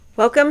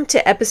Welcome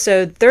to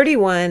episode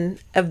 31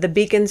 of the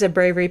Beacons of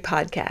Bravery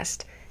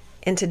podcast.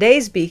 And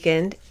today's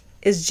beacon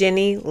is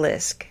Jenny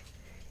Lisk.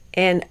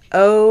 And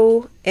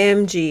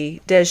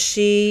OMG, does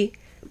she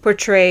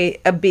portray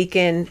a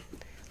beacon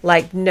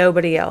like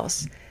nobody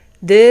else.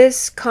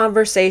 This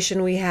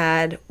conversation we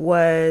had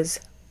was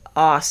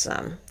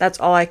awesome.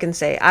 That's all I can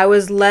say. I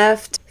was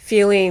left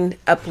feeling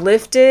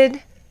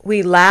uplifted.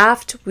 We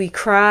laughed, we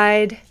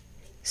cried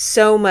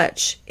so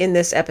much in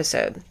this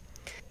episode.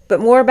 But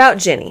more about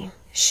Jenny.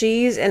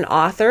 She's an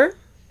author,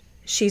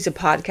 she's a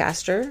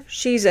podcaster,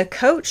 she's a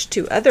coach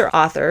to other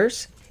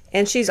authors,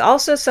 and she's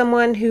also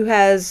someone who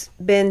has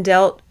been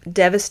dealt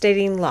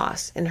devastating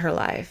loss in her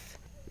life.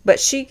 But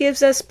she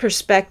gives us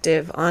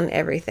perspective on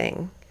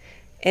everything,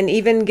 and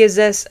even gives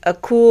us a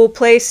cool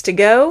place to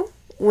go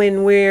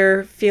when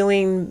we're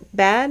feeling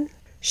bad.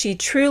 She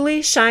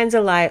truly shines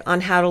a light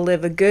on how to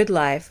live a good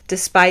life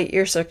despite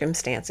your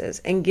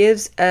circumstances, and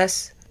gives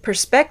us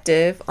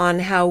perspective on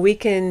how we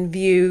can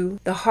view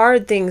the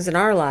hard things in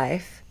our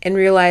life and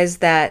realize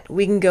that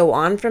we can go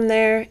on from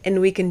there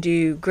and we can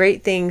do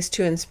great things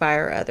to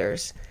inspire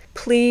others.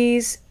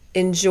 Please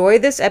enjoy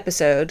this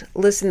episode.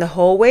 Listen the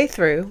whole way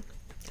through.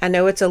 I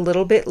know it's a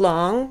little bit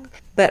long,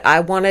 but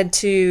I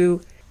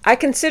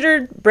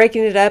considered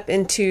breaking it up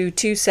into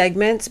two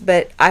segments,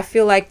 but I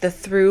feel like the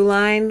through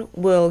line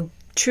will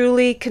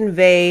truly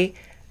convey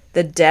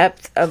the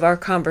depth of our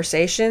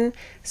conversation.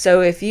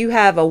 So if you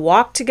have a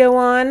walk to go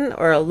on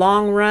or a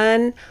long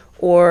run,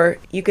 or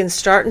you can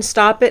start and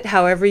stop it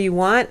however you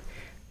want,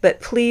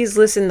 but please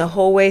listen the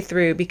whole way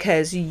through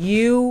because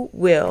you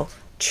will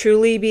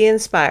truly be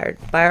inspired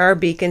by our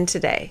beacon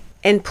today.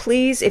 And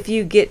please, if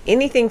you get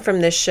anything from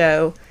this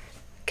show,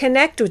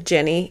 connect with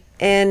Jenny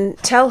and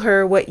tell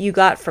her what you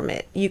got from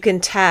it. You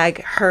can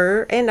tag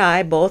her and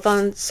I both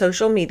on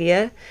social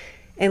media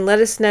and let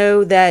us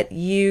know that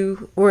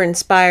you were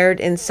inspired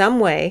in some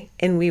way,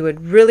 and we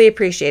would really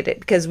appreciate it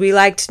because we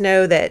like to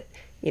know that,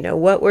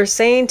 what we're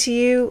saying to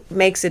you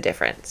makes a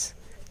difference.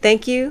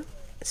 Thank you.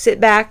 Sit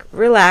back,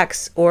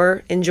 relax,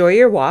 or enjoy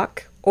your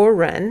walk, or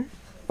run,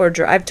 or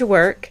drive to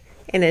work,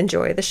 and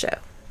enjoy the show.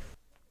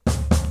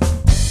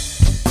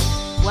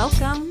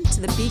 Welcome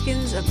to the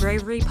Beacons of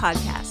Bravery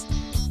podcast.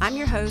 I'm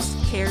your host,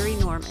 Carrie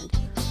Normand,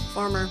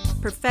 former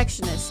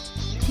perfectionist,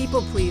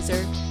 people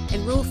pleaser,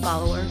 and rule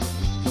follower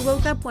who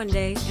woke up one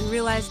day and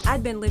realized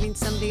I'd been living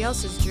somebody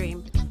else's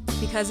dream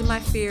because of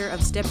my fear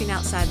of stepping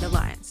outside the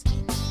lines.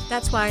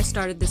 That's why I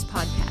started this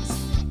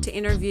podcast, to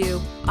interview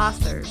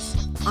authors,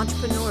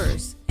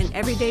 entrepreneurs, and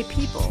everyday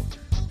people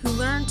who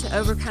learn to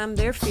overcome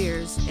their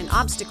fears and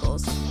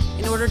obstacles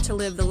in order to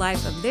live the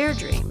life of their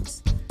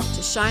dreams,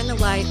 to shine the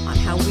light on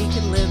how we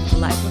can live the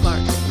life of our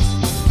dreams.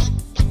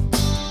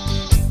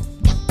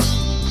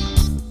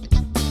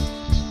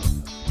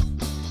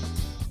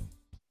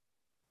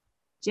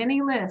 Jenny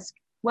Lisk,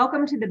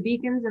 welcome to the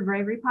Beacons of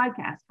Bravery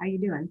podcast. How you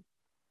doing?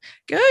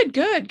 Good.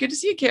 Good to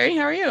see you, Carrie.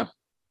 How are you?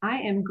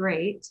 I am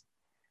great.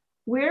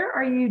 Where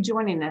are you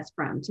joining us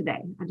from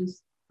today? I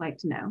just like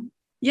to know.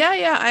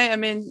 Yeah. I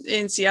am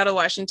in Seattle,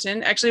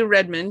 Washington. Actually,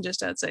 Redmond,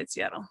 just outside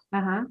Seattle.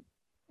 And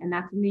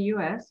that's in the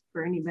U.S.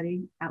 for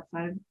anybody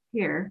outside of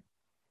here.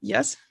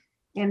 Yes.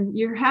 And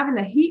you're having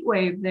a heat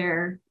wave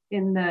there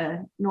in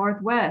the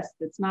Northwest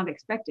that's not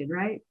expected,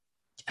 right?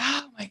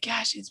 Oh my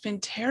gosh, it's been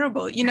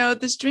terrible.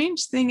 The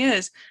strange thing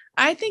is,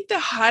 I think the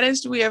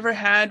hottest we ever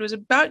had was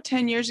about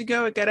 10 years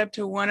ago. It got up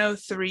to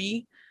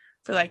 103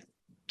 for like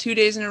 2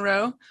 days in a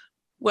row.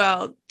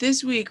 Well,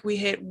 this week we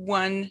hit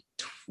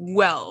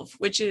 112,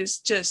 which is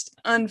just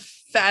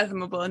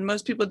unfathomable. And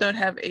most people don't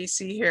have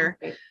AC here.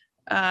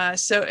 Okay.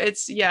 So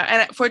it's,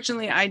 and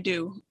fortunately I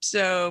do.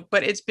 So,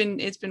 but it's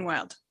been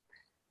wild.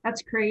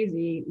 That's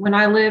crazy. When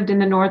I lived in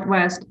the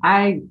Northwest,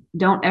 I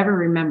don't ever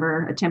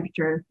remember a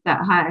temperature that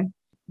high.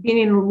 Being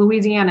in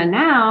Louisiana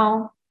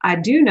now, I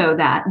do know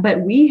that, but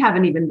we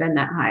haven't even been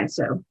that high.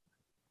 So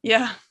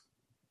yeah,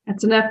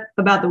 that's enough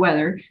about the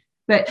weather.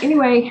 But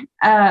anyway,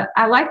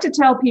 I like to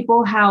tell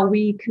people how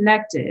we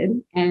connected.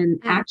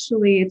 And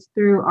actually, it's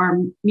through our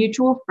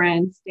mutual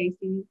friend,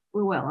 Stacy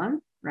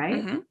Llewellyn,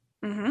 right?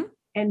 Mm-hmm.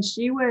 And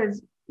she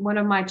was one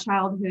of my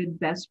childhood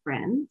best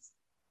friends.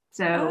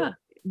 So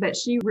but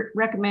she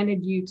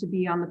recommended you to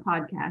be on the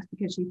podcast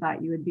because she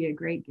thought you would be a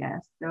great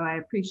guest. So I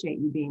appreciate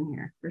you being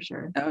here for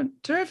sure. Oh,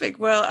 terrific.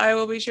 Well, I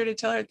will be sure to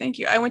tell her thank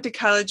you. I went to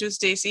college with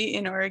Stacy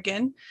in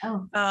Oregon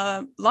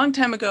long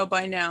time ago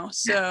by now.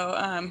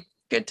 So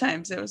good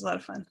times. It was a lot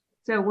of fun.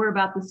 So we're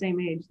about the same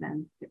age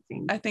then, it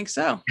seems. I think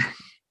so.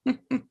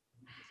 So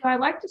I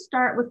like to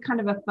start with kind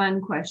of a fun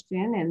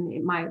question, and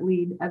it might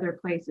lead other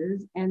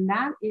places. And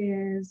that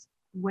is,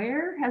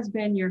 where has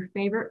been your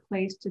favorite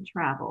place to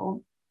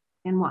travel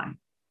and why?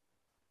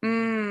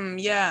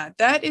 Yeah,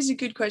 that is a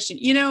good question.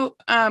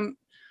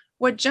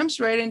 What jumps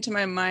right into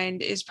my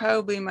mind is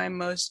probably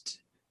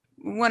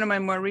one of my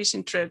more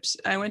recent trips.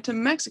 I went to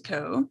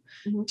Mexico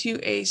to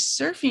a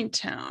surfing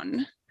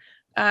town.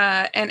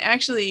 And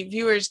actually,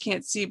 viewers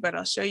can't see, but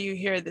I'll show you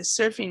here the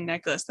surfing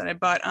necklace that I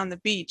bought on the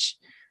beach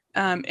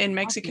in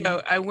Mexico.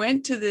 Awesome. I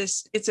went to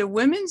it's a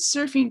women's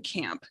surfing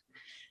camp.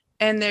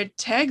 and their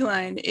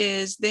tagline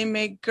is "They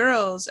make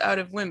girls out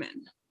of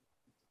women."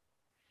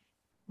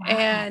 Wow.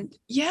 And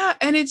yeah,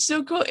 and it's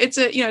so cool. It's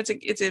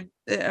a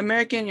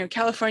American,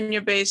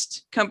 California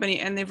based company,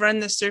 and they've run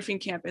this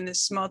surfing camp in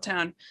this small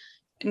town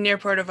near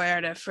Puerto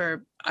Vallarta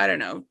for, I don't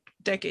know,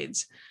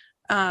 decades.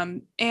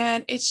 And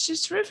it's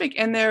just terrific.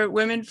 And there are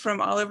women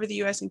from all over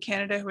the US and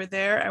Canada who were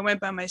there. I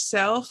went by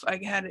myself. I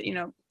had,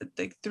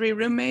 the 3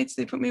 roommates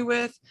they put me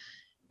with.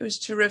 It was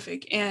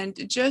terrific.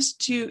 And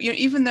just to,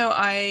 even though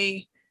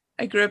I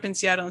grew up in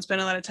Seattle and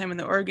spent a lot of time on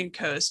the Oregon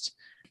coast,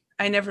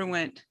 I never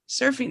went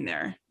surfing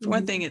there. For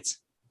one thing, it's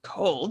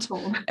cold,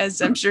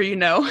 as I'm sure you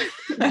know.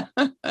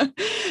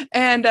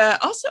 And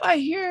also I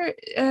hear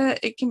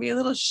it can be a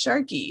little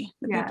sharky.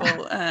 The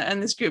people in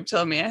this group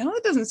told me, oh,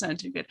 it doesn't sound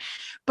too good.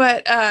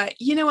 But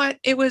you know what?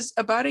 It was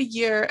about a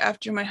year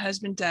after my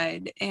husband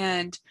died.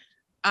 And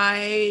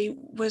I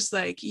was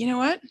like, you know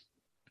what?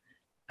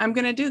 I'm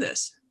going to do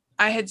this.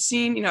 I had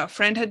seen, a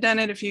friend had done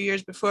it a few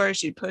years before.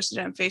 She'd posted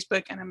it on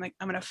Facebook. And I'm like,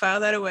 I'm going to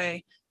file that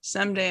away.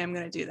 Someday I'm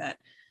going to do that.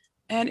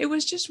 And it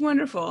was just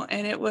wonderful.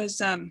 And it was,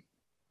 the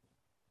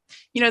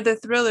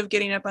thrill of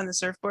getting up on the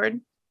surfboard,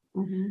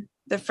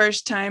 the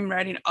first time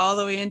riding all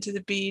the way into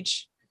the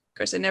beach. Of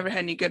course, I never had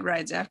any good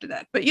rides after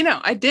that, but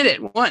I did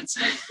it once.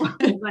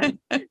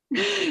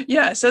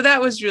 Yeah. So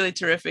that was really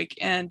terrific.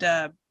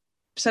 And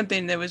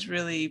something that was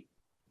really,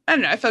 I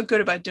don't know, I felt good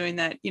about doing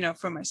that,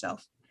 for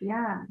myself.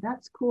 Yeah,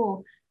 that's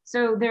cool.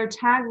 So their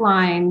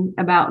tagline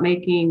about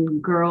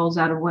making girls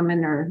out of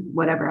women or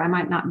whatever, I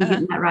might not be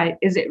getting that right.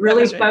 Is it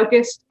really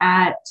focused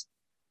at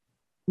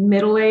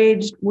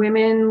middle-aged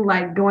women,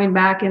 like going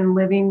back and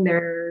living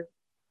their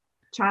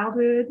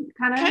childhood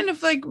kind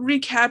of like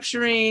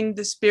recapturing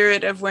the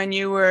spirit of when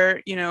you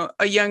were,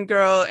 a young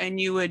girl and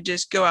you would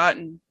just go out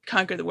and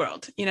conquer the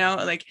world,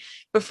 like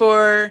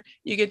before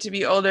you get to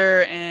be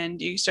older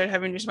and you start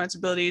having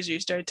responsibilities, or you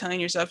start telling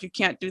yourself you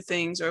can't do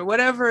things or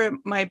whatever it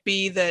might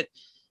be that,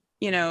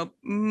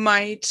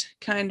 might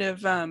kind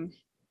of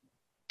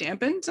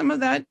dampen some of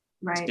that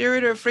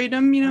spirit or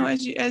freedom,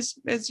 as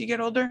you get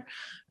older.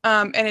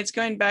 And it's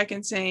going back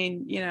and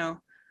saying,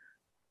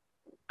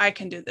 I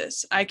can do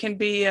this. I can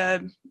be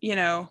a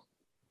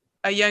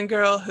young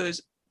girl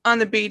who's on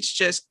the beach,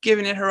 just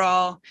giving it her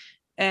all,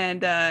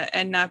 and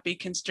not be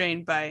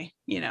constrained by,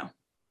 the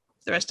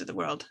rest of the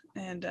world.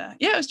 And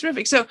it was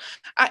terrific. So,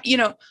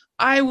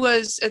 I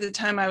was, at the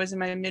time I was in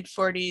my mid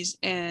 40s,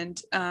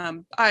 and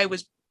I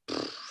was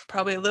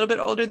probably a little bit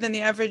older than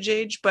the average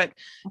age, but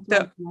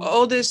the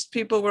oldest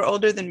people were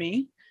older than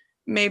me,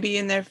 maybe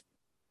in their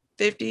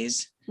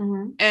 50s.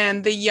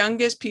 And the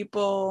youngest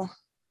people,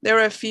 there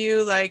were a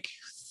few like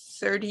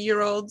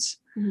 30-year-olds.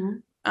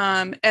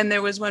 And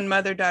there was one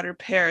mother-daughter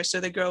pair. So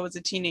the girl was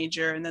a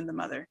teenager and then the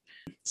mother.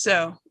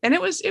 So, and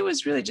it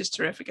was really just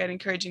terrific. I'd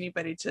encourage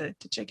anybody to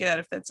check it out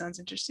if that sounds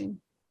interesting.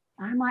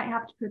 I might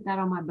have to put that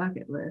on my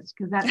bucket list,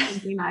 because that's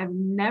something I've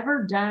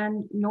never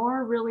done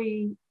nor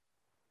really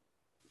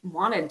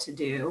wanted to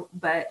do,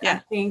 but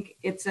I think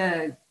it's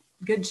a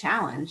good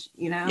challenge,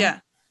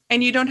 Yeah.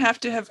 And you don't have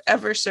to have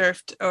ever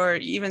surfed or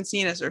even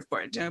seen a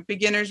surfboard.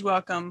 Beginners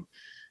welcome.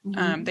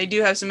 They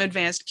do have some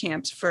advanced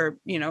camps for,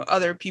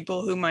 other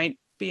people who might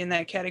be in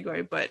that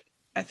category, but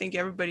I think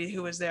everybody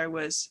who was there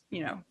was,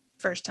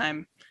 first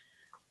time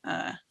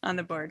on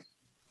the board.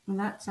 Well,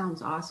 that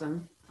sounds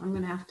awesome. I'm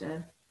going to have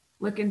to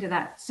look into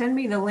that. Send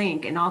me the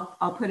link and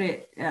I'll put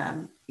it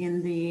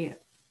in the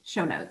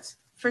show notes.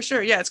 For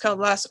sure. Yeah. It's called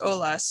Las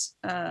Olas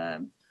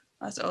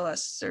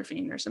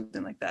Surfing or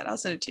something like that. I'll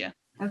send it to you.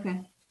 Okay,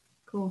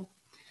 cool.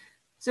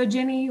 So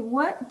Jenny,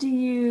 what do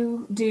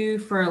you do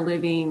for a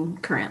living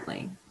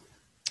currently?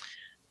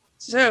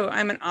 So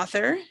I'm an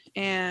author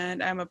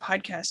and I'm a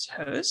podcast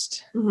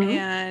host,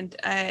 and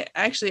I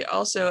actually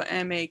also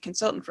am a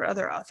consultant for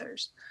other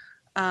authors.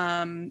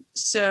 And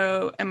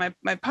my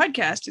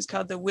podcast is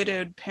called the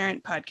Widowed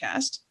Parent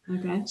Podcast.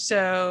 Okay.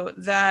 So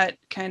that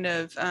kind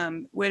of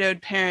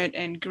widowed parent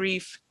and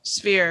grief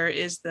sphere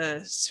is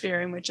the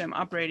sphere in which I'm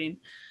operating.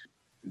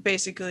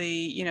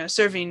 Basically,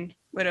 serving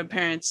widowed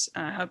parents,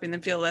 helping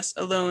them feel less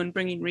alone,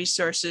 bringing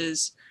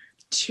resources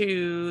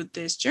to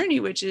this journey,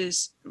 which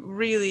is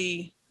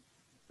really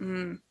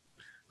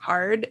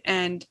hard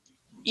and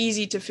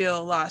easy to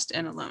feel lost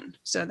and alone.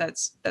 So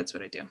that's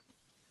what I do.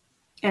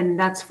 And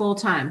that's full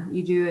time.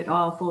 You do it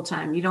all full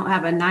time. You don't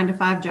have a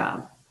 9-to-5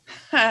 job.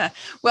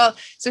 Well,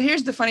 so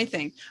here's the funny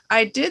thing.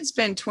 I did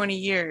spend 20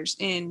 years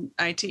in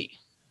IT.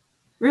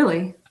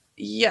 Really?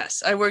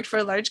 Yes. I worked for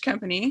a large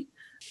company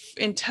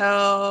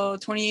until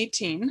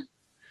 2018.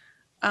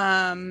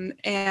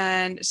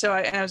 And so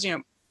I was,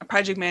 a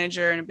project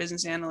manager and a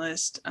business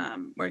analyst,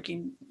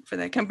 working for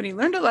that company,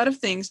 learned a lot of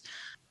things.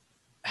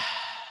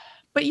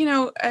 But,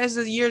 as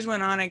the years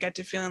went on, I got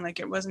to feeling like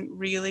it wasn't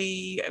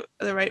really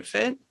the right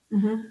fit.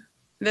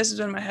 This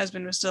is when my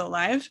husband was still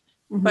alive.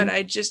 But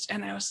I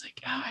was like,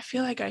 I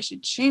feel like I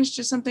should change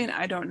to something.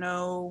 I don't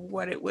know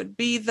what it would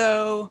be,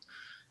 though.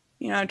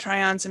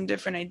 Try on some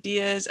different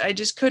ideas. I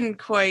just couldn't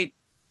quite,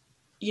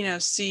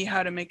 see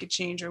how to make a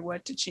change or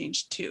what to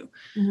change to.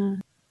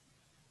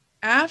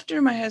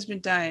 after my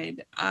husband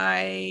died,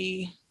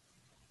 I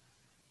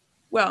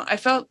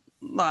felt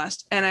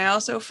lost. And I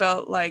also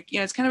felt like,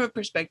 it's kind of a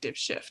perspective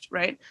shift,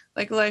 right?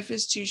 Like life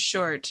is too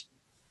short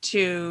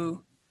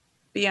to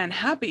be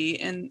unhappy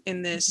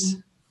in this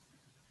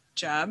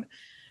job,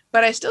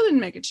 but I still didn't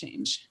make a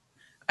change.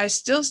 I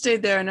still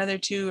stayed there another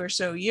 2 or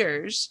so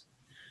years.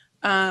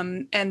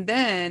 And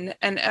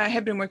I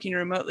had been working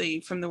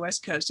remotely from the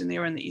West Coast and they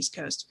were on the East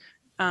Coast.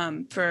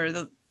 For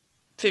the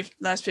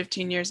last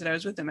 15 years that I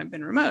was with them, I've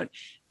been remote.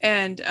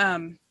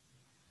 And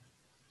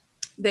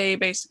they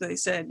basically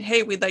said,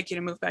 hey, we'd like you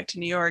to move back to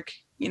New York.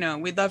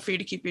 We'd love for you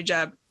to keep your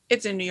job.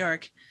 It's in New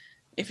York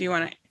if you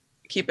want to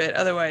keep it.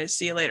 Otherwise,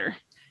 see you later.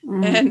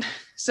 And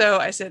so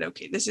I said,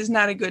 okay, this is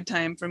not a good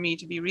time for me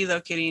to be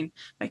relocating.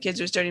 My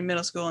kids are starting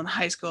middle school and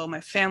high school.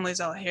 My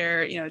family's all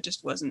here. It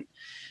just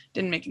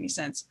didn't make any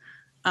sense.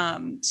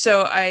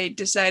 So I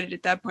decided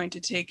at that point to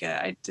take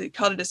I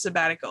called it a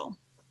sabbatical.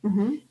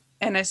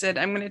 And I said,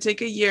 I'm going to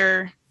take a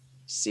year,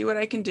 see what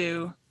I can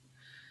do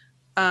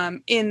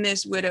in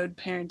this widowed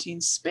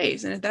parenting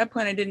space. And at that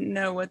point, I didn't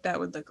know what that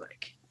would look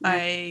like.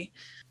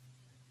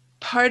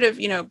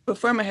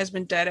 Before my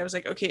husband died, I was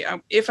like, okay,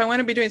 if I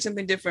want to be doing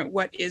something different,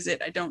 what is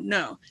it? I don't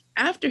know.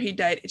 After he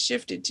died, it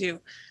shifted to,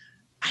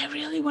 I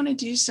really want to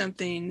do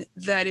something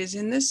that is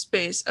in this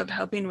space of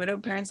helping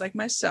widowed parents like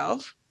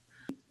myself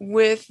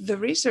with the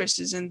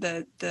resources and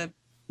the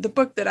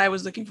book that I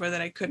was looking for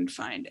that I couldn't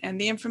find,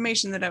 and the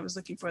information that I was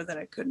looking for that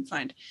I couldn't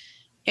find.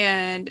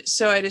 And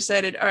so I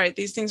decided, all right,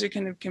 these things are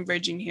kind of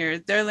converging here.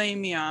 They're laying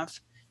me off.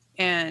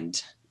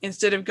 And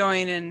instead of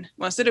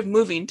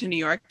moving to New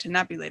York to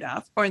not be laid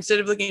off, or instead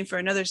of looking for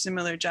another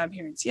similar job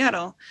here in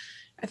Seattle,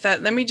 I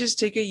thought, let me just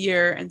take a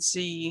year and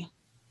see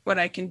what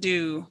I can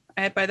do.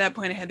 By that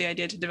point, I had the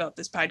idea to develop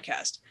this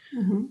podcast.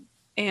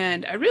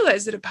 And I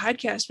realized that a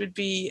podcast would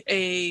be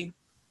a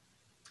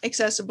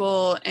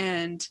accessible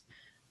and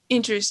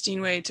interesting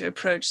way to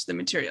approach the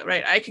material,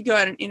 right? I could go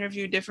out and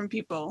interview different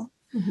people,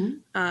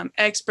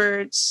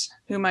 experts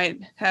who might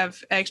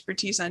have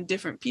expertise on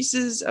different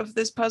pieces of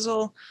this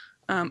puzzle,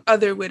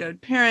 other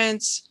widowed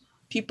parents,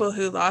 people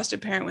who lost a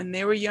parent when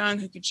they were young,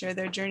 who could share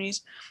their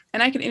journeys.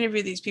 And I could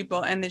interview these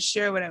people and then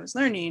share what I was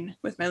learning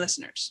with my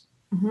listeners,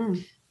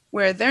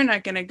 where they're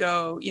not going to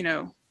go,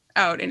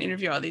 out and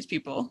interview all these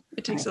people.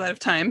 It takes a lot of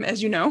time,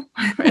 as you know,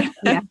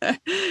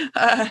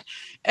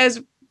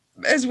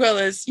 as well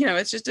as,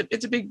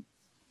 it's a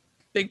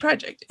big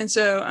project. And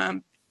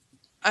so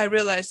I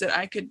realized that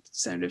I could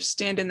sort of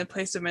stand in the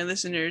place of my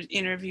listeners,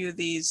 interview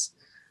these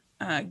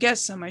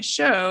guests on my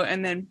show,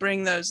 and then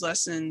bring those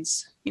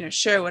lessons,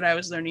 share what I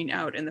was learning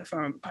out in the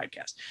form of a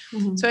podcast.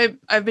 So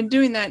I've been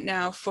doing that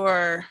now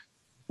for,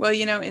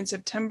 in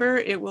September,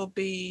 it will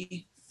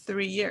be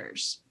 3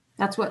 years.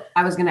 That's what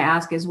I was going to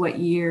ask, is what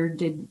year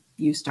did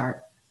you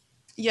start?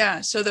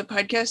 Yeah. So the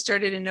podcast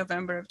started in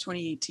November of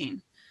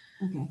 2018.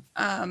 Okay.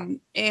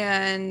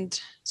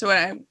 And so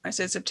when I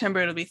said September,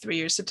 it'll be 3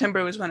 years.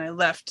 September was when I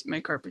left my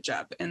corporate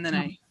job, and then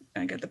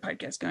I got the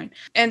podcast going.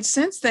 And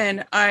since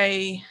then,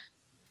 I'm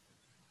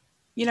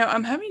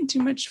having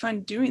too much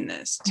fun doing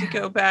this to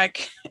go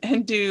back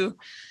and do,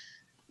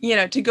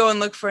 to go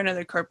and look for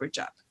another corporate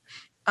job.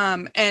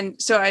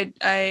 And so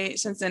I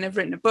since then have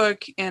written a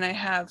book, and I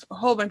have a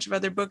whole bunch of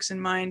other books in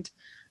mind,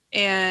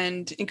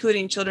 and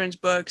including children's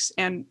books,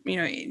 and,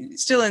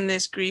 still in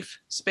this grief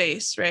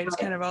space, right? It's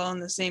kind of all in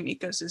the same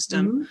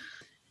ecosystem.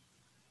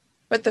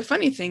 But the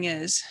funny thing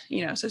is,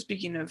 so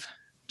speaking of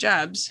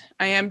jobs,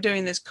 I am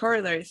doing this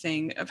corollary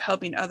thing of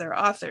helping other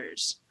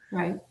authors,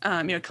 right?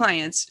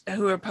 Clients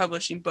who are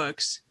publishing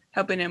books,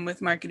 helping them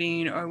with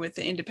marketing or with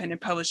the independent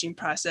publishing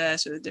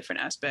process or the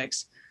different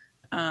aspects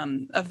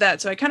of that.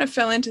 So I kind of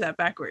fell into that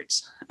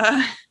backwards.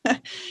 And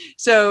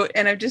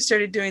I've just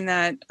started doing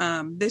that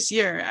this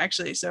year,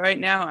 actually. So right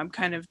now I'm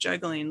kind of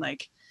juggling,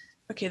 like,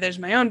 okay, there's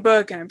my own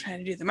book, and I'm trying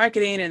to do the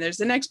marketing, and there's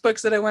the next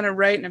books that I want to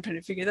write, and I'm trying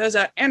to figure those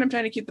out, and I'm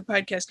trying to keep the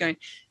podcast going,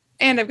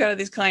 and I've got all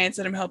these clients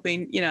that I'm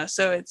helping,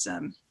 so it's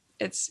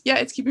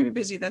keeping me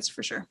busy. That's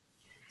for sure.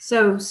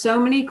 So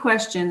many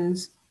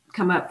questions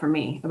come up for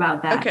me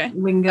about that. Okay.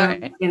 We can go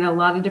in a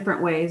lot of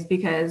different ways,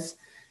 because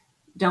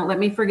don't let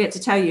me forget to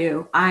tell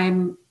you,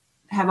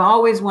 have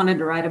always wanted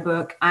to write a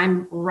book.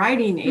 I'm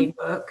writing a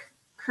book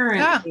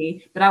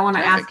currently, but I want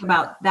to ask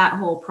about that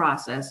whole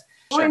process.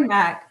 Going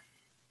back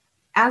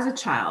as a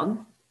child,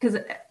 because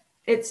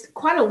it's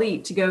quite a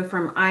leap to go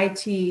from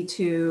IT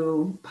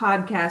to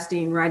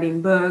podcasting,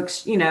 writing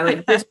books,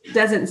 it just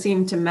doesn't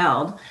seem to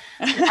meld.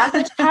 As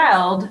a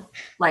child,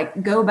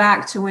 like, go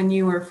back to when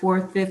you were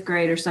 4th, 5th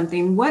grade or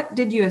something, what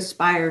did you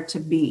aspire to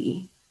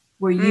be?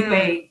 Were you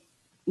a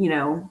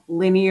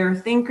linear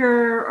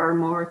thinker or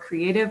more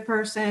creative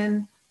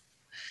person?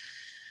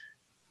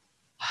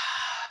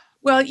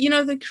 Well,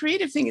 the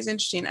creative thing is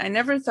interesting. I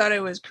never thought I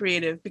was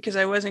creative because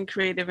I wasn't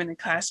creative in a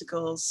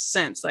classical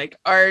sense, like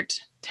art,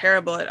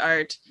 terrible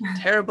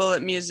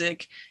at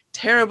music,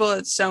 terrible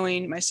at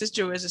sewing. My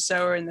sister was a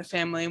sewer in the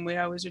family, and we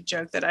always would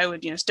joke that I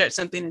would, start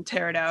something and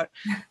tear it out.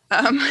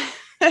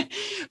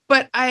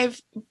 but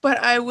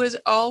I was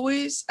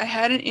always, I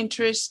had an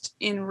interest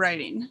in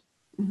writing.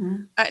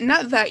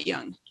 Not that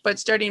young, but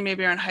starting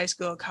maybe around high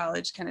school,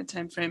 college kind of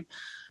time frame.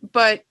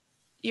 But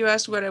you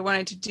asked what I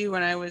wanted to do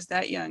when I was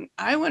that young.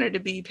 I wanted to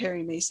be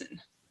Perry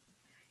Mason.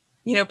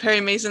 You know, Perry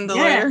Mason, the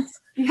lawyer.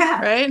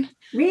 Yeah. Right.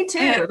 Me too.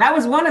 And that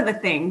was one of the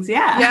things.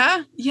 Yeah.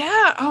 Yeah.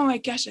 Yeah. Oh my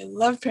gosh. I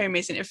love Perry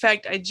Mason. In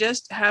fact, I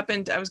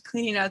was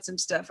cleaning out some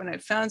stuff and I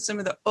found some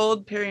of the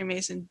old Perry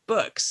Mason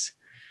books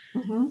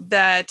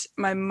that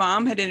my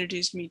mom had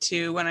introduced me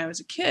to when I was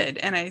a kid.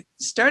 And I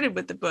started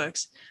with the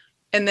books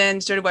and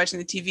then started watching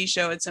the TV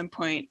show at some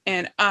point.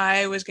 And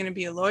I was going to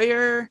be a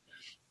lawyer.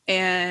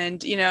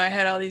 And, you know, I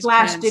had all these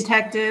Flash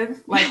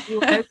detective, like you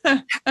was.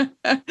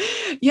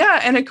 Yeah.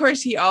 And of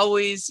course, he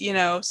always, you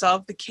know,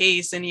 solved the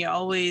case and he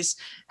always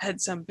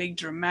had some big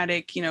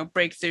dramatic, you know,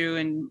 breakthrough.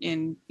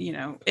 And you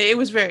know, it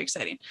was very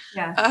exciting.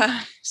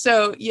 Yeah.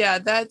 So, yeah,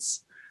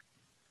 that's,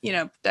 you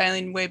know,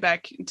 dialing way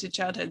back into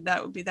childhood,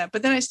 that would be that.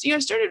 But then I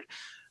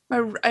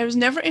was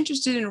never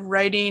interested in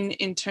writing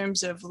in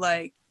terms of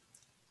like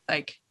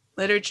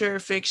literature,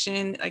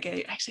 fiction. Like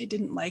I actually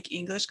didn't like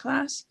English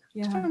class.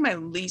 Yeah. It's probably my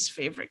least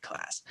favorite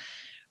class,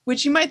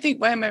 which you might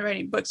think, why am I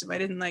writing books if I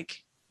didn't like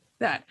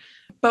that?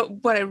 But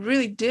what I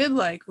really did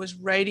like was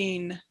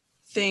writing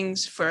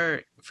things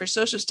for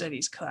social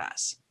studies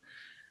class.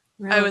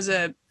 Really? I was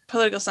a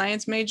political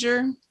science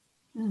major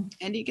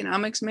and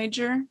economics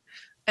major.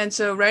 And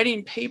so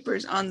writing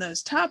papers on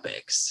those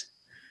topics,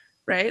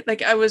 right?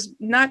 Like I was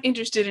not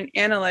interested in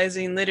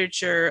analyzing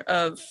literature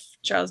of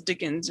Charles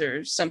Dickens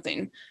or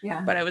something,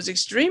 but I was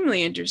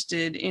extremely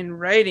interested in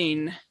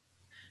writing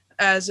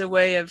as a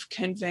way of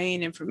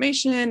conveying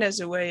information, as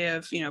a way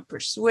of, you know,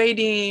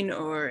 persuading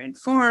or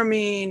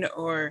informing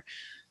or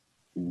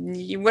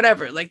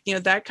whatever, like, you know,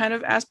 that kind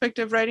of aspect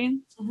of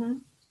writing.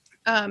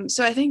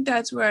 So I think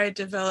that's where I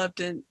developed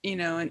an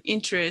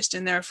interest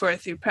and therefore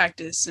through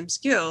practice, some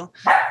skill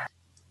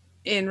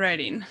in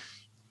writing.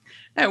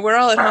 And we're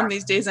all at home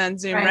these days on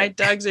Zoom, right?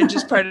 Dogs are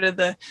just part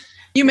of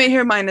you may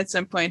hear mine at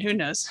some point, who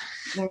knows?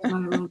 There's my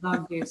little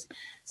dog juice.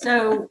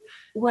 So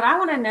what I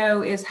want to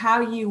know is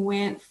how you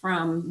went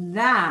from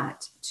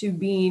that to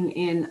being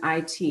in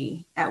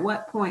IT. At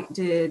what point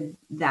did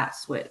that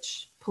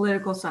switch?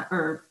 Political science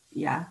or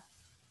yeah?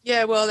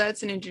 Yeah, well,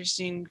 that's an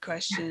interesting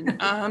question.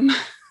 As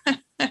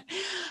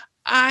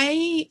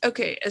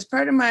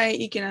part of my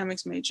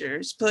economics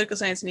majors, political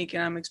science and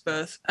economics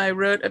both, I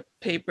wrote a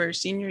paper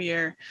senior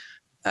year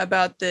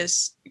about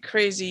this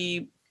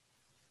crazy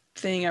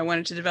thing I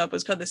wanted to develop. It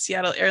was called the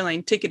Seattle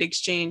Airline Ticket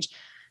Exchange.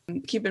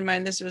 Keep in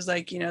mind, this was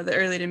like, you know, the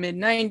early to mid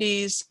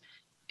 90s.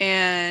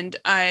 And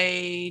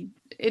the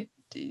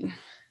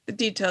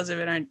details of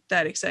it aren't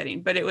that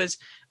exciting, but it was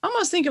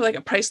almost, think of like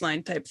a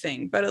Priceline type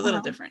thing, but a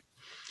little different.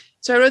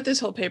 So I wrote this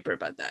whole paper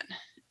about that.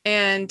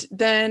 And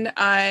then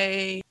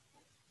I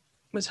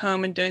was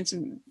home and doing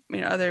some,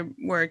 you know, other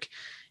work,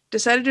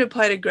 decided to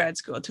apply to grad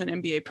school, to an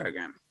MBA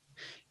program,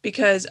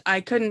 because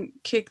I couldn't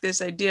kick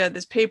this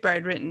paper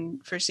I'd written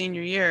for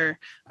senior year.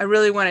 I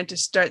really wanted to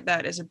start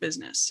that as a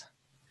business.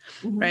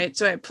 Right.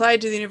 So I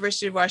applied to the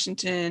University of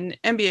Washington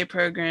MBA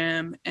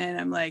program and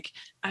I'm like,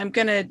 I'm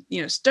going to,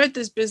 you know, start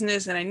this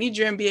business and I need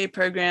your MBA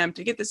program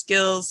to get the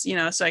skills, you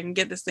know, so I can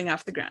get this thing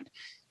off the ground.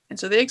 And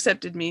so they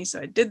accepted me. So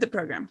I did the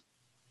program.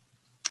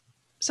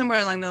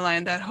 Somewhere along the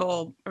line, that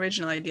whole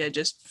original idea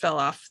just fell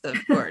off the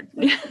board.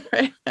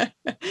 Right.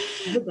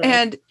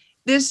 And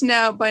this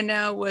by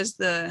now was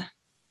the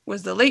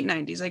late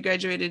 90s. I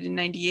graduated in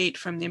 98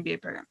 from the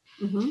MBA program.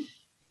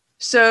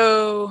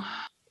 So,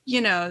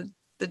 you know,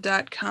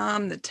 the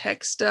 .com, the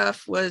tech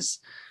stuff was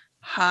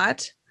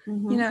hot.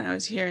 You know, I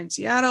was here in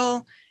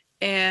Seattle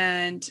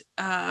and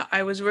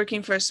I was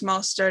working for a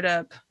small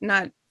startup,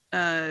 not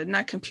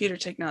computer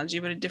technology,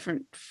 but a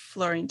different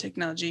flooring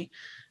technology.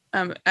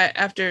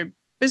 After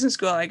business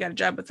school, I got a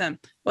job with them.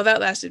 Well,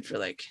 that lasted for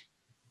like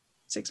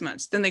 6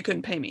 months. Then they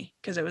couldn't pay me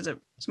because it was a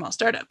small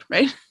startup,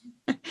 right?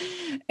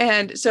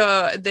 And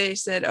so they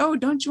said, oh,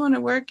 don't you want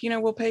to work? You know,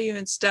 we'll pay you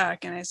in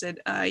stock. And I said,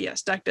 yeah,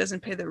 stock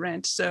doesn't pay the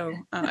rent. So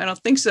I don't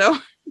think so.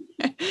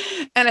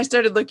 And I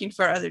started looking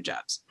for other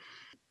jobs.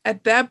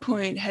 At that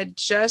point, had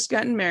just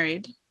gotten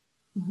married.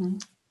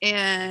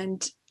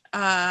 And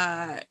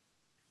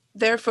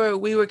therefore,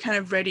 we were kind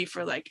of ready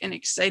for like an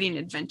exciting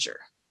adventure,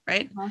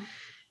 right?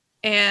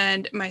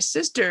 And my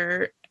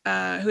sister,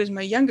 who is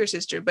my younger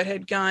sister, but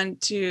had gone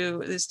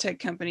to this tech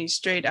company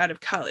straight out of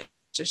college.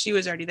 So she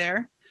was already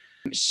there.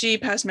 She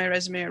passed my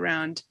resume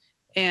around.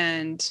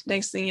 And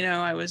next thing you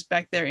know, I was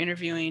back there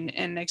interviewing.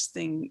 And next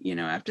thing, you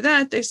know, after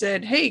that, they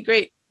said, hey,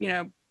 great, you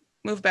know,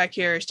 move back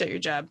here, start your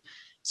job.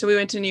 So we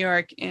went to New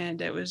York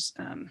and it was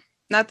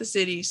not the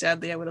city.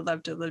 Sadly, I would have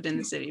loved to have lived in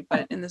the city,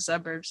 but in the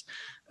suburbs.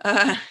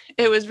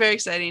 It was very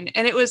exciting.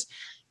 And it was,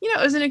 you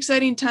know, it was an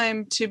exciting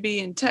time to be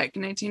in tech.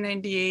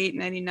 1998,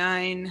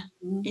 99,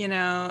 you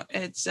know,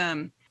 it's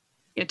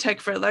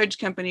tech for a large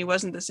company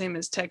wasn't the same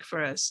as tech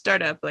for a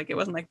startup. Like it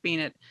wasn't like being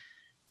at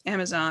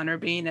Amazon or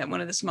being at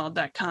one of the small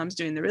 .coms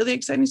doing the really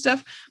exciting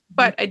stuff.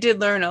 But I did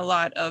learn a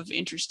lot of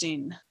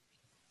interesting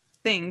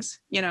things,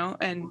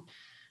 and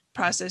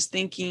process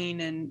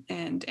thinking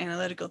and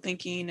analytical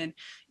thinking. And,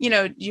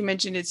 you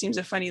mentioned it seems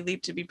a funny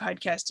leap to be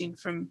podcasting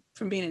from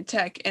being in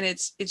tech. And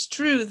it's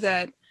true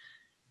that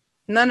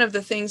none of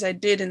the things I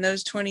did in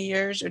those 20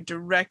 years are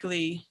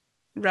directly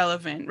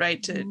relevant,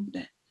 right,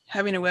 to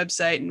having a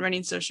website and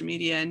running social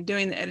media and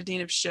doing the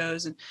editing of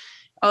shows and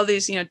all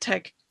these,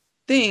 tech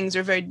things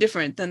are very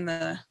different than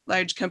the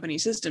large company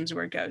systems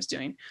work I was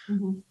doing.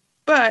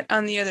 But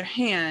on the other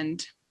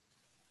hand,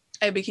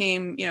 I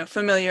became,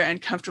 familiar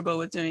and comfortable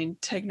with doing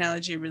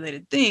technology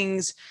related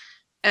things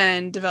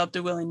and developed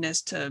a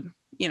willingness to,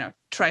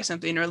 try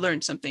something or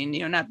learn something,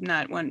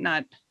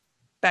 not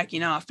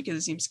backing off because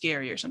it seems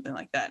scary or something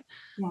like that,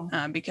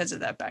 because of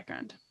that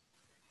background.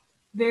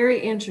 Very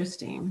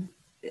interesting.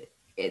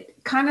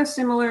 It kind of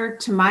similar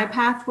to my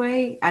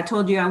pathway. I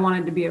told you I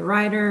wanted to be a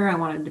writer. I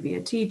wanted to be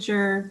a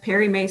teacher.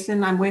 Perry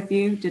Mason, I'm with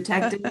you,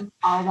 detective,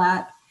 all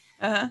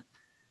that.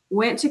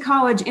 Went to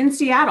college in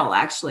Seattle,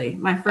 actually,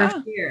 my first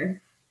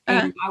year.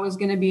 And I was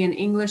going to be an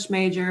English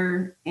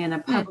major and a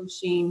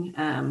publishing.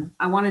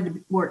 I wanted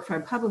to work for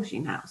a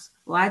publishing house.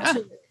 Well, I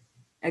took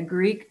a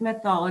Greek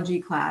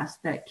mythology class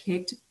that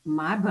kicked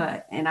my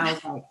butt. And I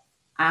was like,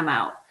 I'm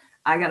out.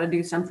 I got to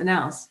do something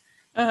else.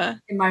 And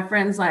my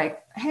friend's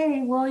like,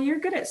 hey, well, you're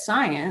good at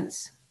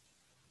science.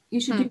 You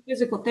should do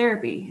physical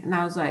therapy. And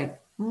I was like,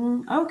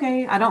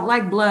 okay, I don't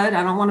like blood.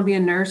 I don't want to be a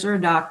nurse or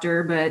a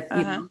doctor, but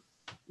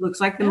looks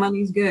like the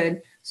money's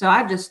good. So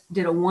I just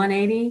did a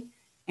 180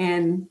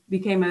 and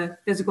became a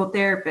physical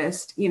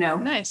therapist,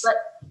 Nice. But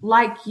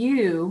like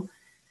you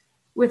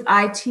with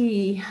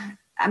IT,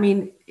 I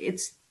mean,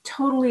 it's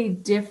totally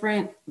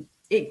different.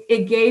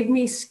 It gave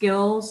me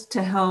skills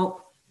to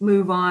help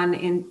move on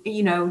and,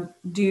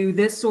 do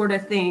this sort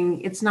of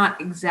thing. It's not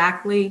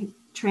exactly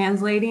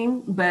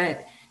translating,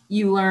 but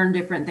you learn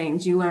different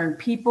things. You learn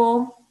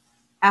people.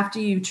 After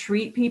you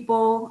treat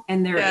people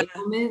and their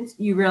ailments,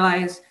 you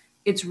realize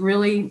it's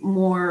really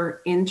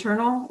more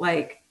internal,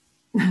 like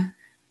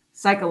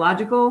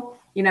psychological,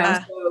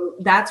 so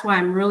that's why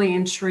I'm really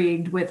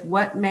intrigued with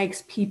what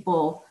makes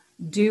people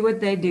do what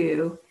they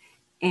do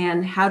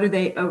and how do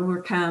they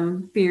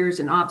overcome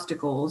fears and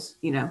obstacles,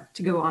 to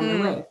go on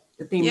their way.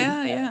 The theme.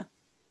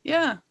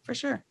 Yeah, for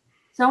sure.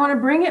 So I want to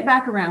bring it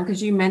back around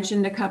because you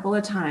mentioned a couple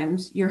of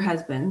times your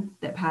husband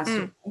that passed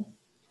away.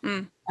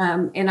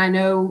 And I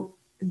know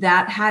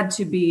that had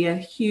to be a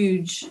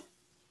huge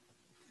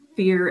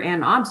fear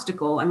and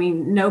obstacle. I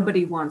mean,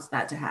 nobody wants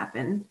that to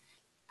happen.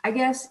 I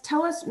guess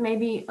tell us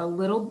maybe a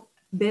little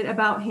bit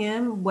about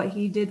him, what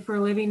he did for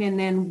a living, and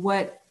then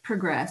what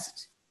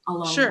progressed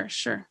along.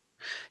 Sure.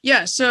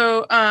 Yeah.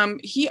 So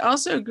he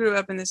also grew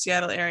up in the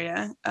Seattle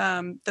area.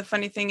 The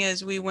funny thing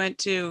is we went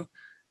to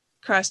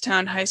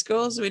crosstown high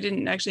schools. We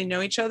didn't actually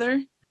know each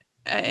other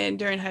and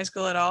during high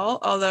school at all.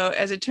 Although,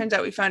 as it turns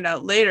out, we found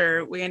out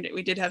later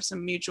we did have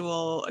some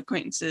mutual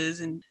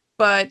acquaintances.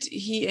 But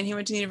he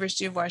went to the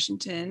University of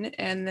Washington,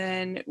 and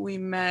then we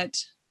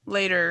met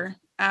later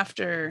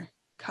after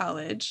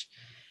college.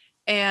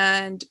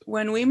 And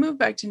when we moved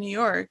back to New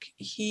York,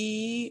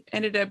 he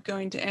ended up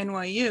going to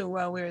NYU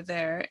while we were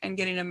there and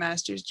getting a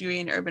master's degree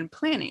in urban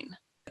planning,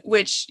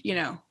 which,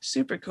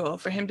 super cool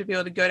for him to be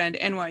able to go down to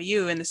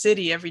NYU in the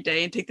city every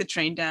day and take the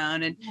train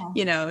down and,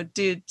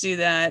 do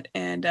that.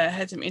 And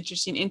had some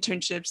interesting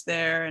internships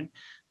there and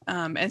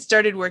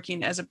started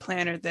working as a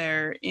planner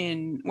there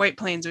in White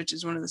Plains, which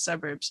is one of the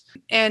suburbs,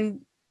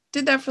 and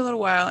did that for a little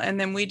while. And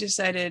then we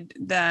decided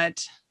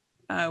that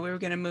we were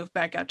going to move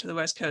back out to the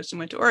West Coast and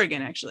went to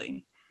Oregon,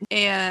 actually.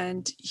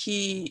 And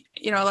he,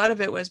 a lot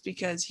of it was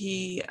because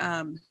he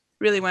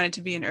really wanted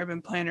to be an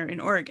urban planner in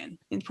Oregon,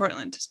 in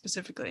Portland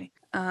specifically.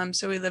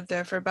 So we lived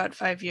there for about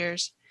 5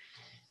 years.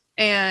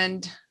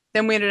 And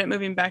then we ended up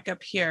moving back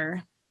up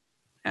here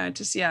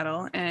to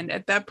Seattle. And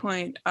at that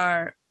point,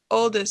 our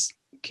oldest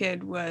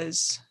kid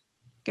was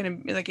going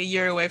to be like a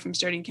year away from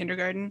starting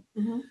kindergarten.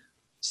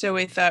 So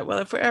we thought, well,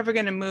 if we're ever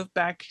going to move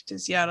back to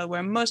Seattle,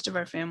 where most of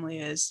our family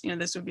is,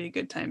 this would be a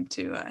good time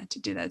to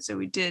do that. So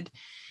we did.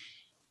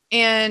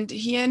 And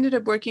he ended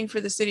up working for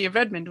the city of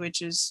Redmond,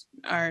 which is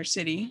our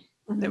city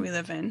that we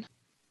live in.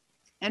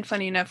 And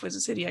funny enough, was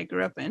a city I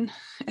grew up in.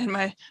 And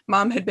my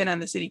mom had been on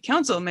the city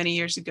council many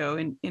years ago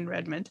in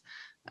Redmond.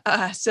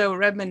 So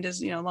Redmond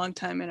is, a long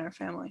time in our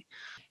family.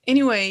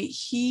 Anyway,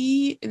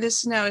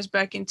 this now is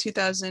back in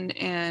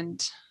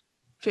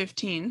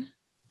 2015.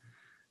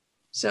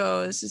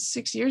 So this is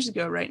 6 years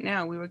ago right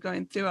now. We were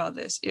going through all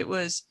this. It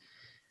was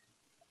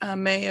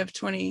May of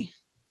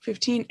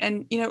 2015.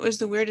 And, it was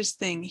the weirdest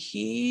thing.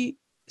 He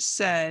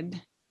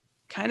said,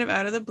 kind of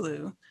out of the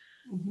blue,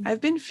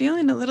 I've been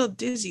feeling a little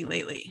dizzy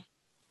lately.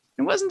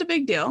 It wasn't a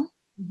big deal,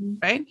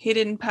 right? He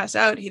didn't pass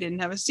out. He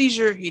didn't have a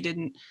seizure. He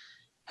didn't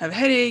have a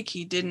headache.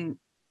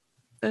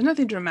 There's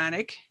nothing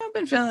dramatic. I've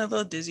been feeling a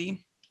little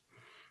dizzy.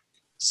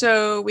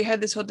 So we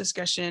had this whole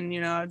discussion,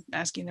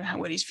 asking him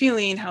what he's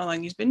feeling, how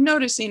long he's been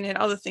noticing it,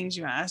 all the things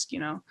you ask,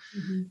 and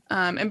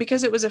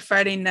because it was a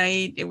Friday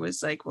night, it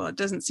was like, well, it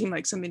doesn't seem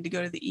like something to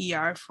go to the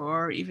ER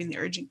for, or even the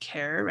urgent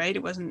care, right?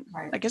 It wasn't,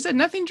 like I said,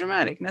 nothing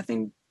dramatic,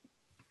 nothing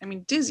I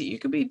mean, dizzy. You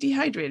could be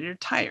dehydrated or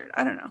tired.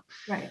 I don't know.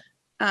 Right.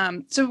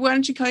 So why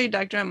don't you call your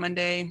doctor on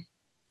Monday?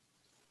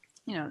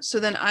 So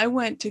then I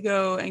went to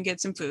go and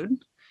get some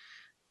food,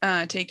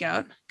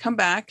 takeout, come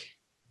back,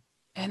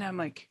 and I'm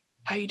like,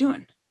 how you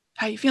doing?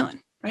 How you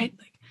feeling? Right?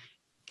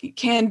 Like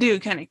can do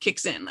kind of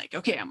kicks in, like,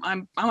 okay,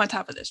 I'm on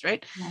top of this,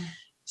 right? Yeah.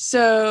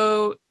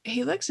 So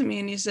he looks at me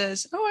and he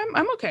says, oh,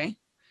 I'm okay.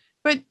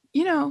 But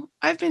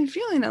I've been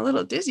feeling a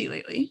little dizzy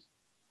lately.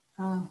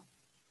 Oh.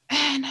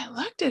 And I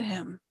looked at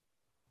him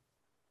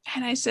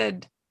and I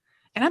said,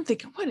 and I'm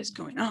thinking, what is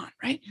going on?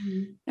 Right.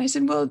 Mm-hmm. And I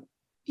said, well,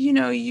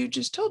 you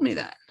just told me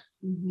that.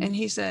 Mm-hmm. And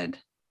he said,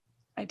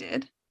 I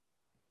did. I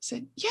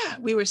said, yeah,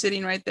 we were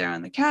sitting right there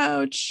on the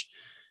couch,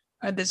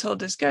 had this whole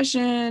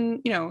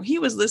discussion. He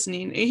was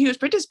listening, he was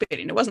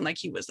participating. It wasn't like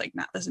he was like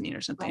not listening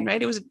or something,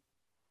 right? It was a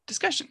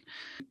discussion.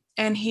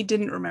 And he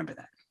didn't remember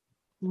that.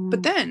 Mm-hmm.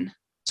 But then,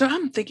 so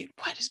I'm thinking,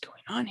 what is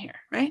going on here?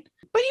 Right.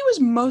 But he was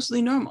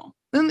mostly normal.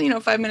 Then,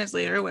 5 minutes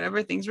later or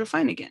whatever, things were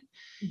fine again.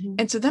 Mm-hmm.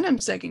 And so then I'm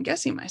second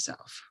guessing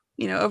myself,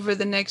 over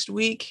the next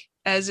week,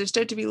 as there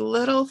start to be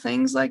little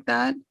things like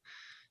that.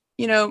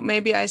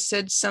 Maybe I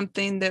said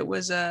something that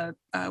was what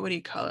do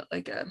you call it?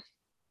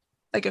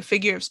 Like a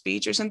figure of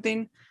speech or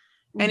something.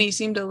 Mm-hmm. And he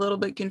seemed a little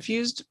bit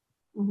confused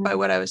mm-hmm. by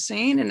what I was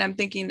saying. And I'm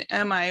thinking,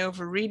 am I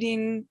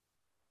overreading?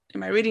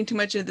 Am I reading too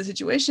much of the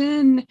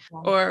situation?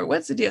 Or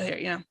what's the deal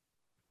here?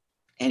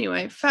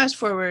 Anyway, fast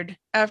forward,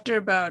 after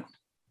about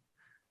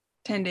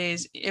 10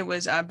 days, it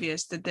was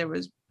obvious that there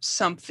was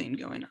something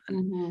going on.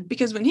 Mm-hmm.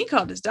 Because when he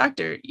called his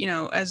doctor,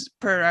 as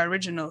per our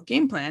original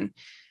game plan,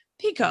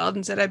 he called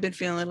and said, I've been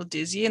feeling a little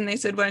dizzy. And they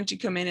said, why don't you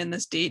come in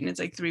this date? And it's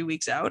like 3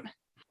 weeks out.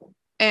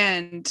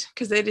 And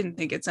because they didn't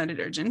think it sounded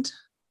urgent,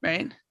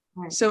 right?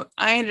 So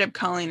I ended up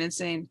calling and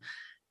saying,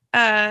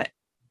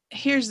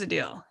 here's the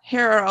deal.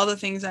 Here are all the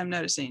things I'm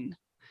noticing.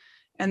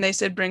 And they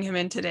said, bring him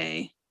in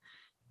today.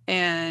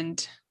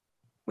 And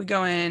we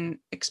go in,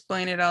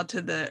 explain it all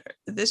to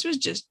this was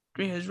just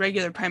his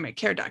regular primary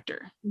care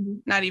doctor, mm-hmm.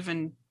 not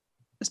even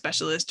a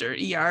specialist or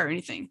ER or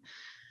anything.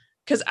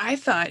 Because I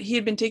thought he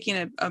had been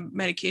taking a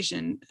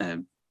medication,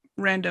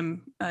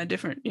 random,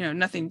 different,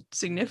 nothing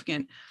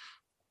significant.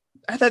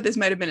 I thought this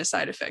might have been a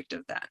side effect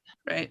of that,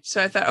 right?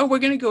 So I thought, oh, we're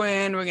going to go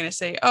in, we're going to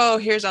say, oh,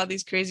 here's all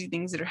these crazy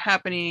things that are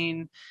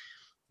happening.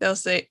 They'll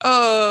say,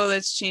 oh,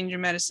 let's change your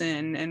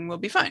medicine and we'll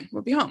be fine.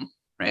 We'll be home,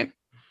 right?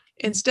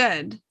 Mm-hmm.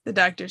 Instead, the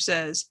doctor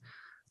says,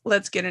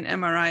 let's get an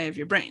MRI of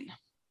your brain.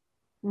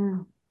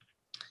 Mm.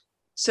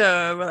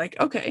 So we're like,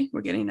 okay,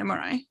 we're getting an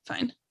MRI,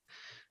 fine.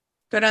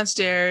 Go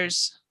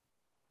downstairs.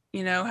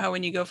 How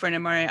when you go for an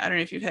MRI, I don't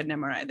know if you've had an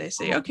MRI, they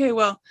say, okay,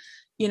 well,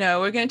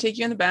 we're going to take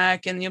you in the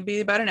back and you'll be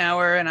about an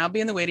hour and I'll be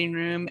in the waiting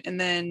room. And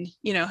then,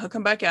 he'll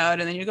come back out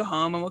and then you go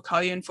home and we'll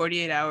call you in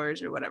 48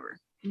 hours or whatever.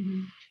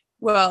 Mm-hmm.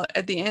 Well,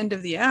 at the end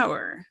of the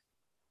hour,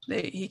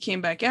 he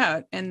came back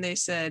out and they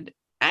said,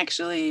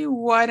 actually,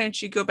 why don't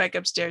you go back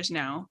upstairs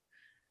now?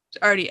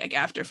 It's already like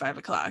after 5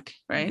 o'clock,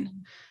 right? Mm-hmm.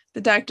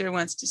 The doctor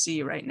wants to see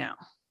you right now.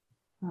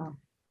 Oh.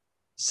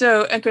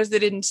 So, of course, they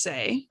didn't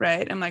say,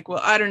 right? I'm like,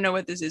 well, I don't know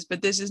what this is,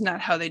 but this is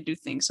not how they do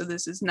things. So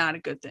this is not a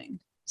good thing.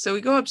 So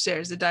we go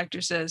upstairs. The doctor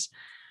says,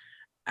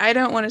 I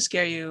don't want to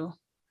scare you.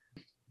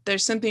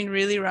 There's something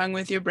really wrong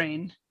with your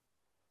brain.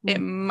 Mm. It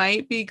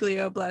might be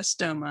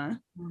glioblastoma.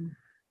 Mm.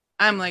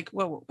 I'm like,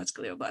 whoa, what's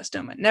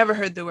glioblastoma? Never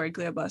heard the word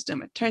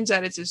glioblastoma. Turns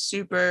out it's a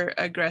super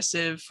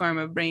aggressive form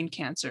of brain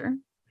cancer,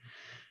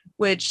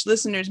 which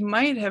listeners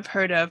might have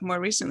heard of more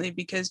recently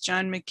because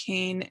John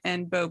McCain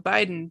and Beau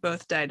Biden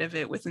both died of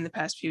it within the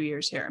past few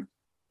years here.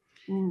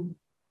 Mm.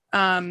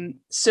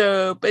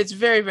 But it's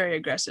very, very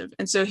aggressive.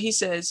 And so he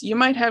says, you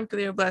might have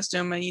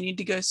glioblastoma. You need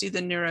to go see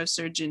the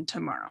neurosurgeon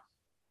tomorrow.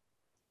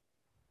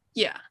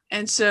 Yeah.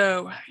 And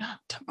so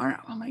tomorrow,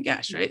 oh my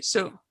gosh, right?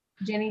 So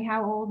Jenny,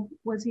 how old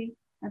was he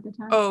at the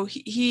time? Oh,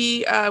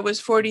 he was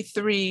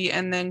 43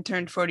 and then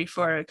turned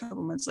 44 a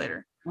couple months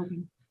later.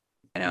 Okay.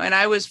 And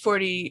I was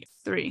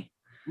 43.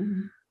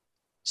 Mm-hmm.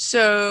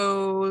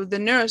 So the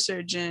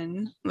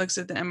neurosurgeon looks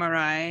at the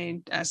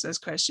MRI, asks us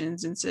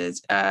questions and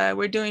says,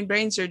 we're doing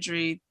brain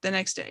surgery the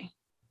next day.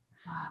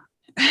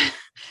 Wow.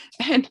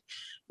 And,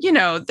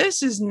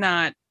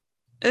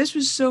 this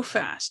was so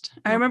fast.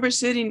 I remember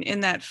sitting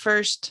in that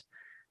first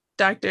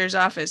doctor's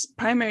office,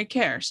 primary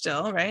care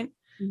still, right?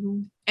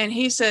 Mm-hmm. And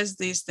he says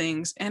these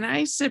things and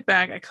I sit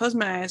back, I close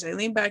my eyes, I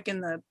lean back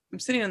I'm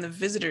sitting on the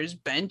visitor's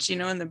bench, in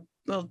the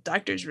little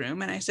doctor's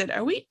room. And I said,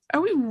 are we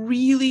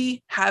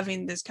really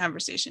having this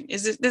conversation?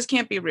 This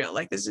can't be real.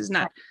 Like, this is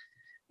not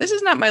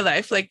my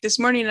life. Like this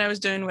morning I was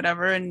doing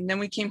whatever. And then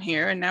we came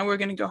here and now we're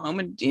going to go home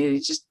and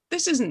it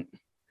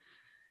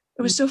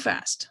was so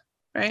fast.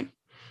 Right.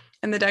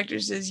 And the doctor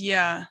says,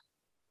 yeah,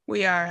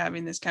 we are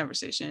having this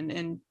conversation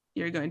and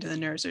you're going to the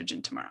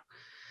neurosurgeon tomorrow.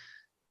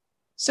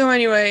 So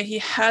anyway, he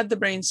had the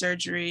brain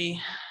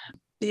surgery.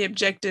 The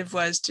objective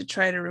was to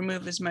try to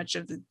remove as much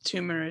of the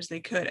tumor as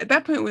they could. At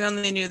that point, we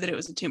only knew that it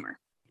was a tumor.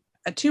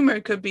 A tumor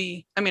could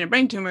be, a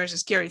brain tumor is a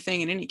scary thing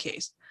in any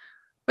case,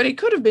 but it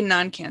could have been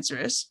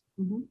non-cancerous.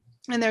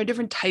 Mm-hmm. And there are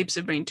different types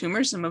of brain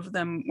tumors, some of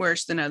them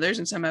worse than others,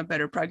 and some have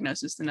better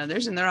prognosis than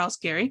others, and they're all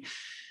scary.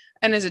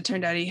 And as it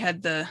turned out, he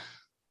had the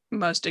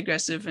most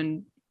aggressive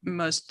and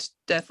most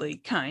deathly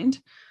kind.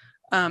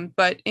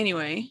 But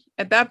anyway,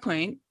 at that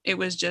point, it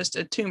was just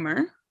a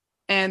tumor,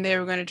 and they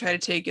were going to try to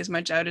take as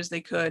much out as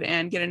they could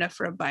and get enough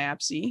for a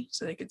biopsy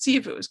so they could see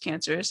if it was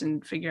cancerous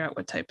and figure out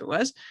what type it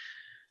was.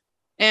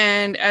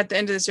 And at the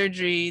end of the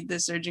surgery, the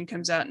surgeon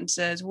comes out and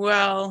says,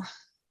 well,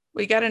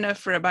 we got enough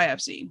for a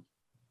biopsy,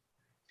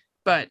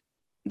 but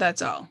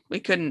that's all.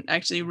 We couldn't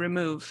actually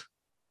remove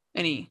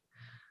any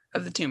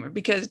of the tumor,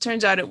 because it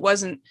turns out it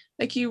wasn't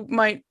like you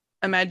might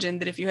imagine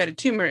that if you had a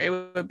tumor, it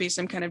would be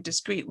some kind of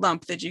discrete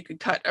lump that you could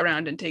cut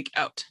around and take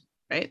out,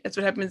 right? That's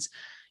what happens.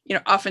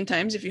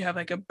 Oftentimes if you have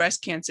like a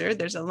breast cancer,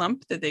 there's a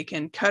lump that they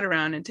can cut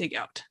around and take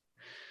out.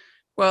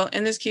 Well,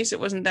 in this case, it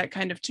wasn't that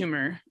kind of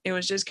tumor. It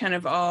was just kind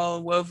of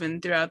all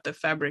woven throughout the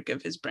fabric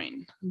of his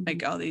brain,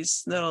 like all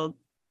these little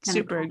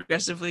super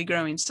aggressively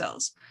growing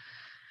cells.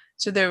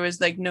 So there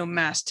was like no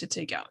mass to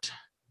take out.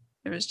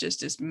 There was just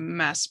this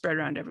mass spread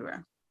around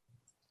everywhere.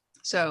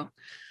 So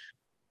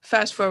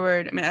fast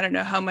forward, I don't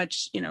know how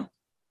much,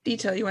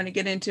 detail you want to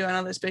get into on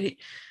all this, but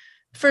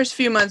first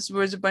few months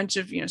was a bunch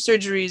of,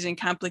 surgeries and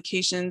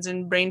complications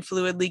and brain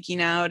fluid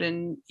leaking out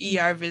and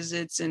ER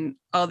visits and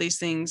all these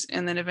things.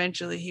 And then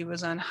eventually he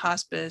was on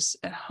hospice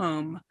at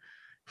home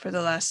for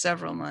the last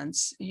several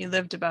months. He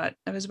lived about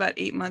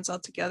 8 months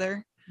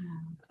altogether,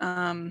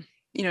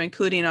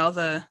 including all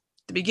the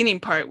beginning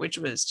part, which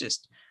was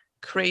just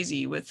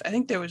crazy I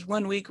think there was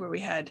 1 week where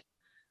we had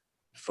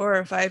 4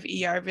 or 5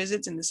 ER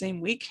visits in the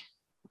same week.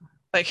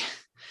 And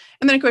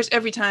then of course,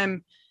 every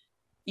time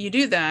you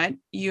do that,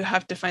 you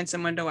have to find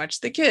someone to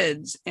watch the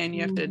kids, and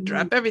you have to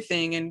drop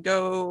everything and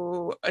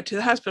go to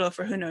the hospital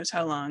for who knows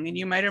how long. And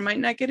you might or might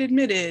not get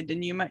admitted,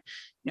 and you might,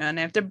 and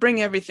I have to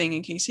bring everything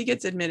in case he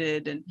gets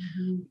admitted. And,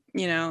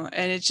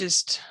 and it's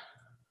just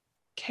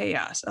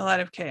chaos, a lot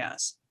of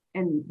chaos.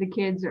 And the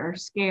kids are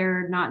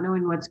scared, not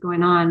knowing what's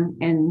going on.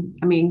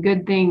 And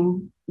good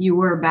thing you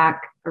were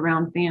back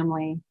around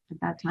family at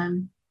that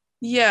time.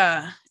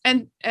 Yeah.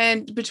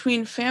 And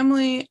between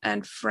family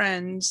and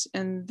friends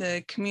and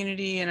the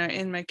community and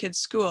in my kids'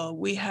 school,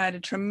 we had a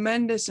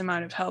tremendous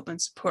amount of help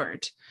and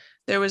support.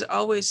 There was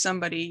always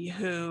somebody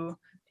who,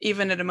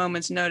 even at a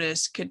moment's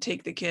notice, could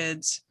take the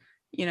kids,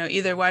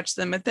 either watch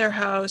them at their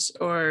house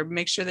or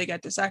make sure they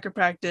got to soccer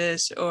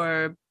practice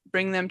or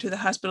bring them to the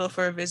hospital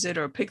for a visit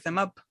or pick them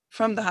up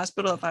from the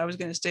hospital if I was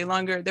going to stay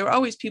longer. There were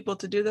always people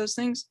to do those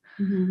things,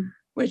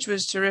 which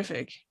was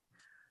terrific.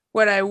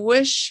 What I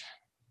wish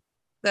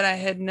that I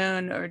had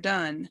known or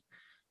done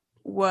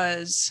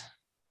was,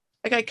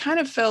 I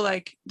kind of felt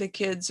like the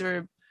kids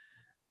were,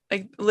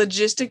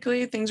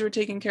 logistically, things were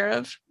taken care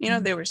of.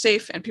 They were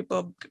safe, and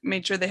people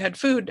made sure they had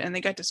food, and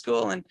they got to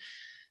school, and,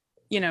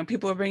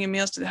 people were bringing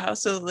meals to the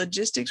house. So the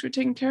logistics were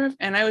taken care of.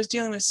 And I was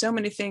dealing with so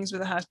many things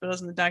with the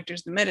hospitals and the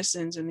doctors, the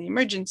medicines and the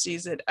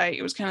emergencies, that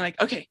it was kind of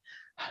like, okay,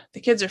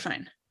 the kids are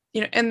fine.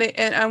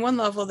 And on one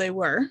level they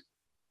were,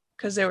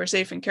 because they were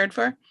safe and cared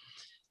for.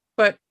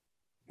 But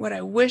what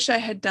I wish I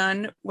had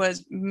done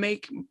was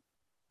make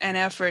an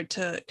effort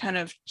to kind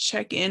of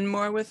check in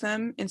more with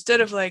them,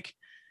 instead of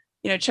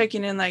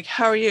checking in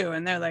how are you?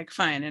 And they're like,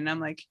 fine. And I'm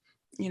like,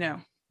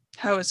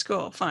 how was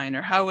school? Fine.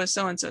 Or how was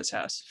so-and-so's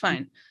house?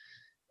 Fine.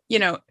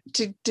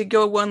 To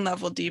go one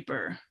level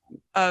deeper,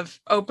 of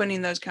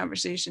opening those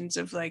conversations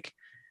of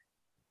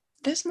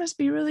this must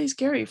be really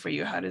scary for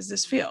you. How does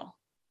this feel?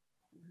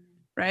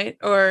 Right.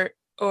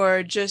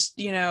 Or just,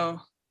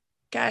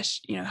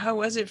 gosh, how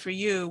was it for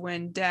you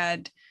when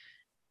dad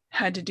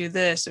had to do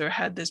this or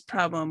had this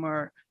problem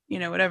or,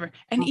 whatever.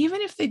 And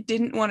even if they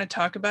didn't want to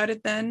talk about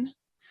it, then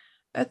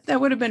that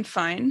would have been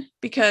fine,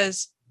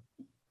 because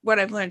what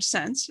I've learned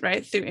since,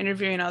 right, through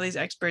interviewing all these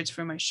experts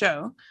for my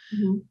show,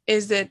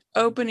 is that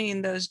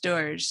opening those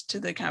doors to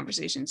the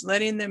conversations,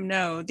 letting them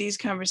know these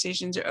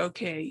conversations are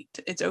okay.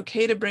 It's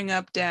okay to bring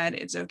up dad.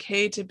 It's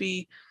okay to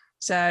be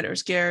sad or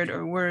scared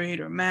or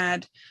worried or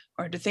mad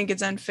or to think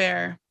it's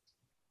unfair.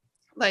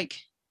 Like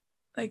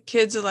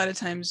kids, a lot of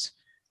times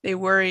they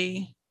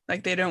worry,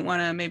 they don't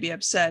want to maybe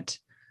upset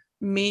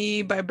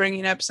me by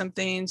bringing up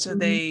something. So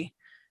they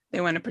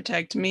want to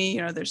protect me,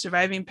 they're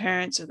surviving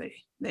parents, so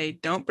they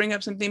don't bring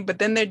up something, but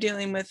then they're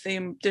dealing with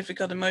the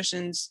difficult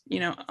emotions,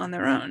 on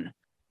their own.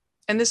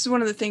 And this is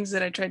one of the things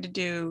that I tried to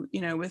do,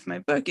 with my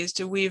book, is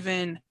to weave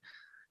in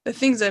the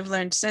things I've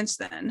learned since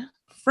then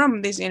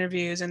from these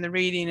interviews and the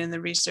reading and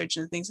the research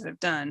and the things that I've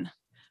done,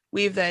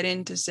 weave that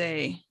in to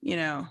say,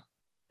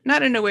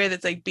 not in a way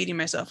that's beating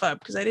myself up,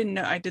 because I didn't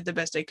know, I did the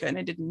best I could and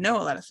I didn't know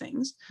a lot of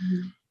things,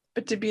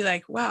 but to be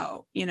like,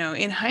 wow,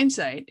 in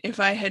hindsight, if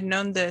I had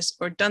known this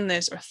or done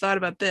this or thought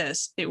about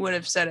this, it would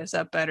have set us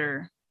up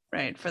better,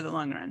 right, for the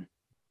long run.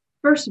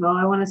 First of all,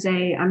 I want to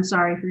say I'm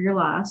sorry for your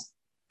loss.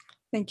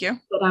 Thank you.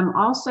 But I'm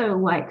also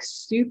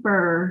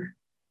super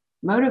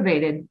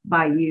motivated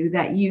by you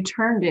that you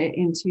turned it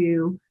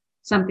into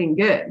something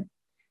good.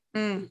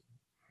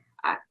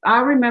 I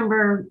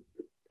remember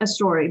a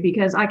story,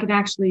 because I can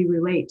actually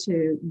relate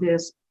to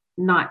this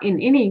not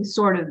in any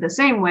sort of the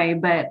same way,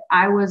 but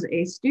I was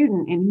a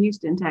student in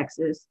Houston,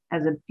 Texas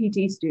as a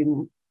PT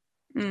student.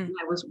 And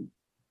I was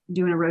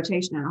doing a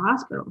rotation in a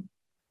hospital.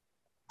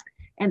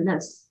 And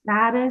the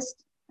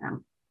saddest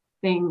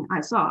thing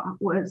I saw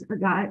was a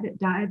guy that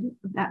died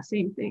of that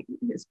same thing,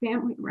 his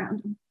family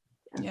around him.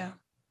 Yeah.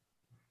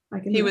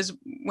 Like he was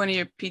one of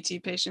your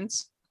PT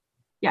patients?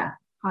 Yeah,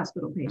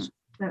 hospital patient.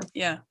 So.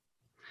 Yeah.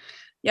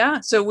 Yeah.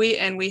 So we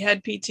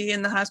had PT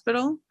in the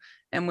hospital,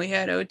 and we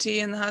had OT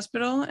in the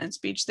hospital, and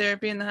speech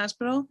therapy in the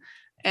hospital.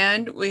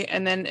 And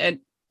then at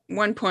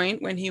one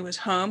point when he was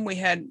home, we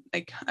had,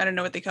 like, I don't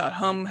know what they call it,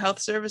 home health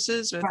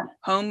services with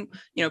home,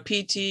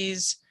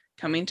 PTs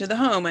coming to the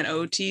home and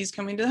OTs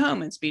coming to the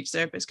home and speech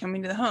therapists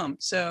coming to the home.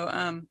 So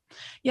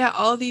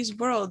all these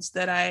worlds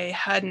that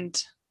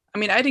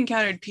I'd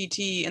encountered PT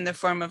in the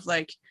form of,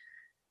 like,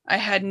 I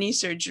had knee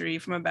surgery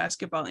from a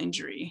basketball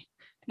injury,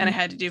 and I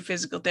had to do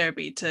physical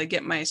therapy to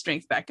get my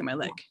strength back in my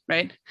leg,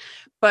 right?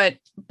 But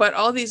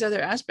all these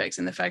other aspects,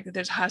 and the fact that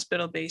there's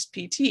hospital-based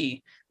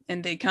PT,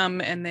 and they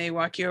come and they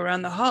walk you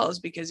around the halls,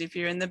 because if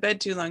you're in the bed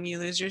too long, you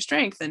lose your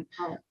strength, and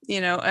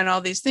and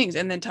all these things,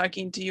 and then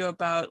talking to you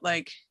about,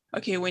 like,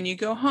 okay, when you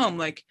go home,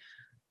 like,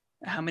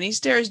 how many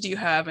stairs do you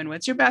have, and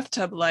what's your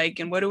bathtub like,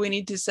 and what do we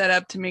need to set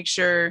up to make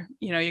sure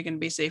you're going to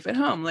be safe at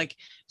home? Like,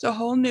 it's a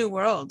whole new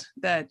world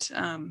that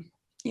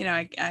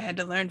I had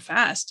to learn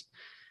fast,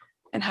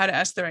 and how to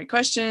ask the right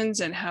questions,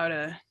 and how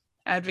to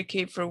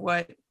advocate for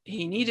what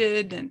he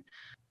needed. And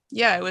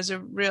it was a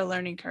real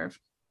learning curve.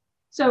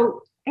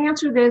 So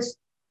answer this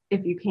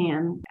if you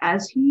can.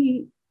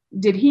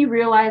 Did he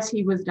realize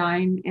he was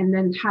dying? And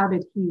then how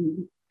did he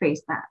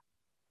face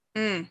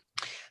that?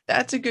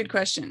 That's a good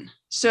question.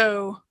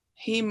 So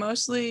he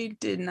mostly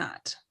did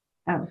not.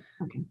 Oh,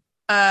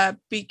 okay.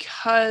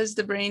 Because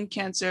the brain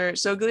cancer,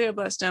 so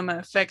glioblastoma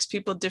affects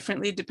people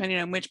differently depending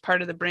on which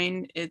part of the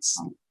brain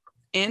it's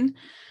in.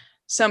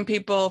 Some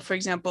people, for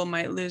example,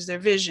 might lose their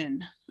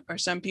vision, or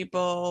some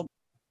people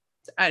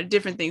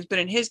different things. But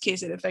in his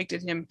case, it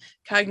affected him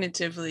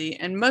cognitively,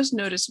 and most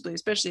noticeably,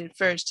 especially at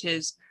first,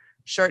 his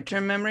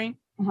short-term memory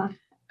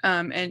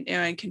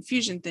and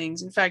confusion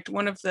things. In fact,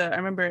 I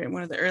remember in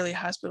one of the early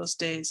hospital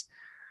stays,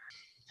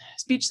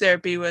 speech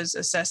therapy was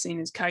assessing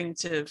his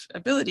cognitive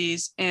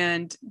abilities,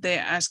 and they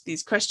ask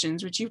these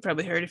questions, which you've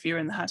probably heard if you were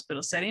in the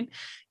hospital setting,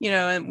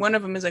 and one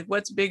of them is like,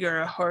 what's bigger,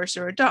 a horse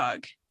or a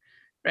dog,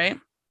 right?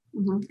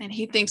 And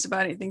he thinks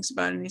about it,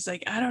 and he's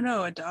like, I don't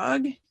know, a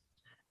dog?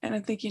 And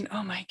I'm thinking,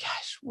 oh my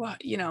gosh,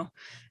 what,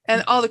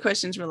 and all the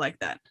questions were like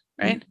that,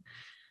 right?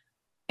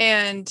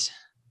 And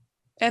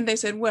they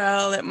said,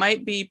 well, it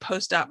might be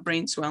post-op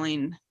brain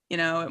swelling,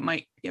 it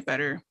might get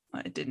better.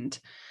 It didn't.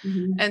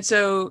 And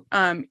so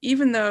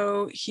even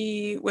though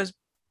he was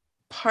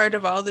part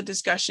of all the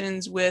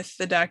discussions with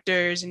the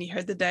doctors, and he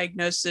heard the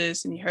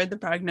diagnosis and he heard the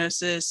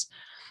prognosis,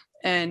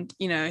 and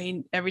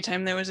every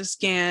time there was a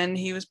scan,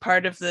 he was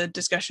part of the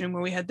discussion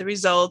where we had the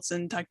results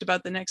and talked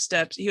about the next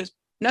steps.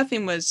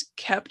 Nothing was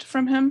kept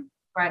from him,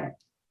 right?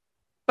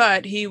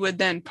 But he would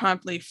then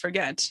promptly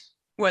forget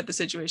what the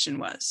situation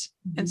was.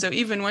 And so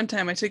even one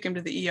time I took him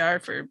to the ER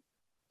for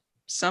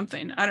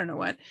something, I don't know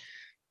what,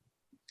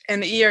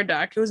 and the ER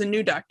doc, who was a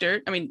new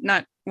doctor,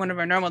 not one of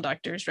our normal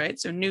doctors, right?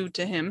 So new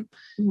to him,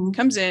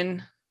 comes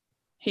in,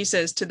 he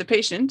says to the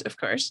patient, of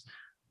course,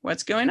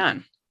 what's going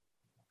on?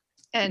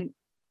 And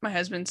my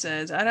husband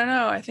says, I don't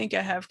know, I think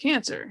I have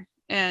cancer.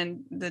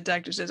 And the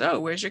doctor says, oh,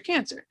 where's your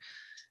cancer?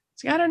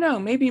 It's like, I don't know,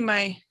 maybe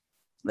my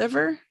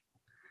liver.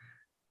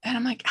 And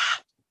I'm like,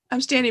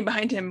 I'm standing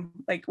behind him,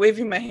 like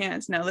waving my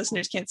hands. Now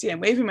listeners can't see, I'm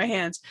waving my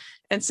hands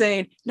and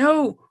saying,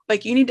 no,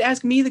 like, you need to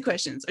ask me the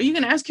questions, or you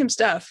can ask him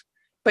stuff,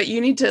 but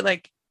you need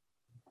to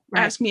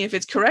ask me if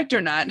it's correct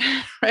or not,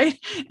 right?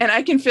 And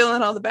I can fill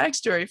in all the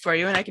backstory for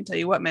you, and I can tell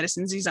you what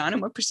medicines he's on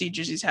and what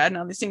procedures he's had and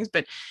all these things,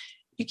 but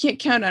you can't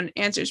count on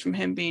answers from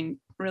him being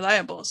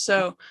reliable.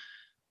 So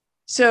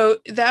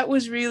that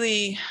was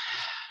really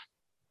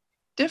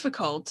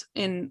difficult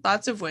in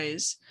lots of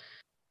ways,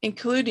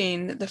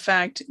 including the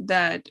fact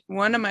that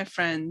one of my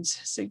friends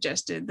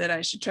suggested that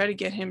I should try to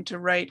get him to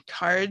write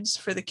cards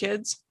for the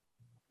kids.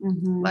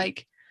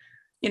 Like,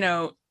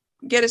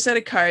 get a set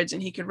of cards,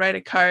 and he could write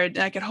a card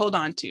and I could hold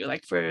on to,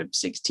 like for a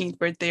 16th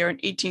birthday or an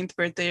 18th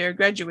birthday or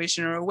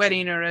graduation or a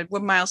wedding or a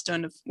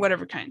milestone of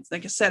whatever kinds,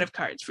 like a set of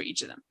cards for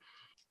each of them.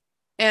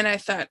 And I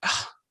thought,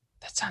 oh,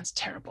 that sounds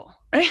terrible,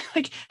 right?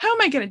 Like, how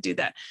am I going to do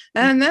that?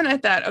 And then I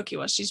thought, okay,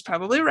 well, she's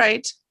probably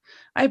right.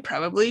 I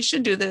probably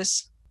should do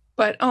this.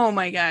 But oh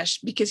my gosh,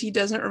 because he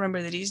doesn't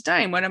remember that he's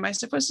dying. What am I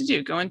supposed to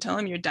do? Go and tell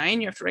him you're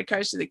dying? You have to write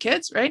cards to the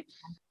kids, right?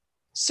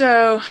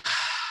 So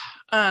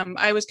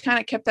I was kind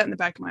of kept that in the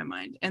back of my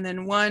mind. And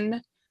then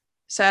one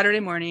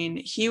Saturday morning,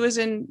 he was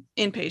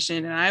inpatient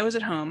and I was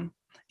at home.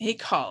 He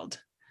called.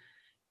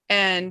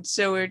 And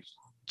so we're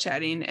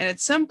chatting. And at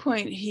some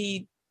point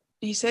he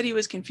said he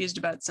was confused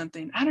about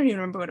something. I don't even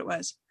remember what it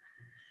was.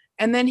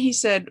 And then he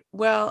said,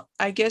 well,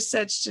 I guess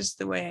that's just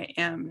the way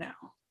I am now.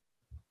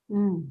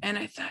 And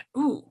I thought,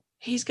 ooh,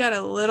 he's got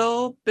a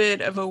little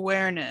bit of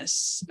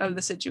awareness of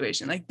the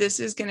situation. Like, this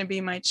is going to be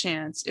my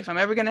chance. If I'm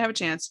ever going to have a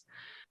chance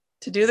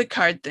to do the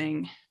card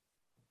thing,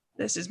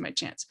 this is my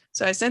chance.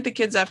 So I sent the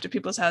kids off to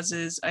people's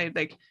houses. I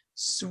like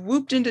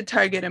swooped into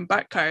Target and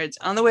bought cards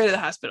on the way to the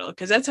hospital,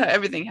 because that's how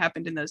everything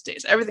happened in those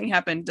days. Everything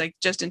happened like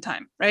just in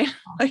time, right?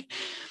 Like,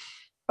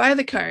 buy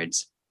the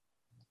cards.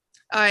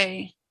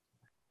 I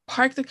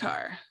park the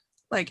car.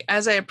 Like,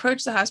 as I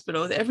approach the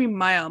hospital, with every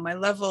mile, my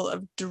level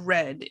of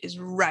dread is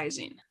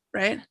rising,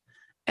 right?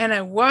 And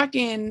I'm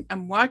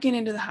walking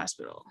into the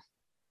hospital,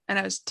 and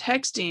I was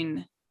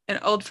texting an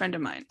old friend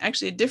of mine,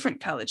 actually a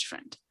different college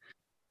friend.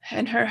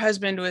 And her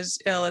husband was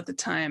ill at the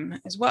time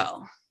as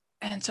well.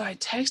 And so I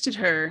texted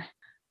her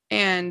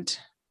and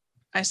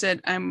I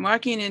said, I'm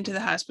walking into the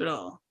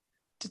hospital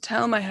to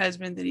tell my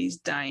husband that he's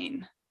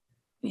dying.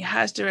 He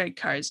has to write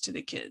cards to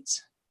the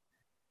kids.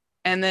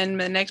 And then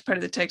the next part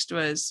of the text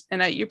was,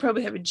 and you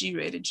probably have a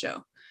G-rated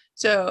show.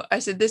 So I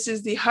said, this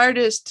is the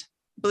hardest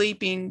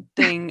bleeping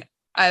thing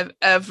I've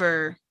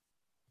ever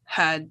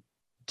had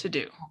to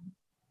do.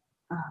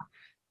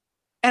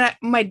 And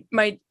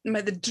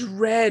the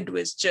dread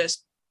was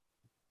just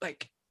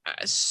like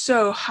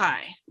so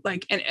high,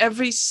 like, and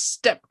every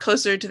step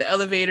closer to the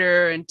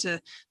elevator and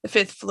to the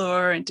 5th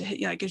floor and to,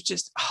 like, it's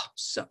just,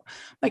 so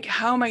like,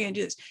 how am I going to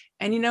do this?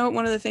 And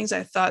one of the things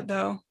I thought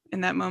though,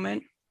 in that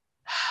moment,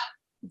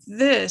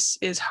 this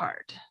is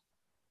hard.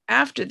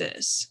 After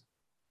this,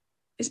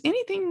 is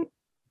anything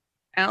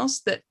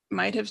else that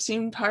might have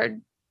seemed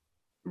hard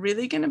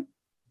really going to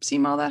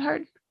seem all that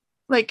hard?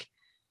 Like,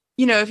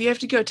 if you have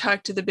to go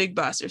talk to the big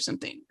boss or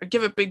something, or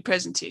give a big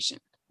presentation,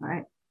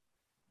 right?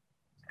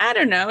 I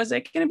don't know. Is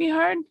that going to be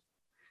hard?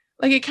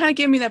 Like, it kind of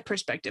gave me that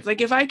perspective. Like,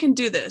 if I can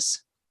do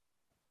this,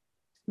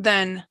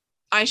 then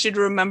I should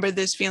remember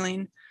this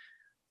feeling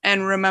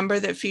and remember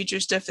that future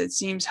stuff that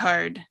seems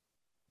hard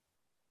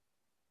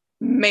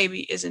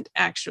maybe isn't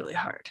actually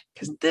hard,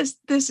 because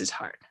this is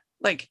hard.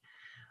 Like,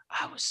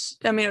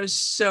 it was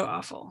so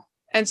awful.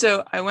 And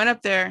so I went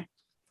up there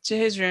to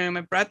his room.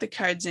 I brought the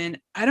cards in.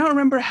 I don't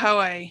remember how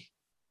I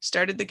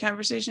started the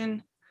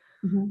conversation,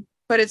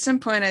 but at some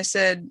point I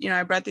said,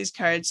 I brought these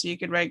cards so you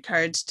could write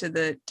cards to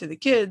the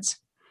kids.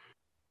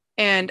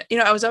 And,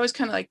 I was always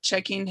kind of like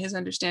checking his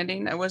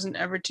understanding. I wasn't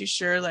ever too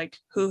sure, like,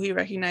 who he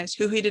recognized,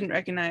 who he didn't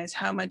recognize,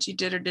 how much he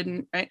did or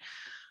didn't, right?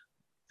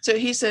 So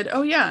he said,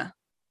 oh yeah,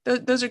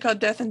 those are called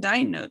death and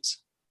dying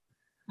notes.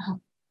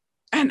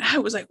 And I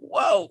was like,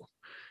 whoa.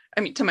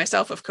 I mean, to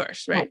myself, of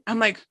course, right? I'm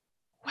like,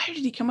 where did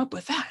he come up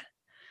with that?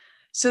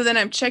 So then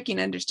I'm checking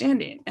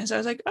understanding. And so I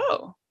was like,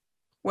 oh,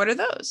 what are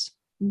those?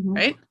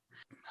 Right?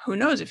 Who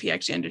knows if he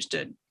actually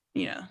understood,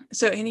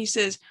 So, and he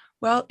says,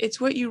 well, it's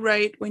what you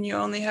write when you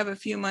only have a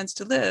few months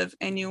to live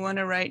and you want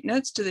to write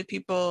notes to the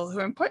people who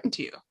are important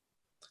to you.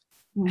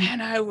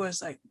 And I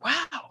was like,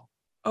 wow,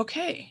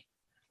 okay.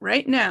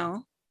 Right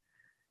now,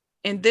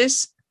 in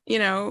this,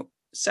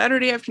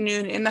 Saturday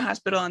afternoon in the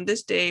hospital on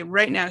this day,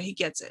 right now, he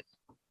gets it.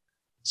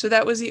 So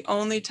that was the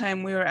only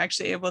time we were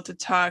actually able to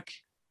talk,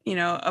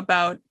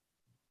 about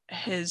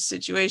his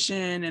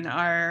situation and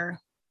our,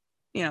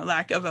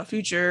 lack of a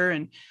future,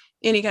 and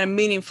any kind of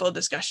meaningful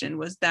discussion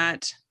was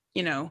that,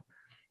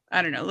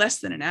 I don't know, less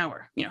than an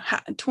hour,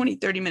 20,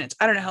 30 minutes.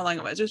 I don't know how long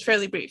it was. It was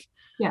fairly brief.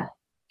 Yeah.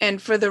 And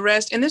for the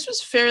rest, and this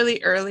was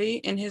fairly early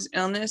in his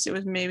illness. It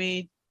was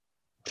maybe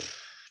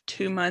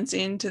 2 months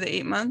into the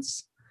 8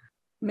 months,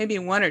 maybe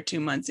 1 or 2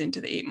 months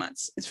into the 8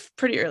 months. It's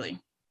pretty early.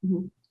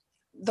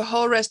 The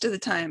whole rest of the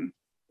time,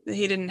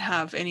 he didn't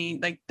have any,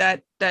 like,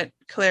 that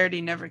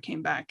clarity never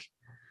came back.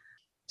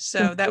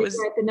 So that was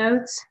write the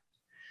notes.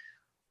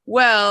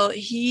 Well,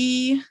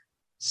 he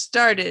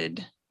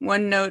started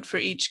one note for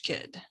each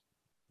kid.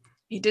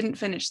 He didn't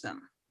finish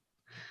them.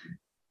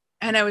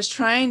 And I was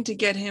trying to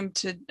get him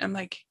to, I'm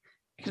like,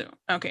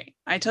 okay,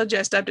 I told you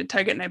I stopped at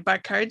Target and I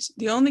bought cards.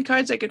 The only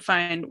cards I could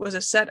find was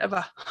a set of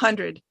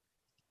 100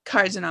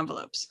 cards and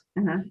envelopes.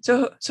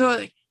 So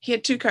like, he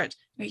had 2 cards.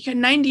 He had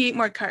 98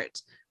 more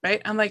cards,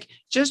 right? I'm like,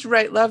 just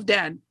write "Love,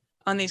 Dad"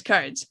 on these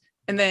cards.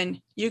 And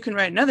then you can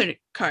write another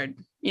card,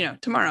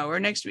 tomorrow or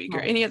next week or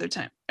any other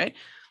time, right?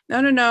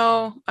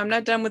 No, I'm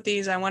not done with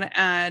these. I want to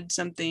add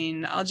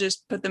something. I'll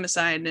just put them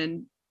aside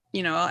and,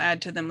 I'll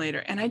add to them later.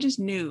 And I just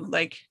knew,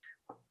 like,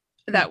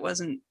 that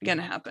wasn't going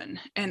to happen.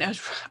 And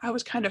I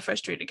was kind of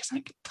frustrated because I'm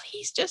like,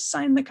 please just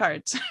sign the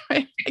cards.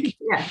 Right? Like,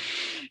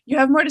 you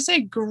have more to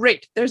say?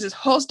 Great. There's this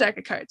whole stack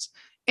of cards.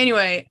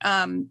 Anyway,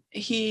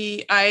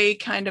 I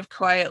kind of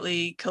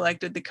quietly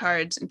collected the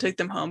cards and took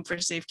them home for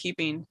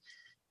safekeeping.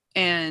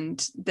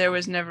 And there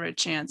was never a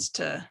chance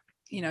to,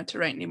 to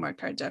write any more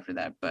cards after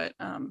that. But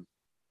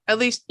at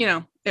least,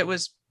 it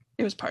was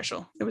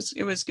partial. It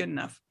was good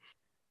enough.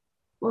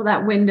 Well,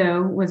 that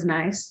window was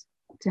nice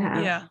to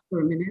have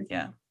for a minute.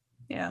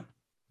 Yeah.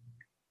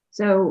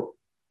 So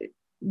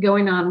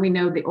going on, we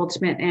know the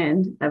ultimate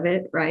end of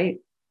it, right?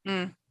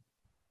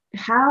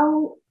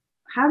 How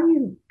do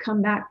you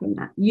come back from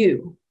that?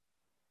 You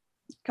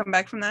come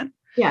back from that?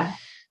 Yeah.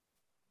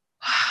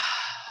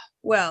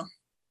 Well,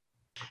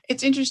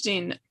 it's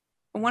interesting.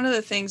 one of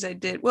the things I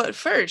did, well, at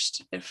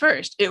first,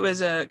 it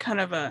was a kind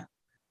of a,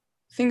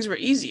 things were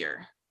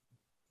easier,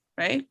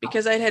 right?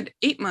 Because I'd had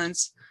 8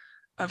 months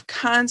of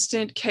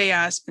constant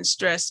chaos and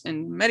stress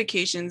and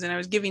medications, and I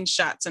was giving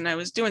shots, and I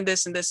was doing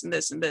this and this and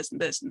this and this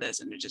and this and this,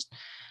 and it just,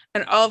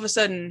 and all of a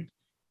sudden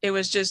it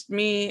was just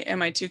me and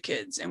my two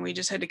kids, and we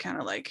just had to kind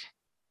of like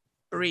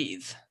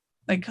breathe,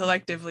 like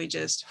collectively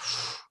just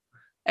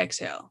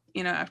exhale,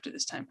 after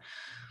this time.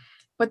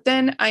 But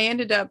then I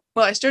ended up,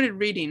 well, I started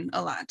reading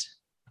a lot.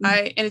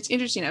 And it's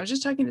interesting, I was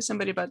just talking to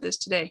somebody about this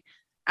today.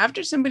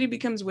 After somebody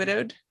becomes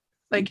widowed,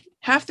 like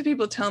half the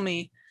people tell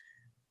me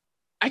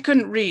I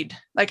couldn't read.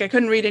 Like I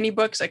couldn't read any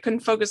books. I couldn't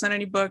focus on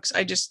any books.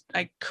 I just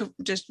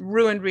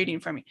ruined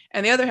reading for me.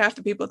 And the other half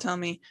the people tell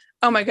me,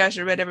 oh my gosh,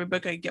 I read every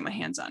book I could get my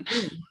hands on.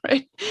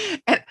 Right.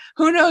 And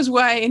who knows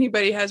why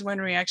anybody has one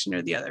reaction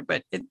or the other,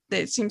 but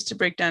it seems to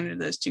break down into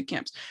those two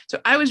camps.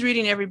 So I was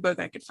reading every book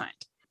I could find.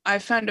 I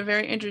found a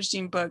very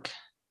interesting book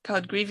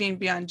called Grieving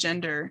Beyond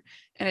Gender.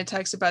 And it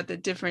talks about the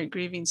different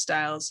grieving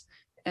styles.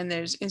 And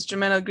there's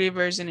instrumental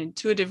grievers and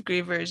intuitive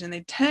grievers, and they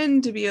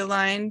tend to be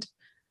aligned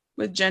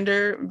with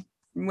gender.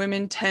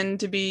 Women tend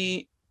to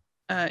be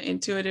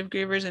intuitive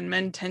grievers and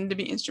men tend to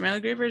be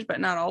instrumental grievers, but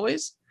not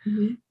always.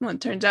 Well,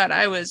 it turns out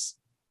I was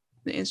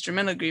the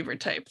instrumental griever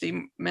type,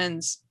 the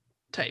men's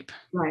type.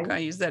 Right. I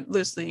use that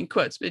loosely in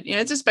quotes, but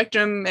it's a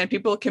spectrum and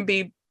people can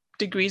be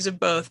degrees of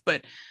both,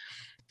 but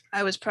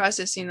I was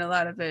processing a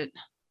lot of it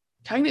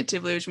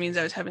cognitively, which means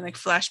I was having like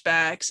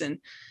flashbacks and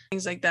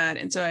things like that.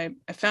 And so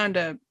I found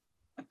a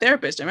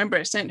therapist. I remember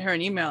I sent her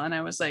an email and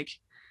I was like,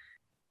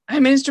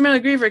 I'm an instrumental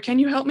griever. Can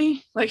you help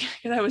me? Like,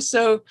 because I was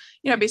so,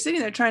 I'd be sitting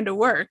there trying to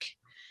work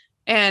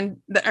and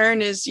the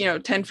urn is,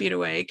 10 feet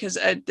away. Cause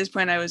at this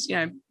point I was,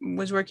 I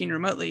was working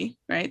remotely.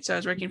 Right. So I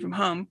was working from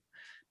home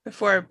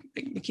before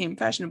it became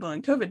fashionable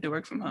in COVID to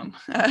work from home.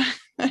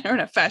 Or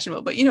not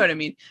fashionable, but you know what I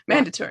mean?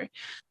 Mandatory.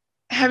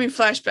 Having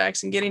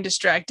flashbacks and getting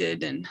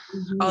distracted and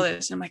all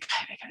this. And I'm like,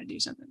 I gotta do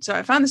something. So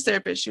I found this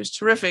therapist. She was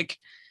terrific.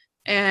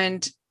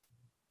 And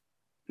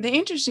the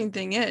interesting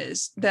thing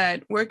is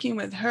that working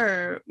with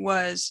her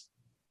was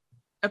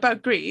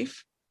about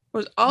grief,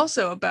 was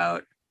also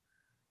about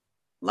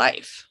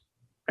life,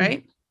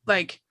 right?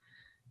 Like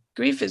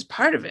grief is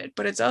part of it,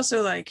 but it's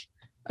also like,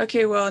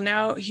 okay, well,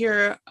 now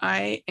here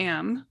I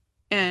am.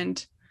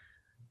 And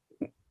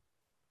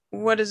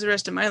what does the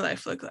rest of my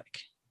life look like?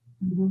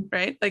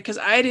 Right? Like, because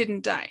I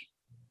didn't die.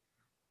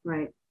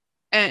 Right.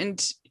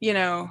 And,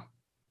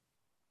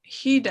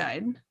 he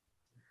died.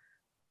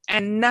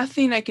 And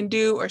nothing I can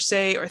do or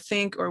say or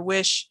think or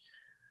wish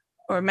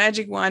or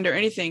magic wand or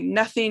anything,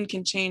 nothing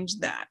can change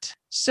that.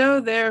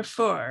 So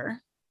therefore,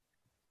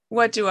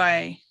 what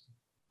am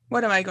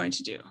I going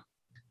to do?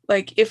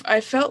 Like if I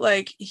felt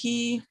like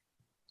he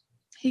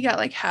got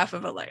like half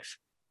of a life,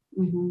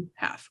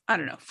 half, I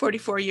don't know,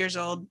 44 years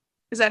old.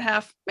 Is that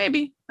half?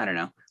 Maybe, I don't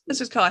know. Let's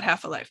just call it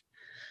half a life.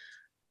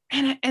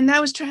 And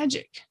that was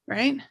tragic,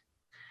 right?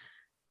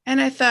 And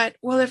I thought,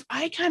 well, if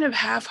I kind of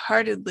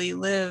half-heartedly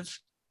live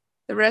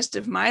the rest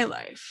of my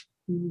life,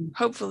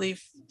 hopefully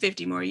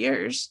 50 more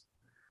years,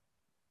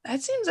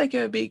 that seems like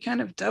it would be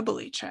kind of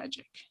doubly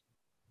tragic.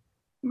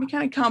 It would be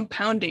kind of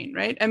compounding,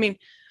 right? I mean,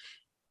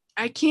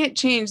 I can't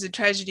change the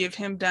tragedy of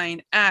him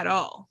dying at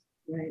all.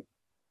 Right.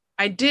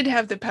 I did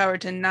have the power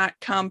to not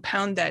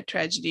compound that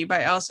tragedy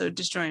by also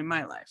destroying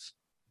my life.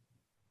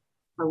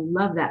 I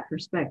love that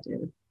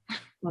perspective.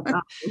 That's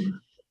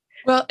awesome.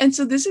 Well, and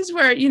so this is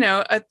where,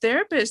 a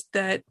therapist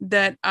that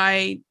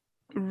I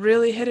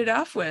really hit it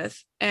off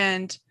with.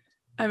 And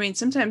I mean,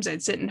 sometimes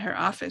I'd sit in her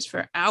office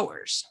for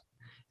hours.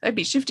 I'd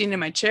be shifting in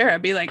my chair.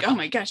 I'd be like, oh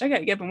my gosh, I got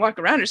to get up and walk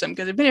around or something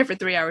because I've been here for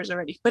 3 hours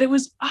already. But it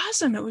was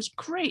awesome. It was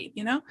great,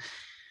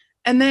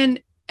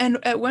 And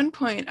at one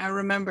point I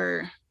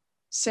remember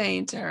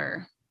saying to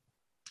her,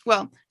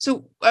 well,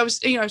 so I was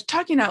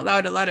talking out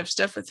loud a lot of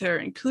stuff with her,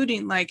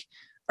 including like,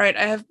 all right,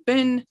 I have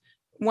been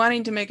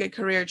wanting to make a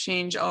career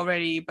change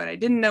already, but I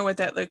didn't know what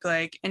that looked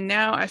like. And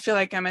now I feel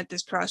like I'm at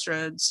this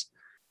crossroads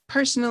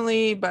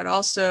personally, but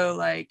also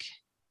like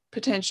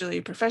potentially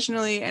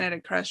professionally, and at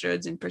a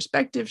crossroads in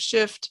perspective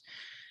shift.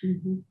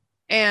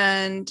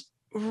 And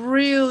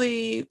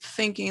really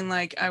thinking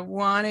like I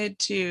wanted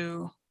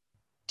to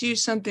do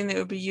something that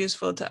would be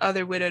useful to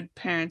other widowed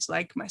parents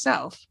like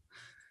myself.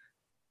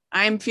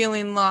 I'm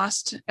feeling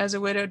lost as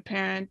a widowed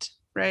parent,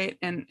 right?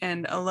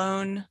 And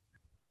alone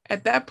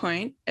at that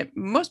point.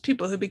 Most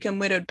people who become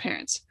widowed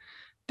parents,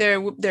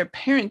 their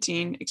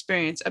parenting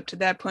experience up to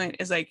that point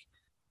is like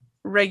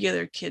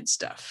regular kid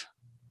stuff.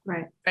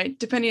 Right.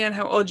 Depending on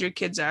how old your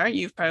kids are,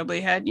 you've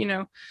probably had,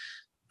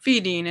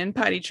 feeding and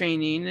potty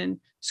training and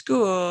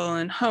school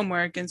and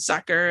homework and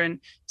soccer and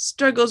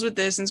struggles with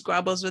this and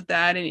squabbles with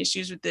that and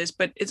issues with this,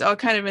 but it's all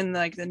kind of in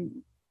like the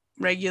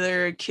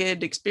regular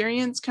kid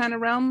experience kind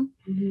of realm.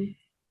 And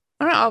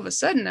all of a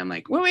sudden I'm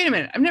like, well, wait a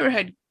minute. I've never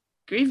had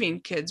grieving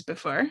kids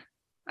before.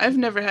 I've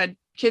never had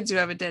kids who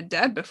have a dead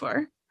dad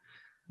before.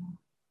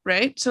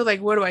 Right. So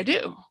like, what do I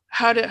do?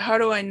 How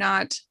do I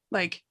not,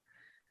 like,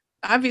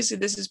 obviously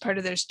this is part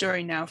of their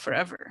story now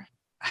forever.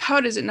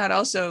 how does it not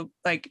also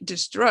like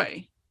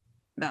destroy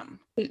them?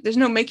 There's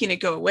no making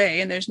it go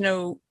away, and there's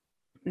no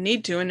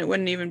need to, and it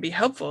wouldn't even be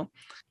helpful.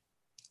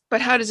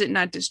 But how does it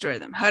not destroy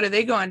them? How do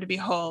they go on to be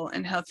whole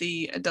and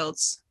healthy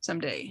adults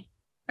someday?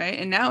 Right.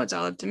 And now it's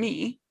all up to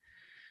me,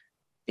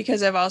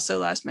 because I've also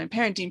lost my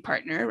parenting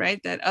partner,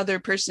 right? That other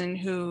person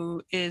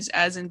who is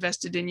as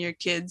invested in your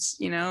kids,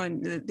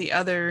 and the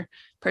other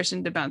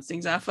person to bounce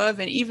things off of.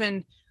 And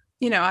even,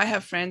 I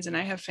have friends and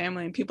I have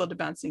family and people to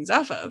bounce things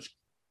off of.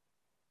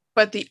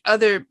 But the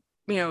other,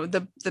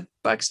 the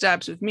buck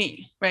stops with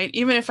me, right?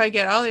 Even if I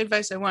get all the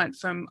advice I want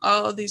from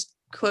all these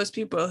close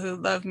people who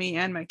love me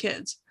and my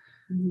kids,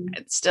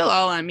 it's still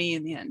all on me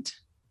in the end,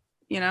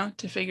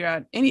 to figure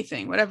out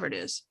anything, whatever it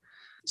is.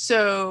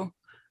 So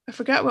I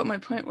forgot what my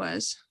point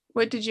was.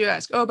 What did you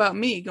ask? Oh, about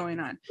me going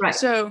on. Right.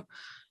 So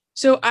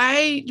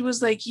I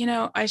was like,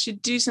 I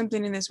should do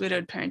something in this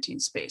widowed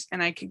parenting space,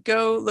 and I could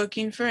go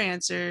looking for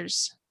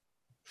answers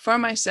for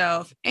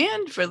myself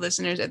and for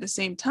listeners at the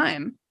same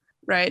time.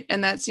 Right.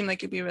 And that seemed like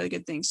it'd be a really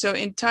good thing. So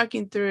in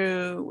talking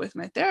through with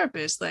my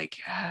therapist, like,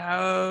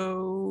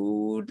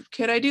 how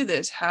could I do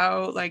this?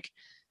 How, like,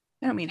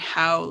 I don't mean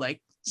how,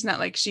 like, it's not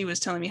like she was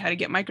telling me how to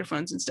get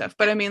microphones and stuff,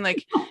 but I mean,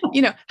 like,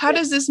 how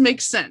does this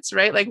make sense,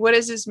 right? Like, what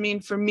does this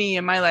mean for me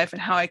in my life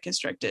and how I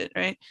construct it,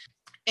 right?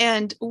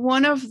 And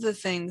one of the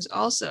things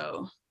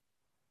also,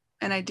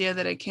 an idea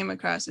that I came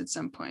across at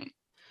some point,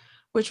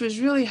 which was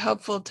really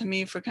helpful to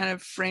me for kind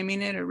of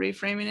framing it or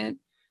reframing it,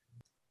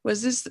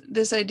 was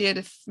this idea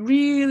to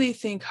really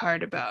think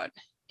hard about,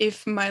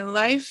 if my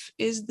life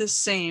is the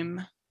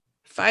same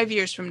 5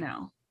 years from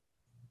now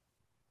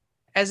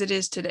as it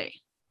is today,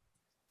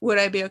 would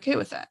I be okay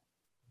with that?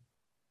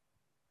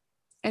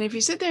 And if you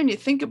sit there and you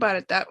think about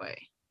it that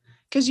way,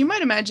 because you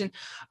might imagine,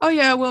 oh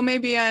yeah, well,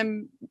 maybe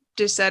I'm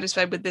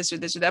dissatisfied with this or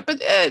that,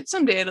 but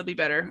someday it'll be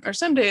better, or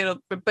someday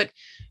but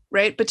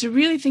right. But to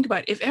really think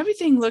about, if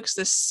everything looks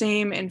the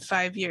same in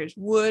 5 years,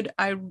 would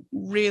I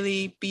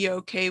really be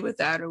okay with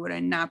that, or would I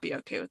not be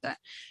okay with that?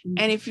 Mm-hmm.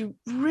 And if you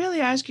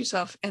really ask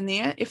yourself, and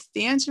if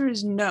the answer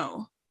is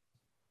no,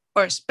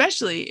 or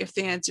especially if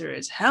the answer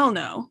is hell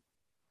no,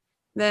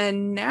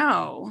 then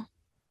now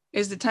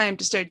is the time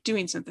to start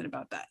doing something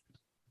about that.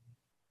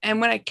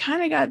 And when I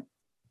kind of got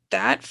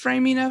that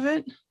framing of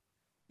it,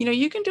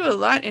 you can do a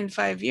lot in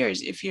 5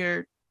 years if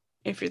you're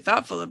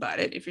thoughtful about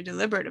it, if you're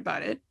deliberate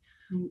about it.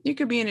 You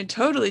could be in a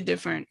totally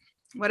different,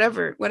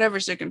 whatever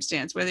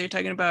circumstance, whether you're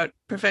talking about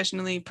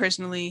professionally,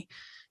 personally,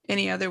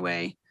 any other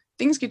way.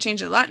 Things could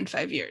change a lot in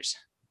 5 years,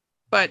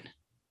 but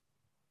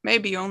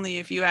maybe only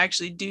if you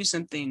actually do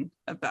something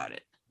about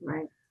it.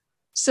 Right.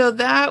 So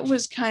that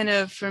was kind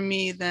of, for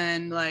me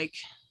then, like,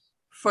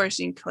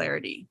 forcing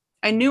clarity.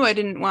 I knew I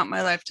didn't want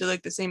my life to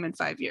look the same in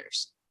 5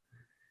 years.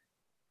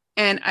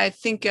 And I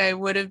think I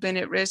would have been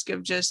at risk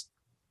of just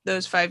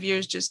those 5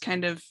 years just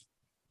kind of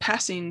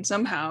passing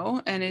somehow.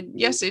 And it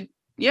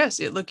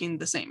looking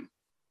the same.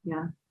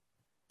 Yeah.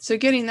 So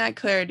getting that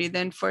clarity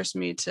then forced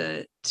me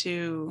to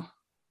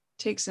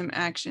take some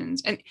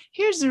actions. And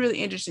here's the really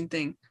interesting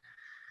thing.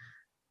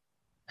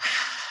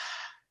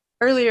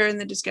 Earlier in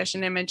the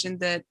discussion, I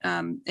mentioned that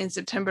in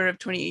September of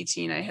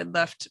 2018, I had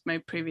left my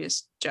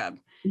previous job.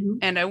 Mm-hmm.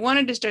 And I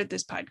wanted to start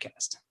this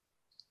podcast.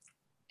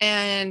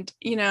 And,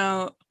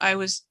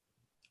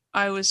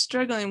 I was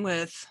struggling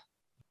with,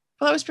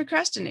 I was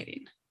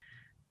procrastinating.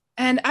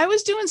 And I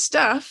was doing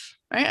stuff,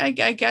 right?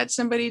 I got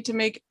somebody to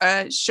make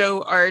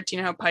show art,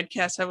 how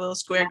podcasts have a little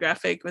square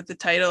graphic with the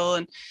title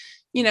and,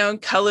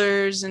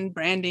 colors and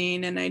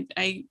branding. And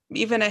I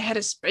had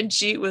a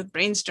spreadsheet with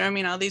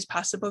brainstorming all these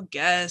possible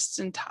guests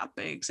and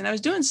topics. And I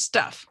was doing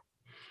stuff.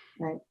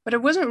 Right. But I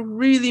wasn't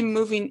really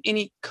moving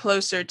any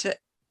closer to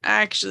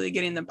actually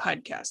getting the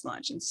podcast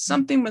launched. And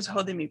something was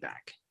holding me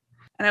back.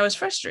 And I was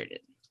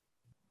frustrated.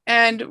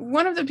 And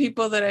one of the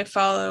people that I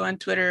follow on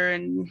Twitter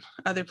and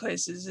other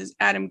places is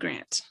Adam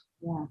Grant.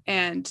 Yeah.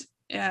 And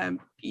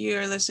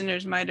your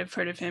listeners might have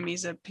heard of him.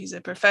 He's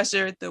a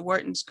professor at the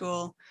Wharton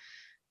School,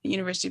 the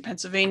University of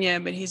Pennsylvania,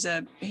 but he's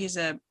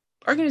a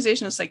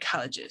organizational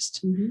psychologist.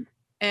 Mm-hmm.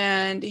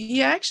 And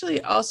he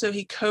actually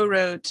he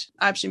co-wrote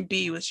Option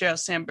B with Sheryl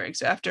Sandberg.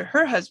 So after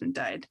her husband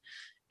died,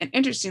 and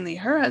interestingly,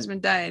 her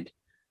husband died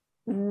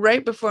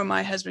right before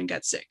my husband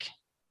got sick.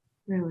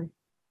 Really?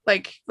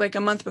 Like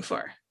a month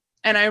before.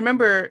 And I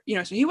remember,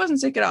 so he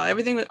wasn't sick at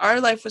all. Our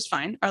life was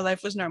fine. Our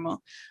life was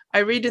normal. I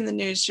read in the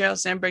news, Sheryl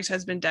Sandberg's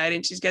husband died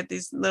and she's got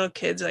these little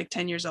kids, like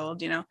 10 years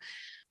old, And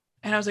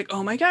I was like,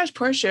 oh my gosh,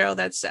 poor Sheryl,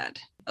 that's sad.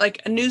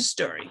 Like a news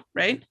story,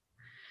 right?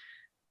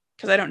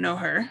 Because I don't know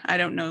her. I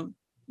don't know,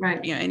 right,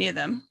 any of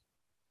them.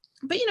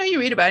 But, you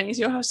read about it and you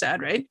see, oh, how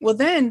sad, right? Well,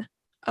 then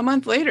a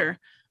month later,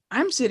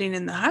 I'm sitting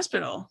in the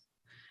hospital.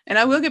 And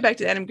I will get back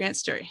to the Adam Grant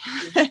story.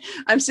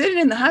 I'm sitting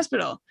in the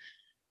hospital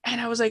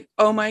and I was like,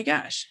 oh my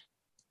gosh.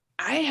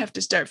 I have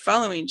to start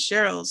following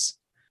Sheryl's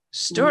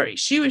story. Mm-hmm.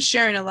 She was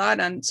sharing a lot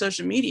on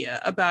social media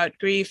about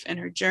grief and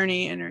her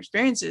journey and her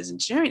experiences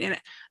and sharing. And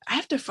I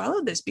have to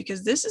follow this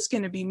because this is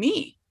going to be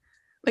me.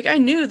 Like, I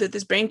knew that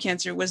this brain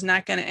cancer was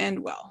not going to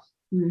end well.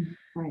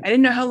 Mm-hmm. Right. I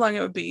didn't know how long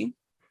it would be,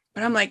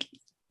 but I'm like,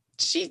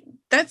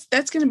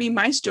 that's going to be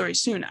my story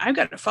soon. I've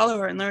got to follow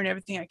her and learn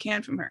everything I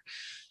can from her.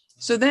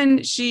 So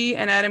then she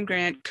and Adam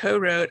Grant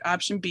co-wrote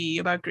Option B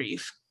about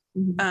grief,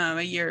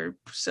 a year or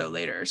so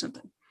later or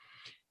something.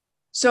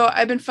 So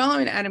I've been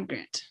following Adam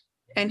Grant,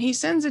 and he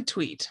sends a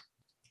tweet,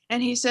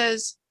 and he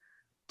says,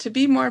 to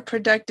be more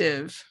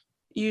productive,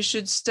 you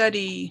should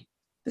study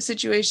the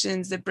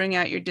situations that bring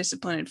out your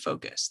discipline and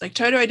focus. Like,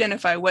 try to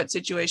identify what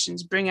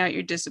situations bring out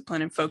your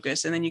discipline and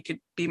focus, and then you could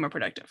be more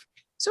productive.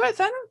 So I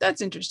thought, oh,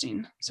 that's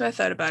interesting. So I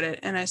thought about it,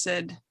 and I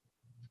said,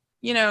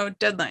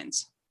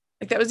 deadlines.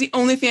 Like, that was the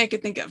only thing I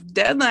could think of.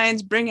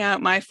 Deadlines bring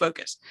out my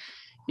focus.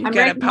 I'm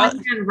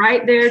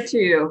right there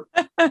too.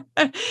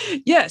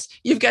 Yes,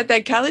 you've got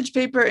that college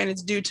paper and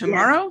it's due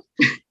tomorrow,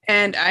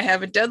 and I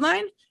have a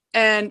deadline.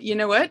 And you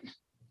know what?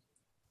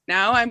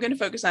 Now I'm going to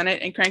focus on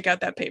it and crank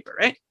out that paper,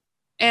 right?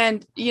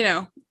 And,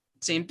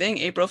 same thing,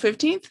 April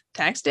 15th,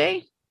 tax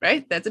day,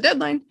 right? That's a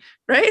deadline,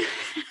 right?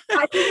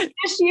 I think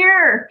this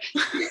year.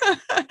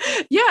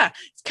 Yeah,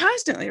 it's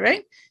constantly,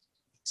 right?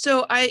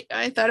 So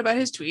I thought about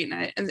his tweet,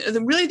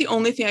 and really the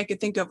only thing I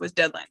could think of was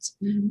deadlines.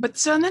 But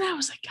so then I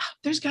was like, oh,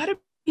 there's got to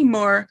be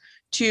more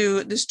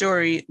to the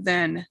story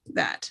than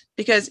that.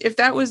 Because if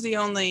that was the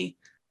only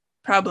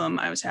problem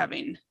I was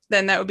having,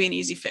 then that would be an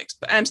easy fix.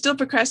 But I'm still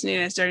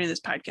procrastinating on starting this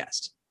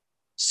podcast.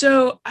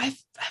 So I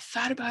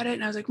thought about it,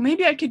 and I was like,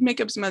 maybe I could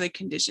make up some other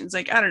conditions.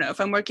 Like, I don't know,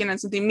 if I'm working on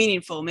something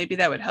meaningful, maybe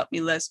that would help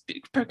me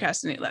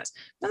procrastinate less.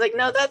 I was like,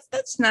 no,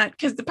 that's not,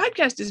 because the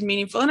podcast is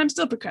meaningful and I'm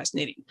still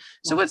procrastinating.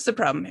 So what's the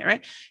problem here,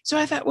 right? So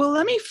I thought, well,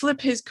 let me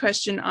flip his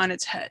question on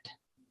its head.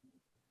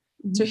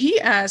 So he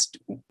asked,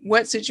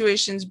 what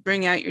situations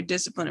bring out your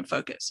discipline and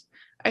focus?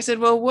 I said,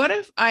 well, what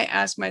if I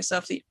ask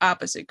myself the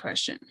opposite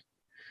question?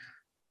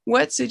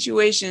 What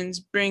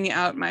situations bring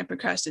out my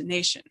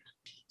procrastination?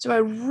 So I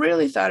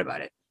really thought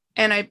about it,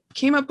 and I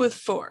came up with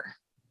 4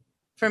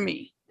 for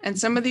me. And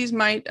some of these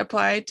might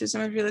apply to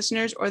some of your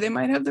listeners, or they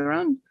might have their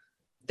own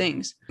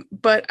things.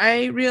 But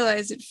I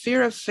realized that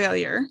fear of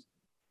failure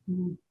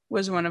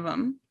was one of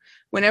them.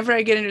 Whenever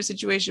I get into a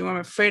situation where I'm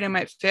afraid I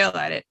might fail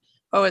at it,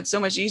 it's so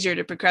much easier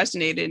to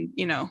procrastinate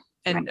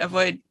and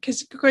avoid,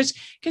 because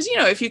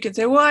if you can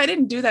say, well, I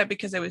didn't do that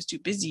because I was too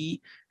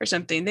busy or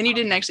something, then you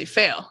didn't actually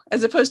fail,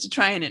 as opposed to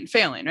trying and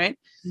failing, right?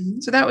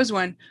 So that was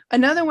one.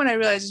 Another one I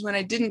realized is when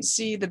I didn't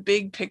see the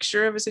big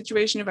picture of a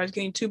situation, if I was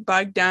getting too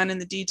bogged down in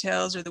the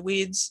details or the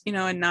weeds,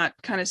 and not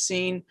kind of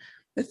seeing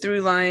the through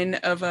line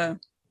of a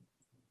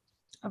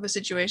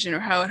situation or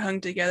how it hung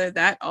together,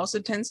 that also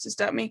tends to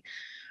stop me.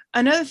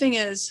 Another thing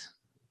is,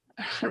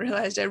 I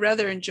realized I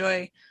rather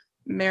enjoy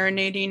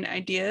marinating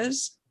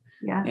ideas.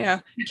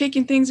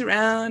 Kicking things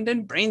around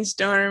and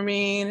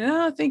brainstorming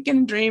and thinking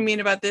and dreaming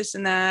about this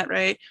and that,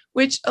 right?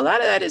 Which a lot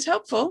of that is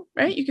helpful,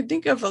 right? You can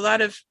think of a lot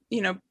of,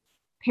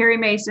 Perry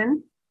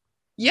Mason.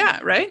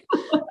 Yeah, right.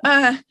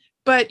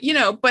 But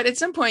at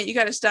some point you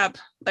got to stop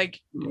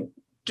like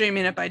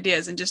dreaming up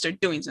ideas and just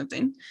start doing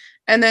something.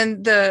 And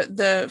then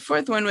the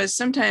 4th one was,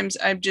 sometimes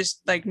I'm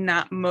just like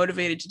not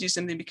motivated to do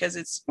something because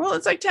it's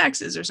like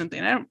taxes or something.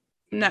 I'm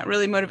not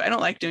really motivated. I don't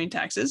like doing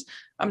taxes.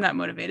 I'm not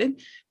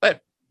motivated, but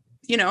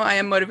I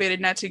am motivated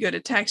not to go to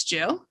tax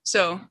jail.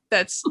 So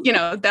that's,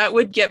 that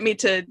would get me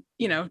to,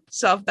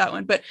 solve that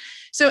one. But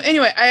so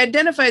anyway, I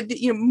identified that,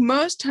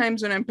 most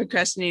times when I'm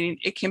procrastinating,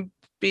 it can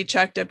be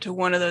chalked up to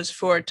one of those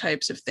 4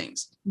 types of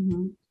things.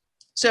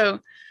 So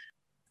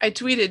I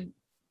retweeted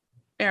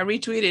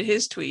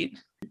his tweet,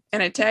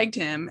 and I tagged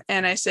him,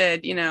 and I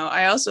said,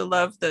 I also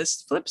love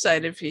this flip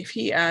side of if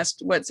he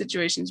asked what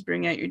situations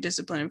bring out your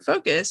discipline and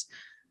focus,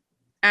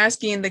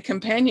 asking the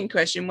companion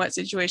question, what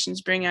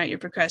situations bring out your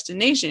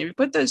procrastination? If you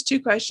put those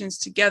 2 questions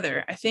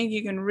together, I think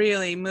you can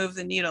really move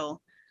the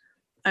needle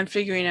on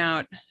figuring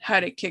out how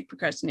to kick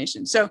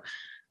procrastination. So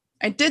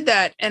I did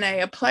that, and I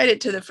applied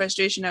it to the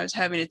frustration I was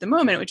having at the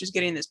moment, which is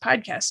getting this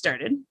podcast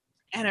started.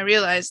 And I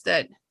realized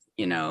that,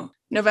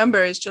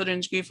 November is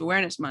Children's Grief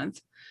Awareness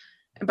Month.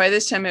 And by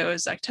this time it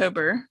was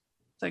October.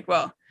 It's like,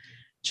 well,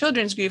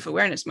 Children's Grief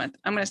Awareness Month,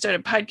 I'm going to start a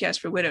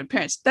podcast for widowed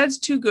parents. That's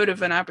too good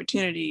of an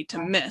opportunity to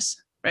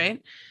miss.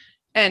 Right.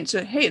 And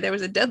so, hey, there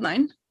was a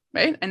deadline,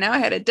 right? And now I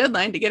had a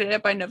deadline to get it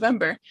up by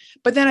November.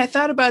 But then I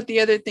thought about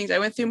the other things. I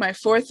went through my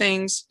 4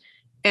 things,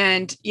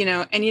 and you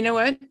know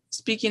what?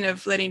 Speaking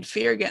of letting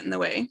fear get in the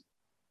way,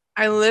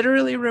 I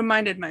literally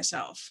reminded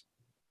myself,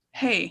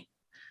 hey,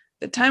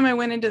 the time I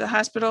went into the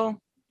hospital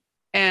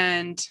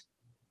and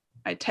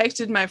I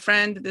texted my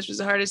friend that this was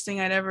the hardest thing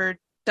I'd ever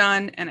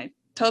done, and I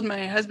told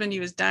my husband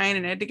he was dying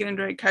and I had to get him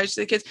to write cards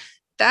to the kids,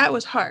 that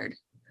was hard.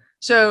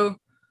 So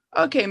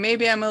okay,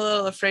 maybe I'm a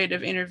little afraid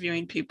of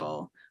interviewing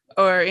people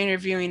or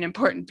interviewing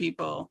important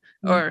people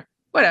or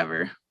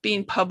whatever,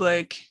 being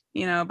public,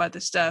 about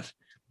this stuff.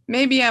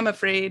 Maybe I'm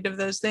afraid of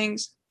those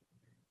things.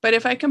 But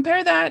if I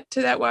compare that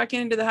to that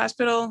walking into the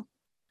hospital,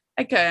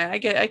 I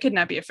could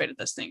not be afraid of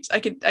those things. I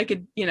could,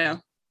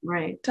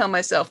 right, tell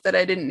myself that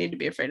I didn't need to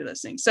be afraid of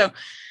those things. So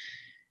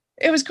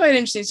it was quite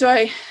interesting. So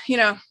I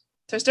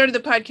started the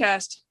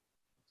podcast,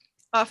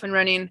 off and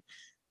running.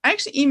 I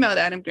actually emailed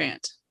Adam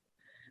Grant.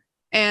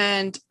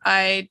 And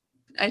I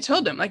I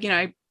told him, like,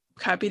 I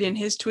copied in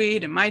his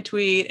tweet and my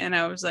tweet, and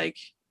I was like,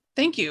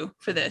 thank you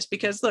for this,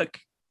 because look,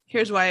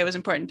 here's why it was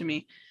important to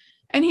me.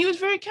 And he was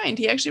very kind.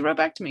 He actually wrote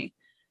back to me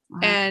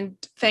and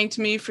thanked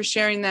me for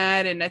sharing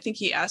that. And I think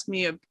he asked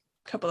me a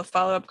couple of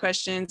follow-up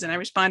questions, and I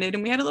responded,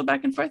 and we had a little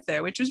back and forth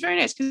there, which was very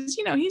nice, because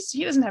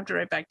he doesn't have to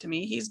write back to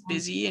me. He's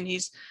busy and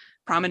he's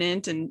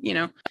prominent, and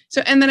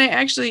so. And then I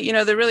actually,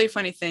 the really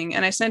funny thing,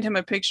 and I sent him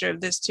a picture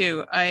of this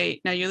too.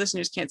 Now your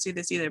listeners can't see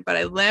this either, but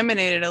I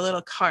laminated a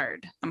little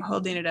card. I'm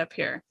holding it up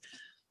here,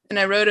 and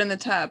I wrote on the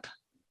top,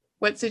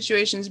 what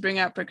situations bring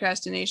out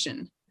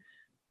procrastination?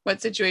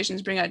 What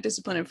situations bring out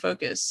discipline and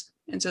focus?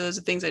 And so those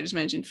are things I just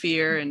mentioned,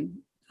 fear and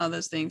all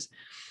those things.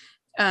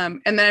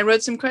 And then I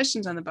wrote some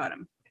questions on the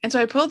bottom. And so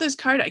I pulled this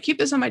card. I keep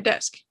this on my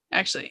desk,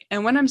 actually.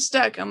 And when I'm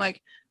stuck, I'm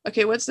like,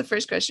 okay, what's the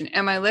first question?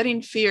 Am I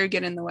letting fear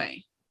get in the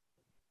way?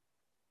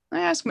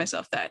 I ask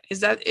myself that. Is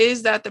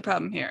that the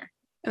problem here?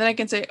 And then I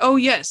can say, oh,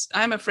 yes,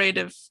 I'm afraid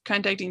of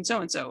contacting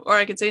so-and-so. Or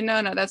I could say,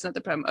 no, that's not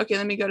the problem. Okay,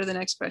 let me go to the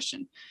next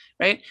question,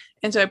 right?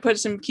 And so I put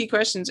some key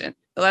questions in.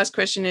 The last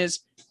question is,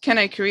 can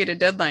I create a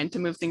deadline to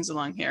move things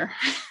along here?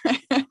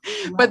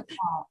 But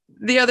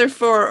the other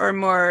four are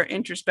more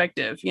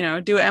introspective.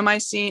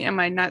 Am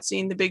I not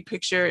seeing the big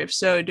picture? If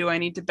so, do I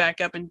need to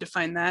back up and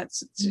define that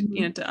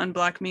to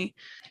unblock me?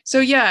 So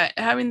yeah,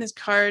 having this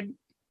card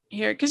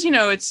here, because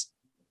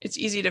it's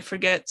easy to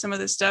forget some of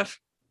this stuff.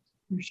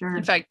 For sure.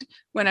 In fact,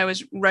 when I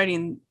was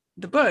writing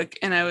the book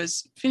and I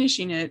was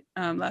finishing it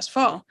last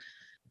fall,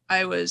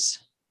 I was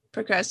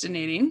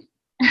procrastinating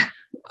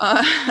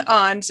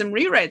on some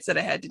rewrites that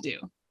I had to do.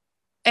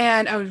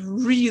 And I was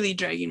really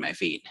dragging my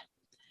feet.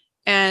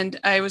 And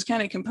I was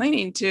kind of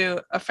complaining to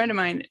a friend of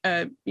mine,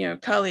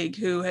 colleague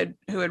who had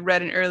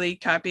read an early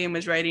copy and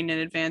was writing an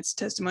advanced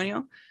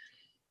testimonial.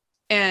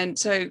 And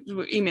so I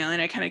was emailing,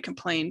 I kind of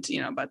complained,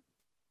 about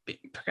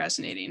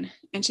procrastinating.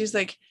 And she's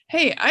like,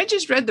 hey, I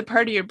just read the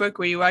part of your book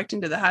where you walked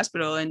into the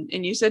hospital and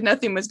you said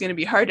nothing was going to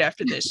be hard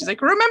after this. She's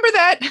like, remember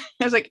that?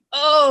 I was like,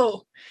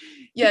 oh,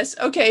 yes.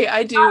 Okay,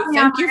 I do.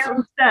 Thank you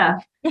for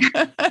stuff.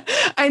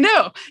 I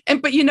know.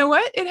 But you know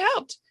what? It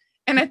helped.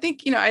 And I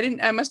think,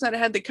 I must not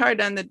have had the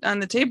card on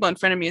the table in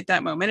front of me at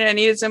that moment. And I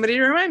needed somebody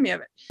to remind me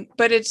of it.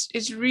 But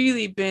it's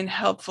really been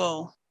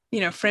helpful,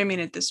 framing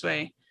it this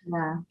way.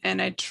 Yeah.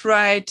 And I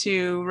try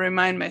to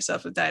remind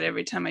myself of that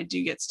every time I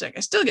do get stuck.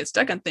 I still get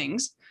stuck on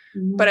things,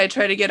 but I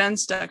try to get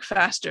unstuck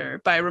faster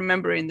by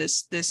remembering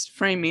this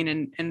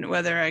framing and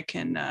whether I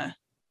can,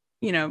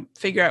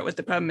 figure out what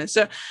the problem is.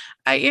 So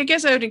I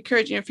guess I would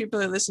encourage, if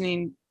people are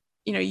listening,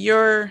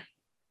 your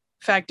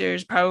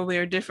factors probably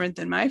are different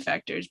than my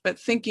factors, but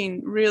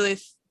thinking, really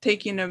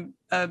taking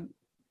I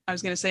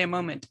was going to say a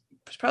moment,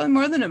 it's probably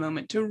more than a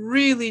moment, to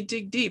really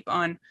dig deep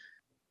on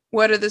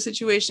what are the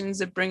situations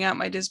that bring out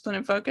my discipline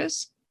and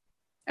focus,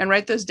 and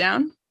write those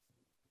down,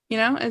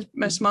 a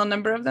small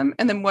number of them.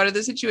 And then what are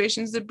the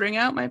situations that bring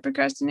out my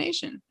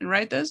procrastination, and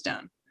write those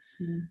down.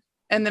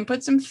 And then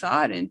put some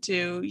thought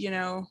into,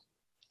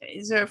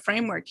 is there a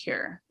framework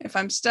here? If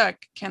I'm stuck,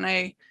 can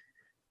I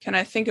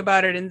think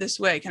about it in this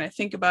way? Can I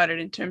think about it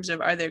in terms of,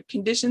 are there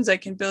conditions I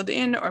can build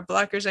in or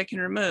blockers I can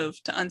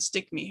remove to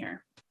unstick me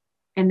here?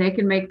 And they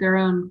can make their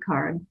own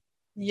card.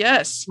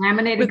 Yes.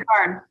 Laminated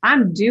card.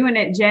 I'm doing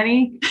it,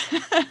 Jenny.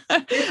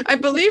 I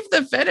believe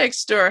the FedEx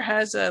store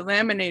has a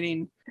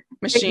laminating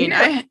machine.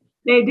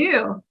 They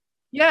do.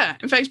 Yeah.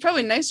 In fact, it's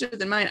probably nicer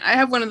than mine. I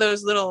have one of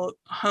those little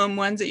home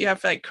ones that you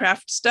have for like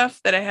craft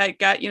stuff that I had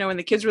got, when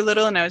the kids were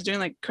little and I was doing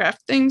like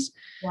craft things.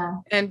 Yeah.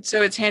 And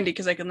so it's handy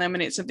because I can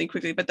laminate something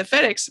quickly. But the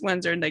FedEx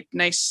ones are like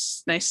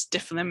nice,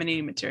 stiff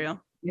laminating material.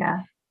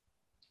 Yeah.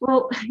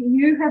 Well,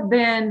 you have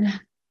been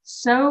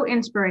so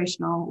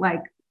inspirational.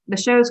 Like, the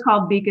show's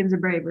called Beacons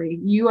of Bravery.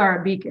 You are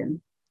a beacon.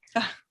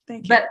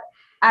 Thank you. But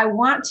I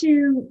want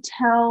you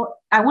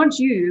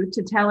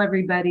to tell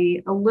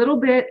everybody a little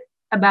bit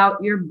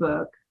about your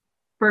book.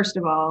 First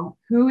of all,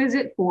 who is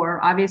it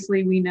for?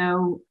 Obviously, we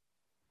know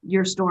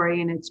your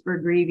story and it's for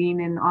grieving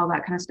and all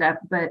that kind of stuff,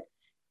 but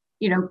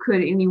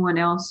could anyone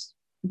else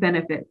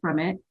benefit from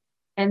it?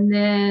 And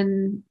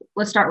then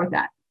let's start with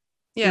that.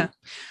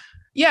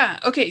 Yeah.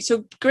 Okay.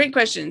 So great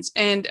questions.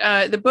 And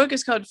the book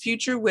is called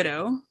Future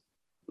Widow: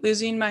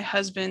 Losing My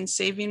Husband,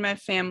 Saving My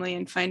Family,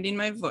 and Finding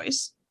My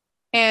Voice.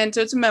 And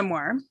so it's a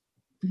memoir,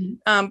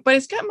 but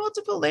it's got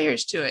multiple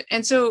layers to it.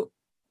 And so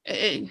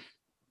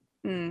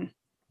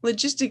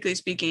logistically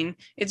speaking,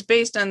 it's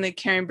based on the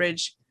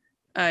CaringBridge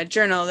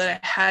journal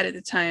that I had at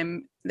the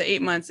time, the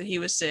 8 months that he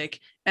was sick.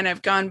 And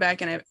I've gone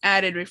back and I've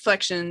added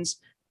reflections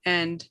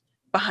and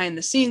behind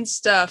the scenes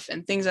stuff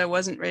and things I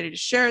wasn't ready to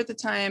share at the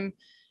time,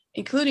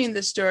 including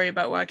the story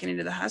about walking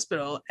into the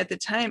hospital. At the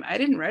time, I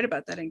didn't write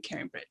about that in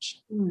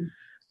CaringBridge.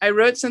 I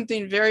wrote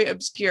something very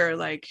obscure,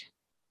 like,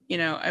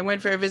 I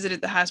went for a visit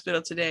at the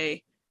hospital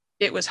today.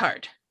 It was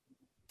hard.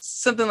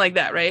 Something like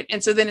that, right?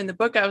 And so then in the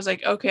book, I was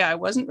like, okay, I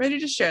wasn't ready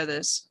to share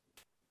this,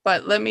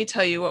 but let me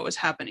tell you what was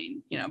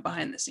happening,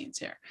 behind the scenes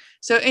here.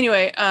 So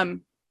anyway,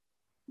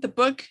 the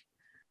book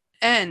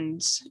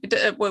ends,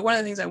 one of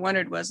the things I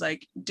wondered was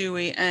like, do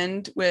we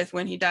end with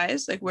when he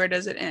dies? Like, where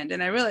does it end?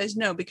 And I realized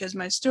no, because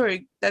my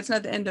story, that's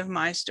not the end of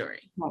my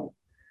story.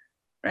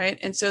 Right.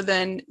 And so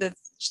then the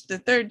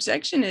third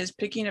section is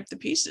picking up the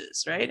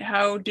pieces, right?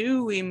 How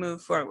do we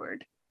move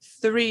forward?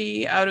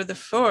 3 out of the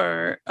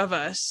 4 of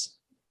us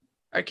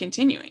are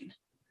continuing.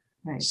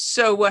 Right.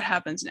 So what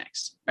happens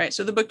next? Right.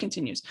 So the book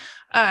continues.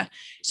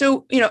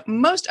 So,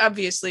 most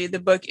obviously the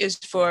book is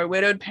for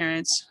widowed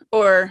parents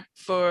or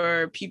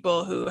for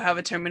people who have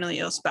a terminally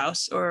ill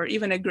spouse or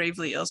even a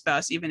gravely ill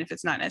spouse, even if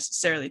it's not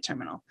necessarily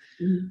terminal.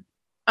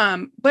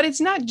 Mm-hmm. But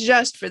it's not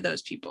just for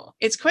those people.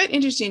 It's quite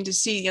interesting to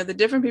see, the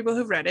different people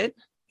who've read it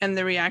and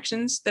the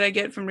reactions that I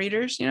get from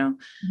readers,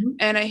 mm-hmm.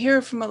 And I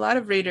hear from a lot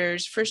of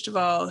readers, first of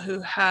all,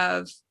 who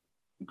have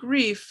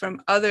grief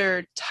from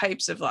other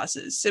types of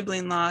losses,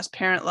 sibling loss,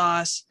 parent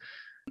loss,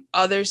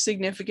 other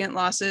significant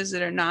losses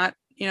that are not,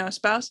 a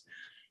spouse,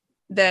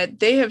 that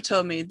they have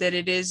told me that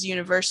it is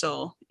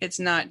universal. It's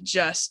not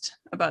just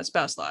about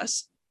spouse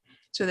loss.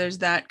 So there's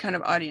that kind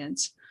of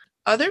audience.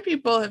 Other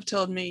people have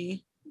told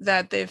me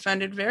that they've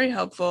found it very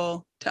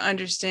helpful to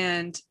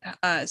understand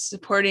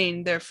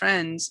supporting their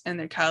friends and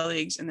their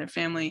colleagues and their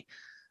family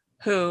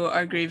who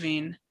are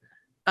grieving.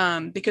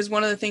 Because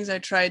one of the things I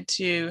tried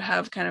to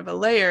have kind of a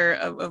layer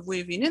of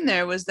weaving in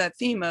there was that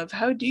theme of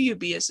how do you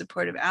be a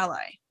supportive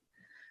ally?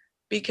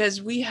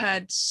 Because we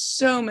had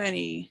so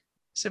many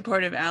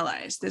supportive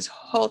allies this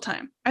whole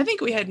time. I think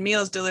we had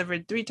meals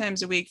delivered 3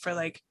 times a week for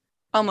like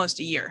almost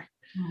a year.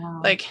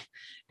 Wow.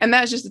 And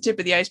that's just the tip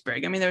of the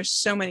iceberg. I mean, there were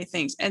so many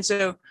things.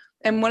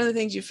 And one of the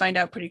things you find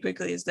out pretty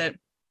quickly is that,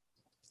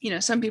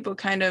 some people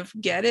kind of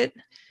get it.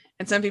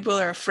 And some people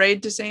are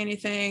afraid to say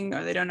anything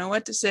or they don't know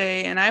what to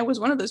say. And I was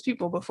one of those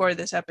people before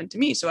this happened to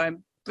me. So I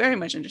very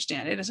much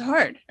understand it. It's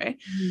hard, right?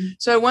 Mm-hmm.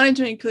 So I wanted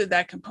to include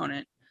that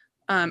component.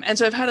 And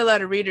so I've had a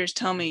lot of readers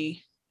tell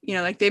me,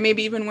 they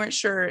maybe even weren't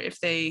sure if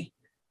they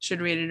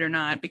should read it or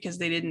not because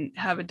they didn't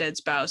have a dead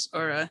spouse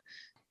or a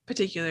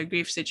particular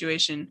grief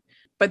situation.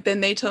 But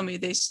then they told me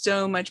they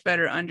so much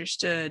better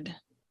understood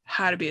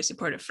how to be a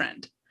supportive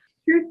friend.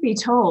 Truth be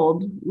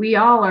told, we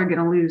all are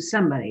going to lose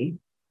somebody.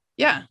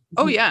 Yeah.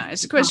 Oh, yeah.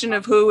 It's a question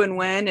of who and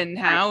when and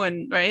how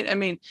and right. I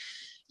mean,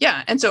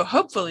 yeah. And so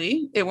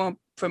hopefully it won't,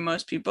 for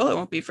most people, it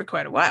won't be for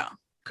quite a while.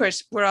 Of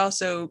course, we're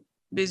also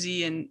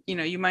busy and,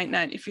 you might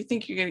not, if you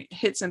think you're going to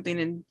hit something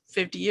in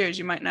 50 years,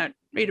 you might not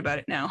read about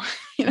it now,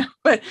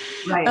 but,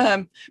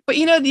 right. But,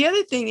 the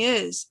other thing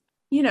is,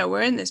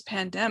 we're in this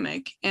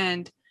pandemic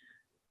and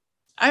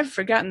I've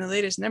forgotten the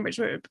latest numbers.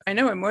 I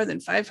know we're more than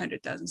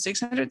 500,000,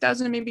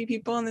 600,000 maybe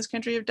people in this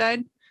country have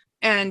died.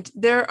 And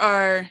there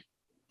are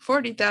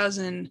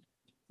 40,000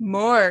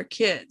 more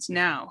kids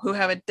now who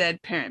have a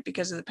dead parent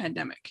because of the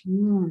pandemic.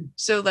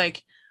 So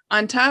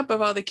on top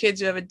of all the kids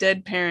who have a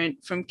dead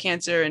parent from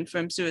cancer and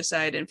from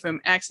suicide and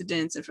from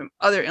accidents and from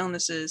other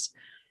illnesses,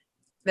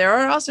 there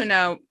are also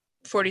now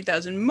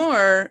 40,000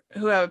 more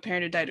who have a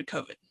parent who died of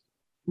COVID.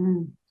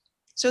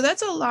 So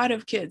that's a lot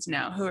of kids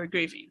now who are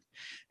grieving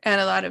and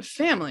a lot of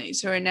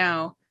families who are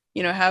now,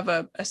 have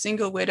a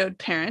single widowed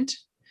parent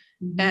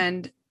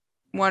and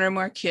 1 or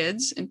more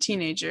kids and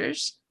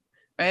teenagers.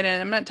 Right.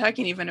 And I'm not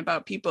talking even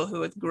about people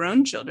who have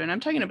grown children. I'm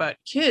talking about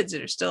kids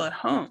that are still at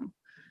home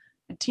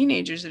and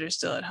teenagers that are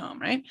still at home.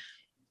 Right.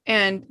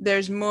 And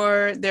there's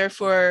more,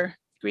 therefore,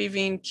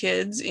 grieving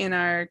kids in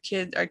our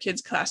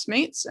kids'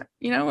 classmates. Our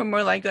kids are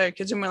more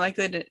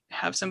likely to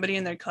have somebody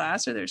in their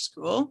class or their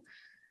school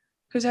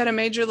who's had a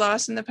major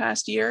loss in the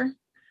past year.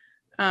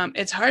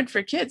 It's hard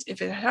for kids. If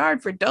it's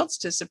hard for adults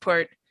to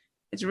support,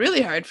 it's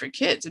really hard for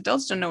kids.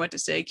 Adults don't know what to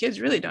say.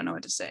 Kids really don't know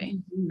what to say.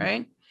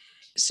 Right.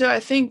 So I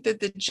think that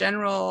the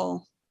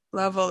general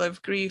level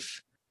of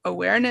grief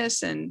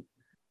awareness and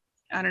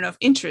I don't know if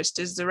interest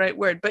is the right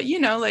word, but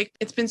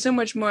it's been so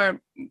much more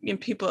in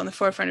the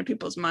forefront of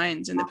people's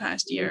minds in the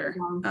past year.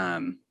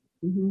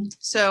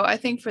 So I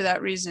think for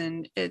that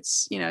reason,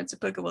 it's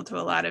applicable to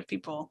a lot of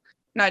people,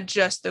 not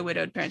just the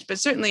widowed parents, but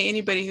certainly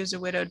anybody who's a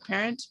widowed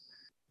parent,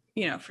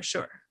 for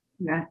sure.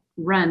 Yeah.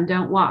 Run,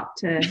 don't walk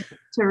to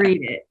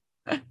read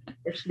it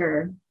for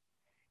sure.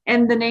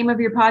 And the name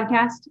of your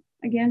podcast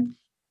again?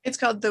 It's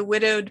called the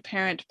Widowed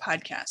Parent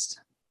Podcast.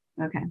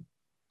 Okay.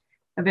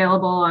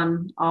 Available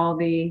on all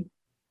the...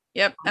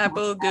 Yep.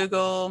 Apple,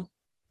 Google.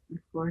 Of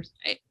course.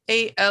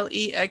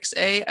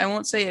 Alexa. I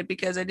won't say it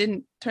because I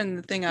didn't turn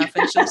the thing off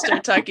and she'll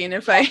start talking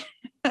if I...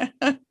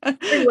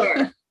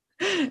 Everywhere.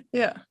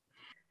 Yeah.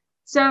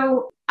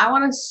 So I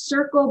want to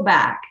circle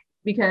back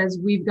because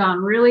we've gone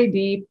really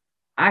deep.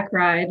 I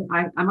cried.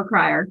 I'm a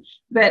crier.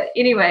 But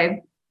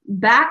anyway,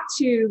 back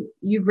to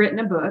you've written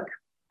a book.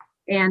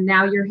 And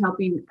now you're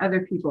helping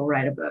other people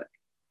write a book.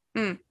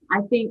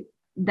 I think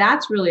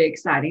that's really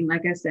exciting.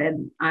 Like I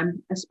said,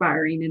 I'm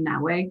aspiring in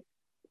that way.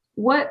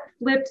 What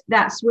flipped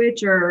that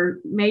switch or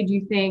made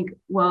you think,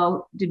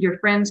 well, did your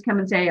friends come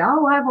and say,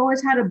 oh, I've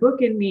always had a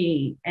book in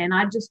me and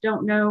I just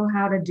don't know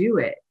how to do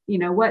it?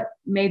 What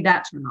made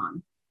that turn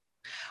on?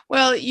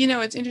 Well,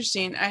 it's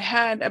interesting. I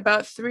had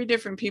about 3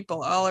 different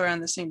people all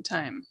around the same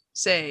time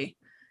say,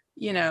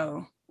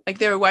 Like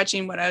they were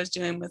watching what I was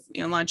doing with,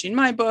 launching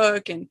my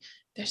book, and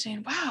they're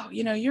saying, wow,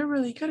 you're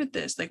really good at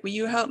this. Like, will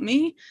you help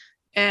me?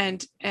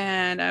 And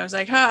I was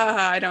like,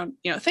 I don't,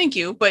 thank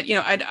you. But,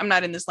 I'm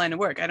not in this line of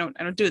work. I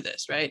don't do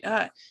this. Right.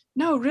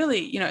 No,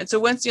 really, and so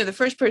once, the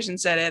first person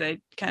said it, I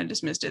kind of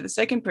dismissed it. The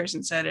second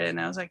person said it, and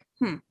I was like,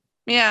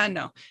 yeah,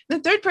 no. The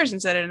third person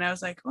said it, and I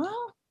was like,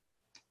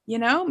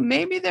 well,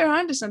 maybe they're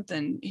onto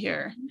something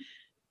here.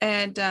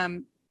 And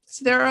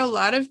so there are a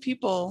lot of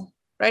people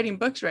writing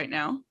books right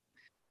now.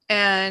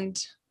 And,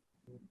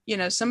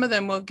 some of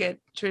them will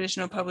get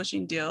traditional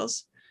publishing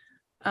deals.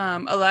 A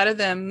lot of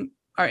them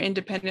are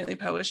independently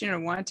publishing or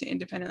want to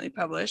independently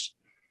publish.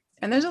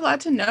 And there's a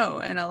lot to know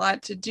and a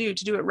lot to do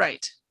it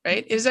right.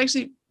 Right. It is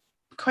actually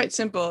quite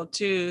simple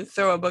to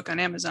throw a book on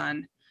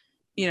Amazon,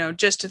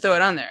 just to throw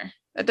it on there.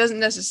 That doesn't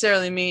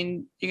necessarily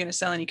mean you're going to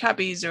sell any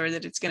copies or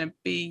that it's going to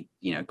be,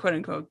 quote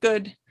unquote,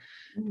 good.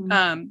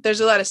 Mm-hmm.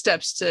 There's a lot of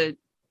steps to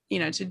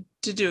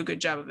do a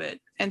good job of it.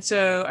 And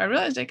so I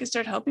realized I could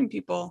start helping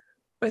people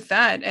with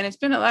that. And it's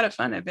been a lot of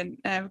fun.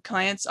 I have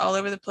clients all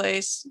over the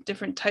place,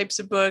 different types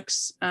of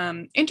books.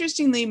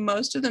 Interestingly,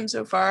 most of them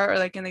so far are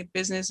like in the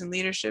business and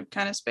leadership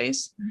kind of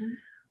space.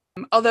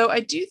 Mm-hmm. Although I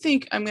do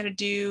think I'm going to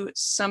do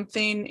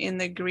something in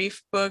the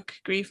grief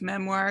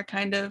memoir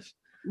kind of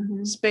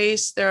mm-hmm.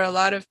 space. There are a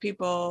lot of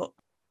people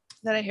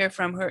that I hear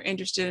from who are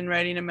interested in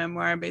writing a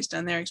memoir based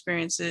on their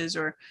experiences,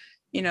 or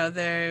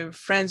their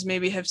friends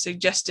maybe have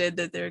suggested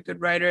that they're a good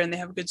writer and they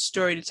have a good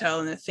story to tell,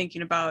 and they're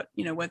thinking about,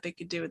 what they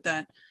could do with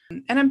that.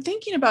 And I'm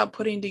thinking about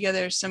putting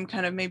together some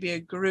kind of maybe a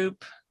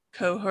group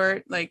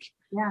cohort, like,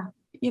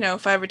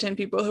 5 or 10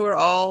 people who are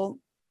all,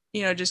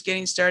 just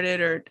getting started,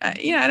 or, I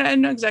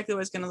don't know exactly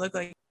what it's going to look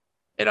like.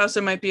 It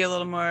also might be a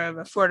little more of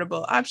an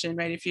affordable option,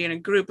 right? If you're in a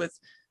group with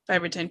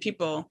 5 or 10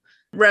 people,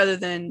 rather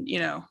than,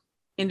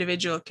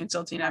 individual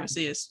consulting,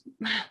 obviously is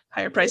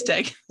higher price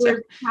tag.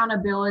 There's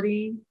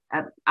accountability.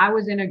 I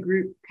was in a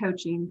group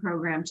coaching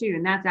program too,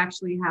 and that's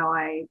actually how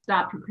I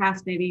stopped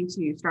procrastinating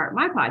to start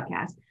my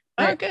podcast.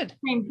 But good.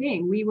 Same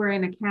thing. We were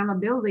in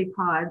accountability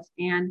pods,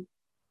 and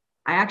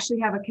I actually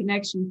have a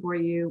connection for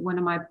you. One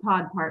of my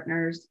pod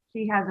partners,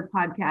 she has a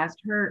podcast.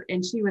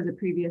 And she was a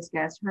previous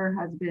guest. Her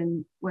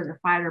husband was a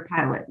fighter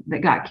pilot that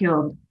got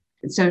killed.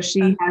 And so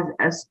she has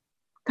a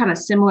kind of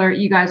similar,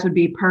 you guys would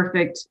be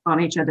perfect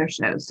on each other's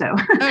shows. So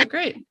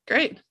great.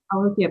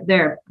 I'll look you up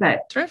there.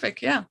 But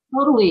terrific. Yeah.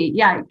 Totally.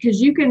 Yeah. Because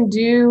you can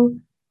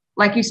do,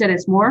 like you said,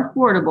 it's more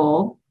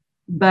affordable,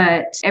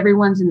 but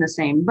everyone's in the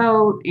same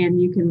boat and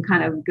you can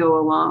kind of go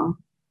along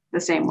the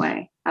same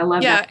way. I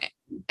love that.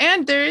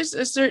 And there is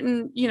a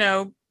certain,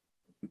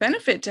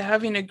 benefit to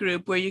having a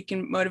group where you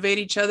can motivate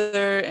each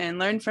other and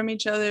learn from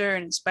each other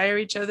and inspire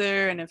each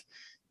other. And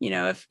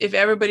if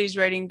everybody's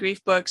writing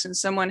grief books and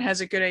someone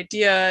has a good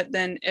idea,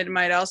 then it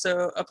might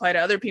also apply to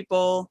other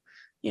people,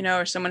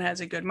 or someone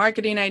has a good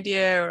marketing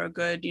idea or a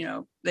good,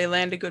 they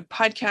land a good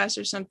podcast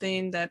or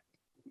something that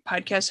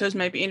podcast hosts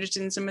might be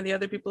interested in some of the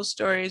other people's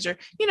stories, or,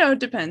 it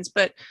depends.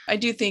 But I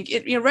do think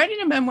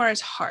writing a memoir is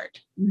hard.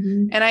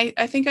 Mm-hmm. And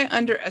I think I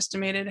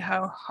underestimated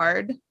how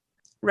hard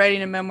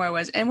writing a memoir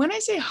was. And when I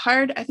say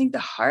hard, I think the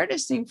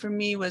hardest thing for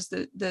me was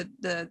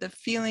the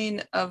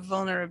feeling of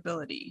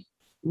vulnerability.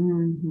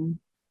 Mm-hmm.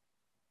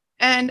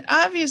 And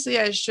obviously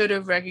I should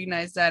have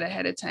recognized that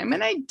ahead of time.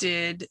 And I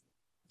did.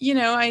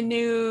 I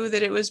knew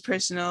that it was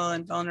personal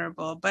and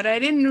vulnerable, but I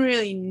didn't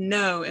really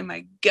know in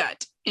my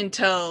gut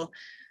until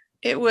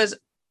it was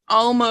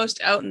almost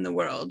out in the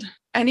world.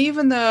 And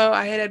even though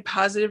I had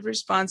positive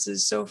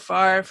responses so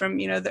far from,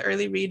 the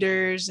early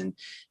readers and,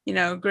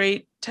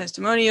 great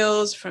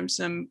testimonials from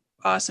some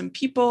awesome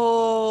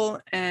people.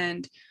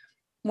 And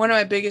one of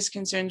my biggest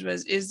concerns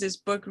was, is this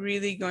book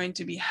really going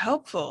to be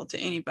helpful to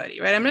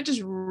anybody, right? I'm not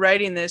just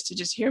writing this to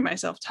just hear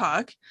myself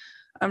talk.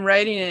 I'm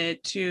writing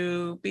it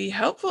to be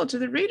helpful to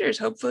the readers,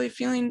 hopefully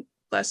feeling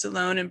less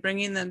alone and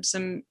bringing them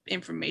some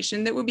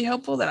information that would be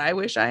helpful that I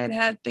wish I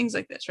had, things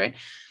like this, right?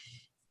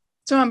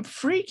 So I'm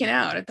freaking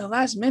out at the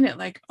last minute,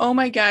 like, oh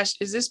my gosh,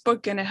 is this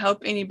book going to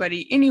help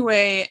anybody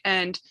anyway?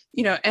 And,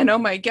 and oh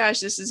my gosh,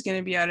 this is going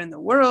to be out in the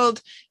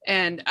world.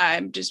 And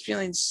I'm just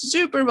feeling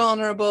super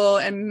vulnerable.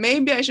 And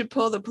maybe I should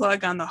pull the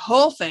plug on the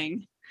whole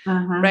thing.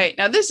 Uh-huh. Right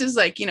now, this is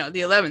like, the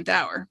 11th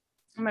hour.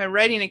 My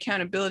writing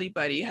accountability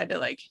buddy had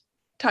to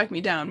talk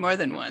me down more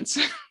than once.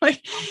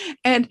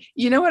 And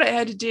what I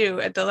had to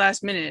do at the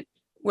last minute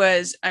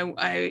was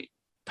I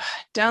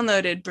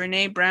downloaded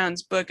Brene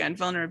Brown's book on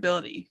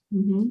vulnerability.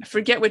 Mm-hmm. I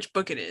forget which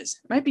book it is.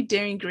 It might be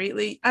Daring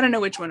Greatly. I don't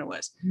know which one it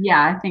was.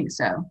 Yeah, I think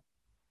so.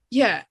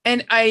 Yeah.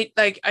 And I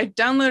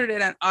downloaded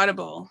it on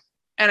Audible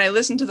and I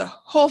listened to the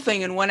whole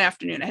thing in one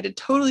afternoon. I had to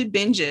totally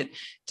binge it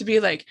to be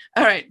like,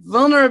 all right,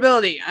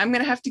 vulnerability. I'm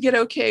going to have to get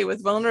okay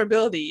with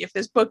vulnerability if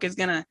this book is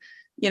going to,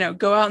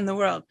 go out in the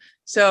world.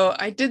 So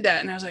I did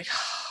that and I was like,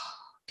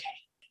 oh, okay.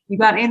 You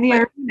got in the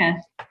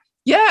arena.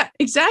 Yeah,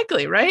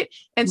 exactly. Right.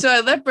 And so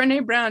I let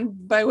Brene Brown,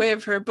 by way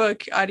of her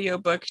book,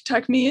 audiobook,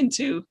 tuck me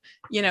into,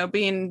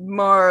 being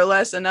more or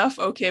less enough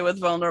okay with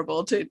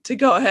vulnerable to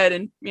go ahead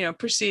and,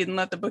 proceed and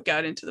let the book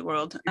out into the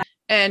world.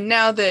 And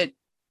now that,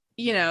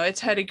 it's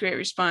had a great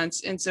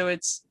response. And so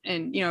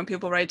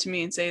people write to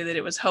me and say that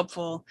it was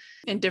helpful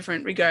in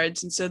different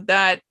regards. And so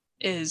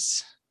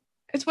it's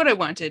what I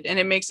wanted, and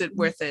it makes it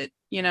worth it,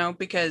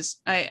 because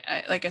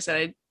I like I said,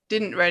 I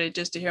didn't write it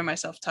just to hear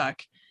myself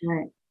talk.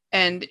 Right.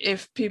 And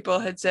if people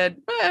had said,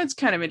 well, it's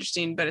kind of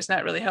interesting, but it's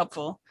not really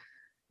helpful,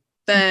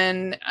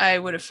 then I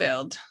would have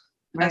failed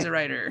as a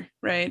writer.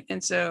 Right.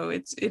 And so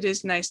it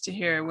is nice to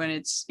hear when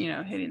it's,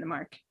 hitting the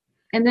mark.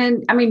 And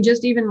then, I mean,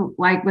 just even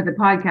like with the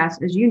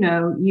podcast, as you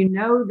know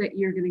that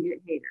you're going to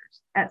get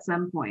haters at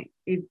some point.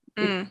 If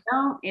you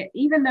don't,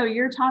 even though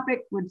your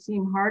topic would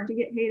seem hard to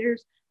get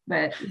haters,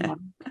 but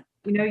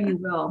you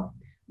will.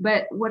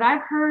 But what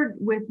I've heard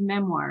with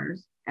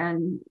memoirs,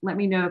 and let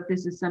me know if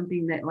this is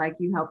something that like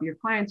you help your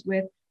clients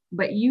with,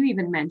 but you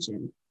even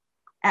mentioned,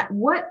 at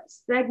what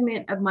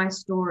segment of my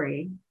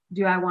story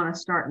do I want to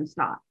start and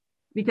stop?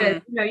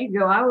 Because, you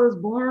go, I was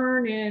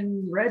born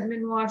in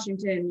Redmond,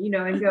 Washington,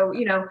 and go,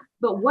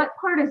 but what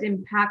part is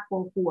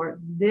impactful for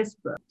this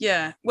book?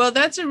 Yeah, well,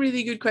 that's a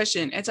really good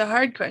question. It's a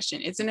hard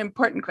question. It's an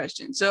important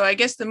question. So I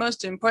guess the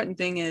most important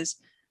thing is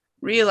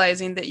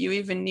realizing that you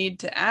even need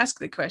to ask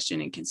the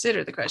question and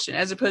consider the question,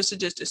 as opposed to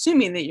just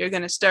assuming that you're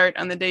going to start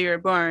on the day you were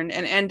born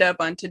and end up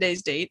on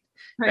today's date.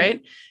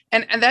 Right.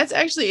 And that's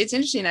actually, it's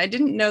interesting. I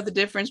didn't know the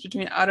difference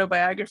between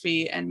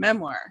autobiography and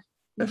memoir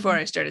before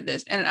I started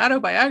this. And an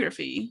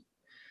autobiography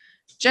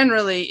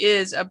generally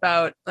is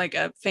about like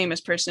a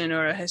famous person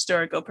or a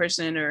historical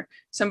person or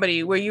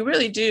somebody where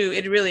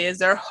it really is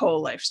their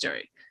whole life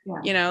story.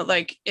 Yeah.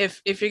 Like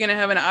if you're going to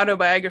have an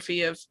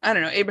autobiography of, I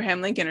don't know,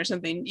 Abraham Lincoln or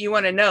something, you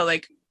want to know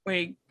like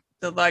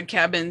the log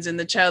cabins and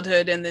the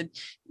childhood and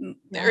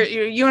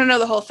you want to know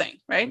the whole thing.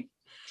 Right.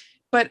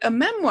 But a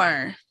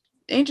memoir,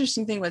 the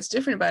interesting thing, what's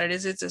different about it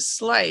is it's a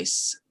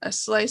slice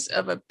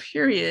of a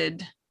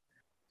period,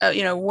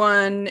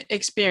 one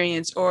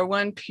experience or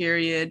one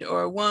period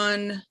or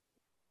one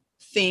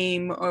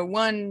theme or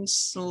one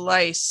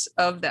slice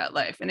of that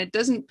life. And it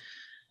doesn't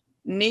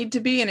need to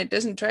be, and it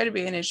doesn't try to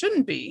be, and it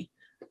shouldn't be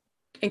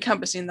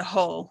encompassing the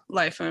whole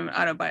life in an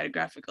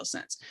autobiographical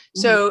sense.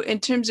 So in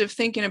terms of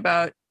thinking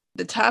about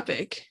the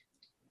topic,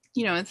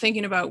 and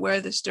thinking about where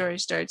the story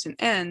starts and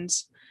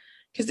ends,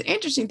 because the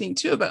interesting thing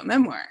too about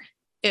memoir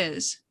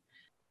is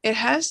it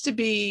has to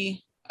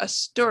be a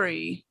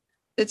story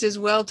that's as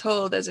well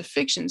told as a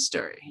fiction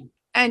story.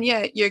 And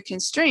yet you're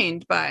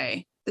constrained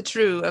by the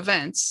true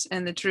events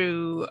and the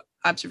true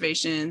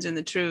observations and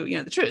the true,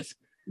 the truth.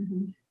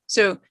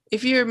 So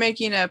if you're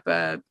making up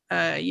a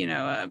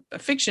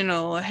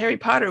fictional Harry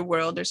Potter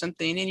world or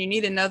something, and you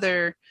need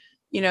another,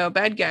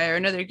 bad guy or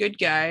another good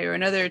guy or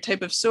another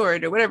type of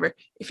sword or whatever,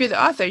 if you're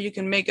the author, you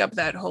can make up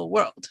that whole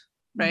world,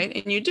 right?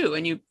 And you do,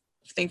 and you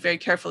think very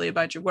carefully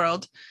about your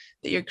world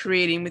that you're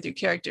creating with your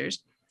characters.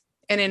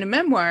 And in a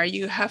memoir,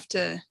 you have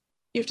to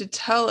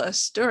tell a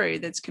story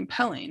that's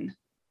compelling,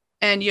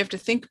 and you have to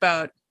think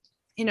about,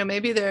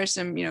 maybe there are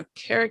some,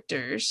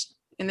 characters,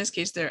 in this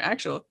case, they're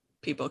actual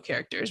people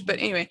characters, but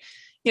anyway,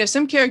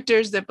 some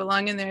characters that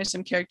belong in there,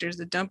 some characters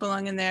that don't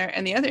belong in there.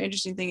 And the other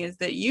interesting thing is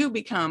that you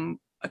become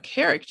a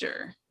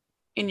character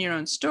in your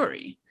own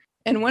story.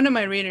 And one of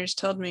my readers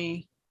told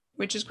me,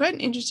 which is quite an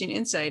interesting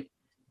insight,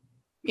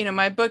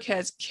 my book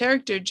has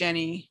character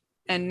Jenny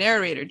and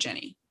narrator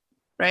Jenny,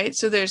 right?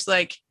 So there's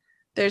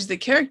the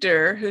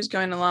character who's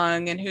going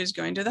along and who's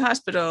going to the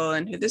hospital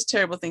and who this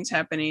terrible thing's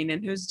happening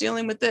and who's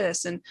dealing with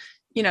this. And,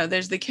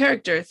 there's the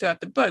character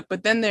throughout the book,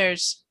 but then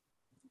there's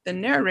the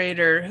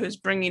narrator who's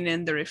bringing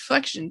in the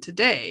reflection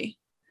today.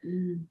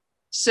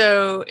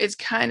 So it's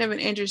kind of an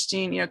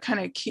interesting,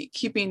 kind of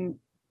keeping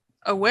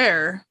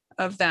aware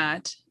of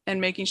that and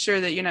making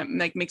sure that you're not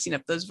like mixing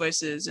up those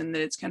voices and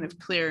that it's kind of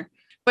clear.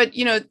 But,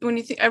 when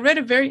you think, I read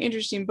a very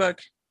interesting book,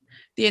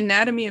 The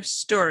Anatomy of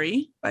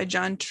Story by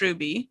John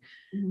Truby.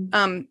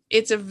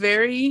 It's a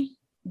very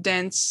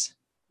dense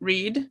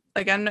read.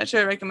 Like, I'm not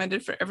sure I recommend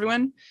it for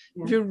everyone.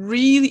 If you're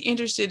really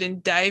interested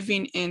in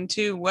diving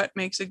into what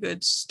makes a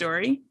good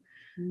story,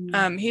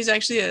 he's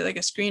actually a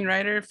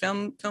screenwriter,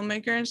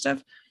 filmmaker and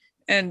stuff.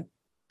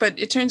 But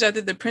it turns out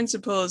that the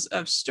principles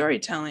of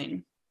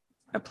storytelling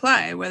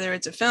apply, whether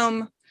it's a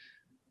film,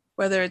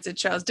 whether it's a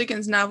Charles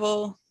Dickens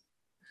novel,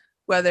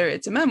 whether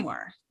it's a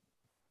memoir.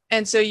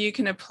 And so you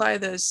can apply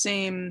those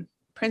same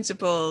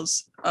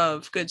principles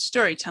of good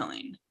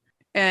storytelling.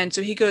 And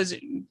so he goes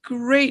in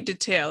great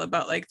detail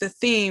about like the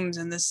themes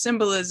and the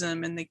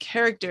symbolism and the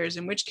characters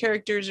and which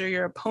characters are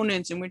your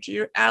opponents and which are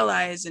your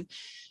allies. And,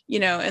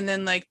 and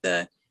then like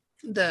the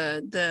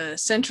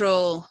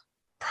central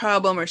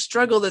problem or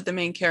struggle that the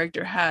main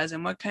character has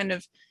and what kind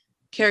of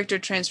character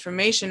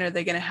transformation are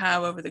they going to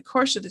have over the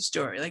course of the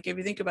story. Like if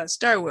you think about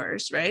Star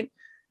Wars, right?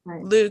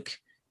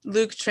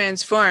 Luke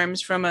transforms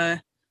from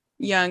a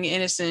young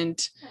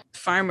innocent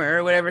farmer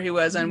or whatever he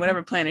was on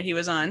whatever planet he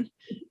was on,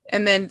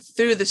 and then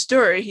through the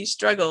story he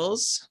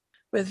struggles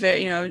with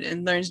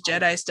and learns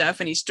Jedi stuff,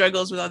 and he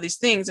struggles with all these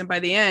things, and by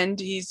the end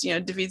he's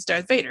defeats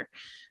Darth Vader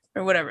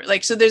or whatever.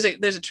 Like, so there's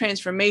a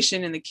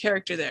transformation in the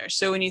character there.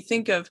 So when you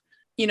think of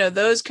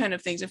those kind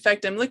of things, in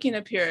fact, I'm looking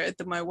up here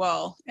at my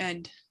wall,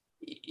 and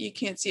you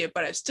can't see it,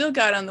 but I've still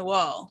got on the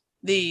wall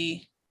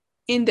the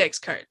index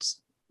cards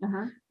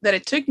that I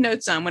took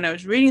notes on when I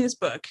was reading this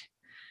book.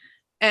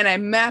 And I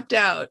mapped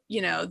out,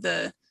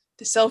 the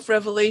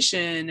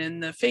self-revelation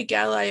and the fake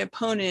ally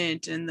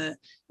opponent and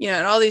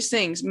and all these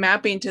things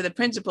mapping to the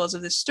principles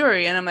of this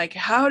story. And I'm like,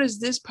 how does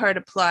this part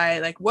apply?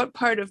 Like, what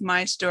part of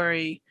my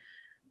story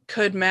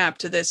could map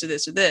to this or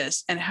this or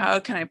this? And how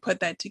can I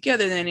put that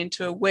together then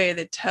into a way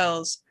that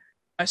tells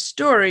a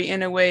story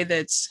in a way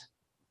that's,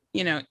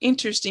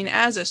 interesting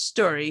as a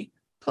story,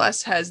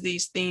 plus has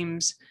these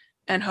themes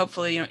and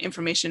hopefully,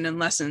 information and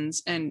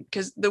lessons. And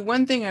because the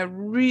one thing I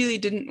really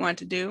didn't want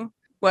to do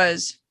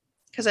was,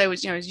 because I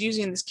was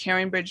using this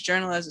CaringBridge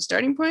journal as a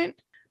starting point,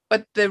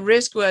 but the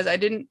risk was I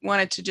didn't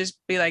want it to just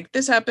be like,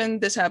 this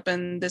happened, this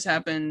happened, this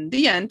happened,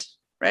 the end,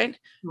 right?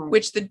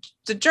 Which the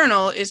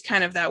journal is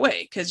kind of that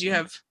way, because you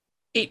have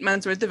 8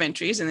 months worth of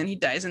entries and then he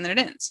dies and then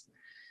it ends.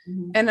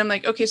 And I'm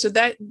like, okay, so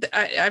that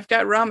I've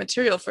got raw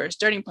material for a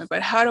starting point,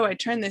 but how do I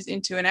turn this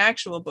into an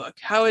actual book?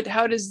 How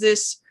does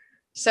this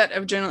set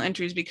of journal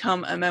entries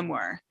become a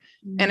memoir?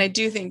 And I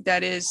do think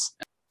that is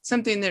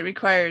something that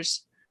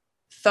requires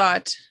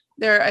thought.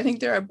 I think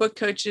there are book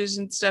coaches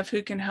and stuff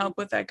who can help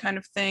with that kind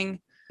of thing.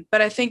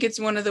 But I think it's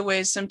one of the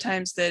ways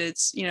sometimes that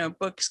it's,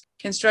 books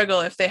can struggle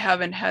if they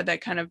haven't had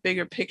that kind of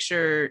bigger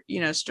picture,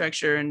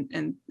 structure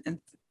and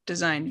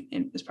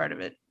design as part of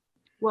it.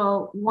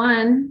 Well,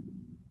 one,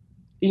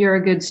 you're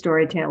a good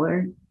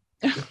storyteller.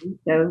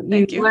 So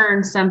you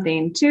learned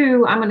something.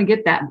 Two, I'm going to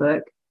get that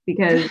book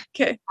because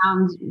it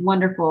sounds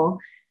wonderful.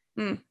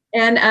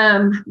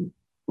 And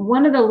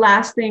one of the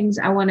last things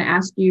I want to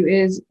ask you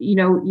is,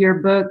 your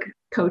book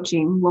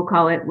coaching, we'll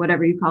call it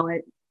whatever you call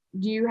it.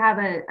 Do you have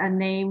a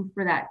name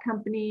for that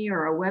company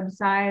or a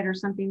website or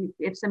something?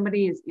 If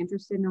somebody is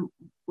interested in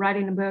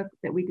writing a book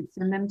that we could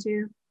send them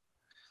to?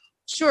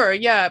 Sure.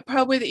 Yeah.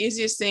 Probably the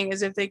easiest thing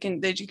is if you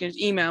can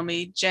email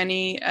me,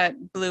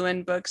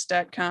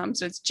 jenny@bluhenbooks.com.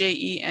 So it's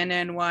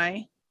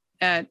JENNY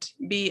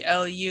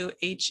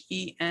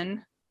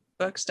 @BLUHEN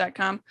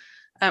books.com.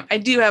 I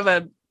do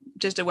have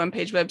just a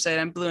one-page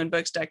website on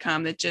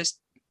bluhenbooks.com that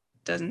just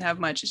doesn't have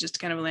much. It's just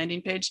kind of a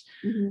landing page.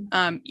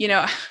 I've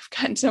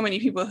gotten so many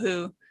people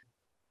who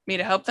me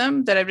to help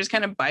them that I've just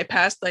kind of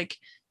bypassed like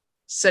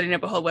setting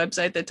up a whole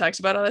website that talks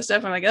about all that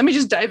stuff. I'm like, let me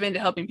just dive into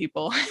helping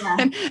people.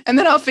 and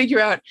then I'll figure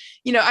out,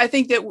 I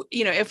think that,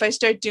 if I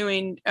start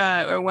doing,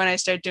 or when I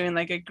start doing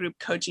like a group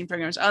coaching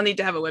programs, I'll need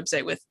to have a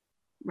website with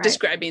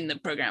describing the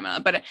program.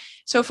 But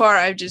so far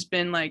I've just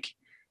been like,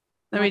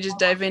 let me just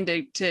dive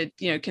into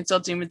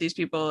consulting with these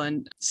people.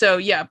 And so,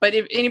 yeah, but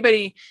if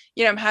anybody,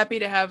 I'm happy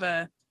to have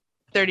a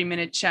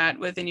 30-minute chat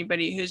with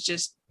anybody who's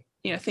just,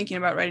 thinking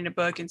about writing a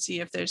book and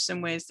see if there's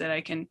some ways that I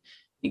can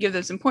give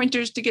them some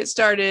pointers to get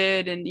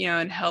started and,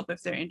 and help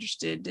if they're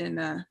interested in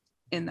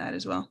that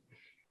as well.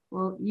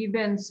 Well, you've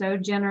been so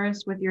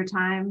generous with your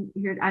time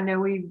here. I know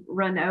we've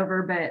run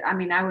over, but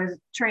I was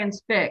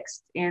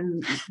transfixed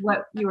in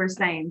what you were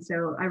saying.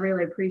 So I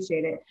really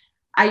appreciate it.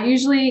 I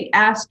usually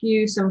ask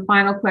you some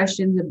final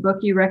questions, a book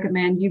you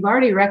recommend. You've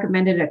already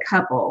recommended a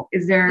couple.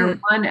 Is there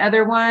one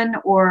other one,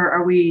 or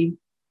are we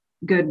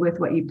good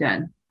with what you've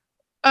done?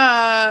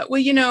 Well,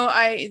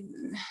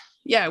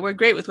 we're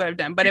great with what I've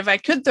done. But if I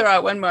could throw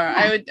out one more,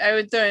 I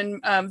would throw in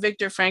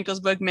Viktor Frankl's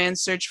book,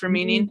 Man's Search for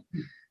Meaning.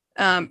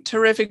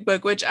 Terrific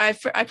book, which I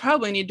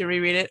probably need to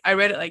reread it. I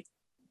read it like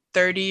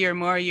 30 or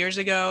more years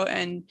ago,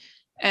 and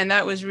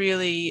that was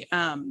really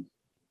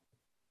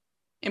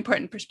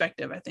important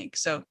perspective, I think.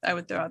 So I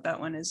would throw out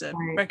that one as a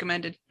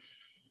recommended.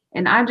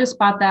 And I just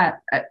bought that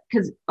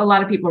because a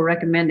lot of people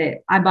recommend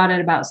it. I bought it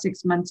about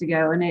 6 months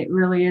ago, and it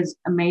really is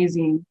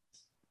amazing.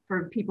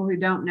 For people who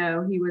don't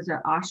know, he was an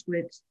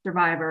Auschwitz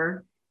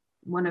survivor,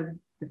 one of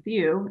the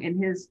few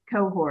in his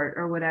cohort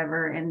or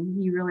whatever. And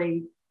he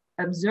really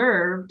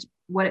observed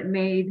what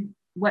made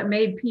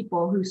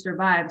people who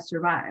survive,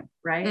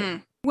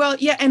 right? Well,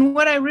 yeah. And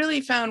what I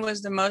really found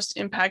was the most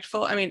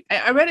impactful.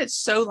 I read it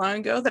so long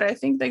ago that I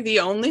think like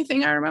the only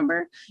thing I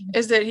remember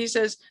is that he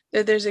says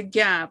that there's a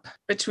gap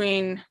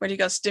between what he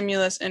calls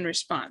stimulus and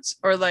response,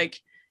 or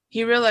like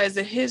he realized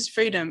that his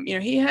freedom,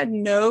 he had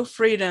no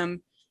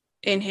freedom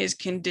in his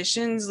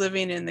conditions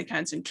living in the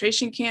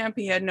concentration camp.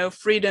 He had no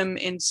freedom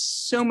in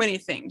so many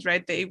things,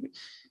 right? They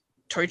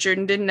tortured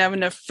and didn't have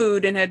enough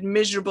food and had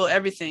miserable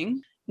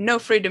everything. No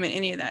freedom in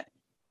any of that.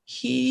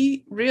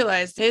 He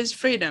realized his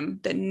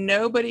freedom that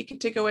nobody could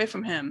take away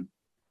from him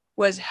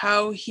was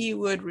how he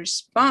would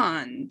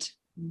respond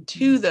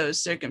to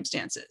those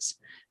circumstances.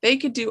 They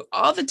could do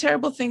all the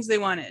terrible things they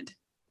wanted,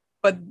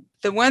 but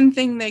the one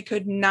thing they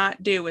could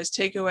not do was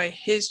take away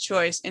his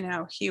choice in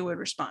how he would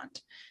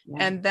respond.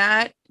 And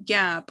that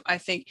gap, I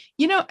think,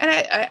 and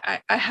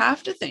I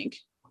have to think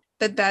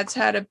that that's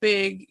had a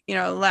big,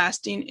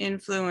 lasting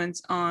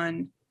influence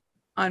on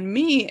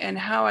me and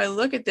how I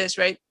look at this,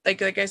 right?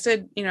 Like I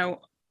said,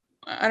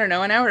 I don't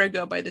know, an hour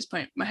ago by this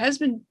point, my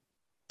husband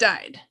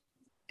died,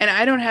 and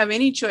I don't have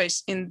any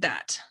choice in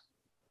that.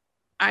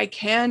 I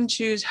can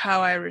choose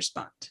how I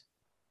respond,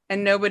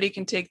 and nobody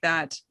can take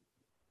that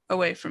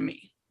away from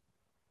me.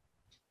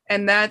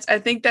 And I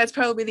think that's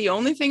probably the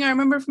only thing I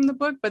remember from the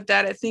book, but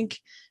that I think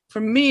for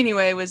me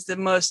anyway was the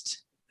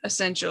most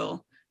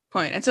essential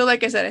point. And so,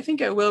 like I said, I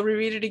think I will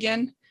reread it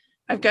again.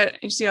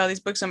 You see all these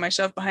books on my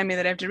shelf behind me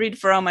that I have to read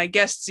for all my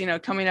guests,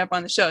 coming up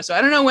on the show. So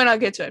I don't know when I'll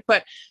get to it,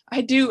 but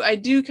I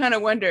do kind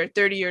of wonder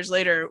 30 years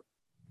later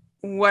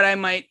what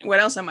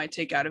else I might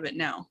take out of it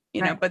now,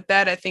 right. But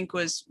that I think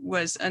was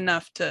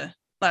enough to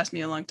last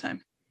me a long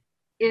time.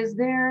 Is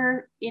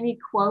there any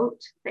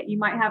quote that you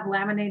might have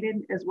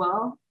laminated as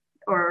well,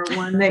 or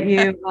one that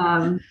you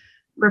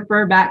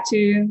refer back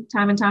to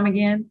time and time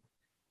again?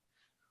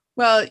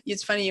 Well,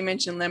 it's funny you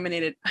mentioned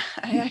laminated.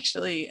 I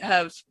actually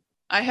have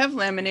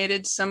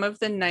laminated some of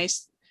the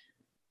nice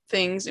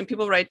things, and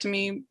people write to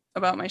me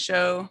about my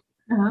show.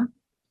 Uh-huh.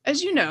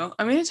 As you know,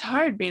 I mean, it's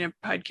hard being a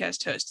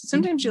podcast host.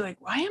 Sometimes you're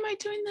like, why am I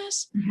doing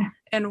this? Yeah.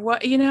 And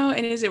what,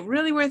 and is it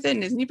really worth it?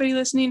 And is anybody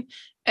listening?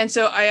 And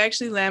so I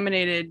actually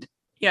laminated,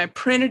 I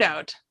printed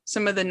out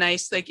some of the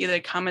nice, like either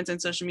comments on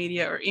social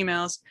media or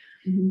emails.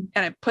 Mm-hmm.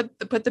 And I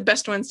put the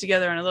best ones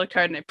together on a little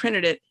card and I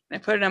printed it and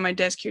I put it on my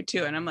desk here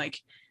too. And I'm like,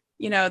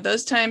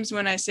 those times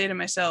when I say to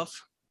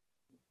myself,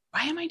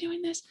 why am I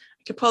doing this?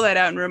 I could pull that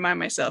out and remind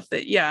myself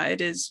that, yeah, it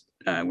is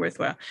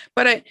worthwhile.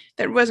 But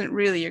that wasn't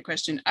really your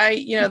question.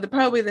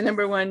 Probably the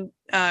number one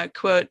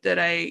quote that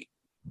I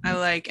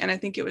like, and I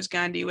think it was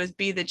Gandhi, was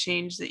be the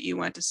change that you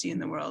want to see in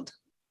the world.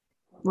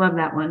 Love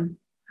that one.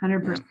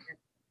 100%.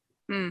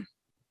 Yeah.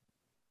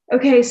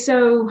 Okay.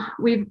 So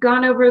we've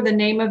gone over the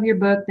name of your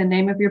book, the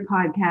name of your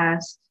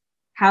podcast,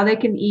 how they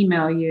can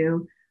email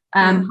you.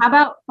 How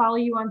about follow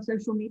you on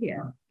social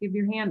media? Give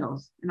your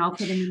handles and I'll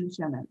put them in the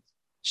show notes.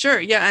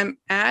 Sure. Yeah, I'm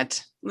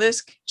at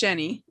Lisk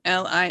Jenny,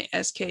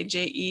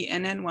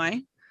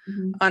 LiskJenny,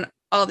 on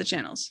all the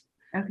channels.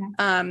 Okay.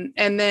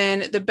 And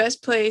then the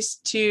best place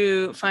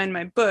to find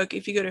my book,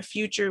 if you go to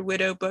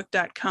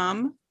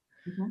futurewidowbook.com,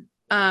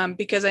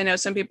 because I know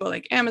some people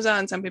like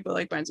Amazon, some people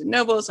like Barnes &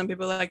 Noble, some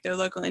people like their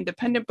local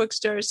independent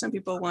bookstores, some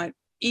people want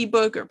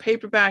ebook or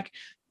paperback.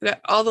 We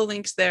got all the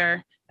links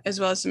there, as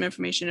well as some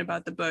information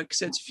about the book.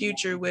 So it's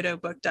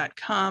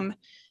futurewidowbook.com.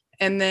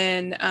 And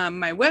then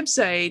my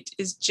website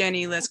is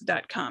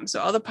jennylisk.com.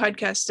 So all the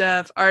podcast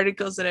stuff,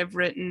 articles that I've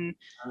written.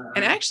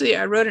 And actually,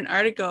 I wrote an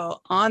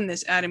article on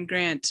this Adam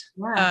Grant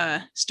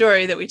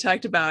story that we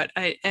talked about.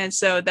 And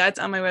so that's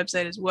on my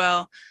website as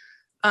well.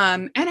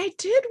 And I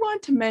did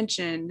want to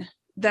mention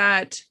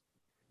that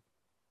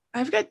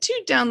I've got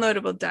 2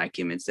 downloadable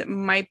documents that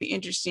might be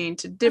interesting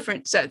to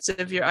different sets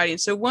of your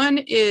audience. So one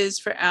is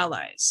for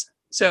allies.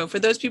 So for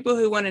those people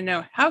who want to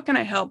know, how can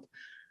I help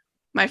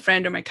my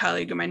friend or my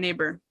colleague or my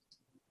neighbor?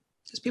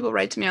 Because people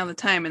write to me all the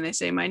time and they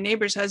say, my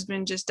neighbor's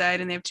husband just died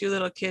and they have 2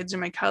 little kids, or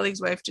my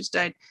colleague's wife just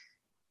died.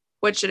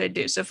 What should I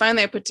do? So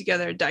finally I put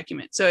together a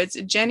document. So it's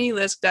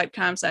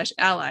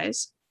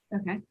jennylisk.com/allies.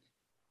 Okay.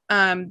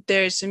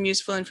 There's some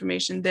useful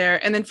information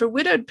there. And then for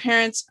widowed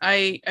parents,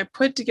 I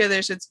put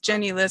together, so it's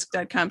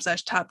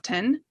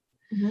jennylisk.com/top10.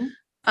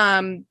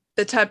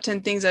 The top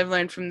 10 things I've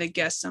learned from the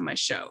guests on my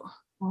show.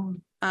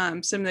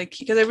 Some of the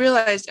key, because I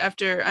realized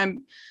after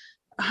I'm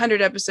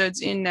 100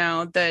 episodes in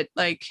now that,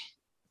 like,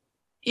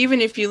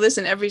 even if you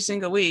listen every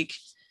single week,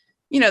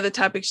 the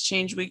topics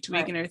change week to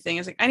week and everything.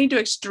 It's like, I need to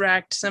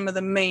extract some of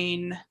the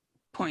main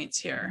points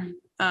here.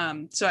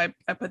 So I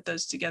put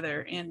those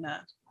together in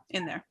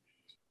there.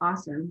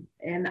 Awesome.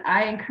 And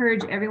I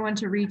encourage everyone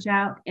to reach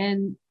out,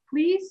 and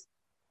please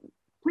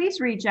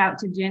reach out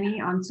to Jenny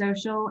on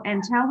social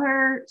and tell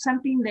her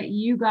something that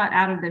you got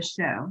out of this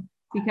show,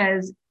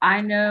 because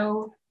I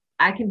know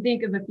I can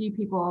think of a few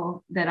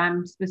people that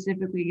I'm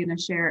specifically going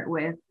to share it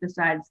with,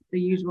 besides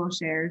the usual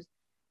shares,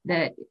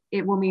 that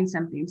it will mean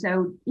something.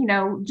 So,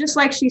 just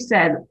like she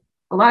said,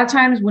 a lot of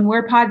times when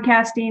we're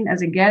podcasting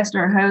as a guest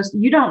or a host,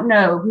 you don't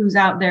know who's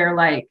out there.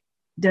 Like,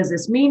 does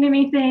this mean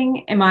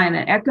anything? Am I in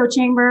an echo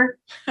chamber?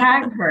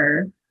 Tag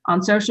her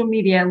on social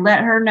media.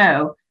 Let her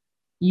know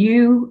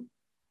you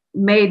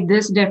made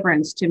this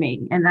difference to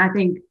me. And I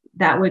think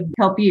that would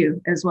help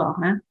you as well,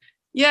 huh?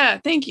 Yeah,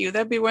 thank you.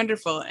 That'd be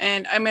wonderful.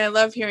 And I mean, I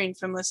love hearing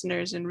from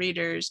listeners and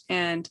readers.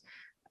 And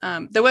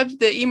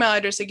the email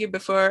address I gave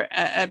before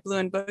at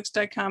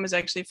blueandbooks.com is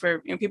actually for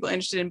people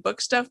interested in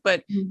book stuff.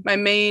 But my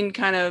main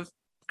kind of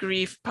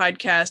grief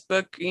podcast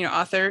book,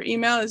 author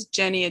email is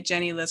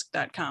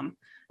jenny@jennylisk.com.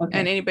 Okay.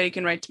 And anybody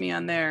can write to me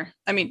on there.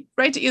 I mean,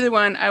 write to either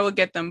one, I will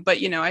get them. But,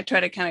 I try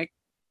to kind of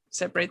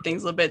separate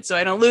things a little bit so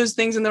I don't lose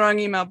things in the wrong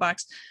email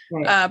box.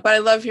 Right. But I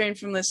love hearing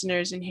from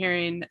listeners and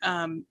hearing,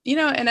 and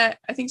I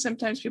think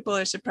sometimes people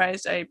are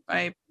surprised. I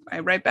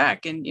write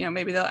back and,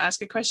 maybe they'll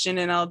ask a question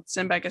and I'll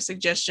send back a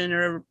suggestion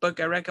or a book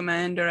I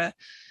recommend or a,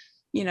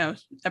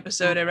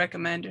 episode I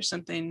recommend or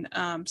something.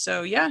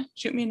 So yeah,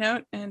 shoot me a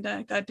note, and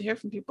glad to hear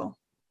from people.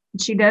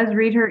 She does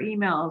read her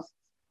emails.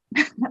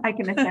 I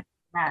can attest to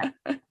that.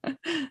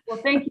 Well,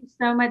 thank you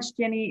so much,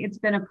 Jenny. It's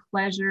been a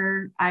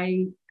pleasure.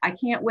 I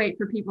can't wait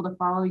for people to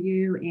follow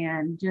you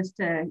and just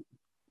to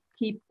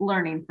keep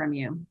learning from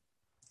you.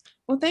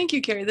 Well, thank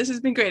you, Carrie. This has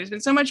been great. It's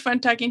been so much fun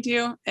talking to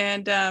you.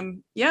 And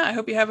I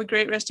hope you have a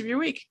great rest of your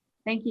week.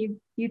 Thank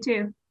you. You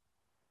too.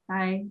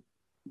 Bye.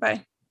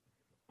 Bye.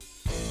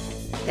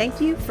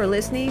 Thank you for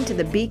listening to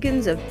the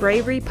Beacons of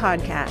Bravery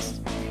podcast.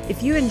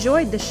 If you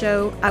enjoyed the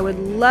show, I would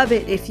love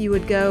it if you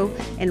would go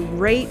and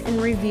rate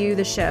and review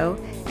the show,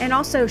 and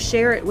also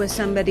share it with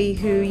somebody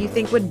who you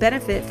think would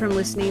benefit from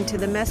listening to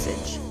the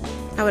message.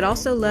 I would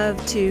also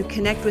love to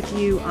connect with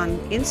you on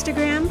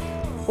Instagram,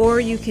 or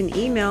you can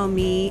email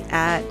me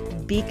at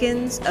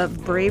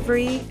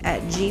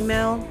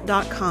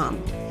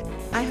beaconsofbravery@gmail.com.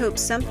 I hope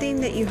something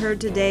that you heard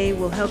today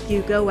will help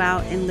you go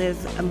out and live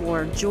a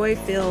more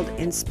joy-filled,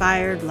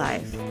 inspired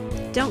life.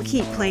 Don't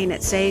keep playing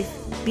it safe.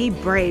 Be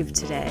brave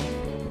today.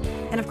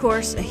 And of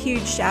course, a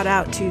huge shout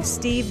out to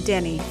Steve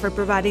Denny for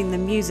providing the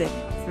music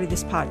for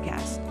this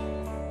podcast.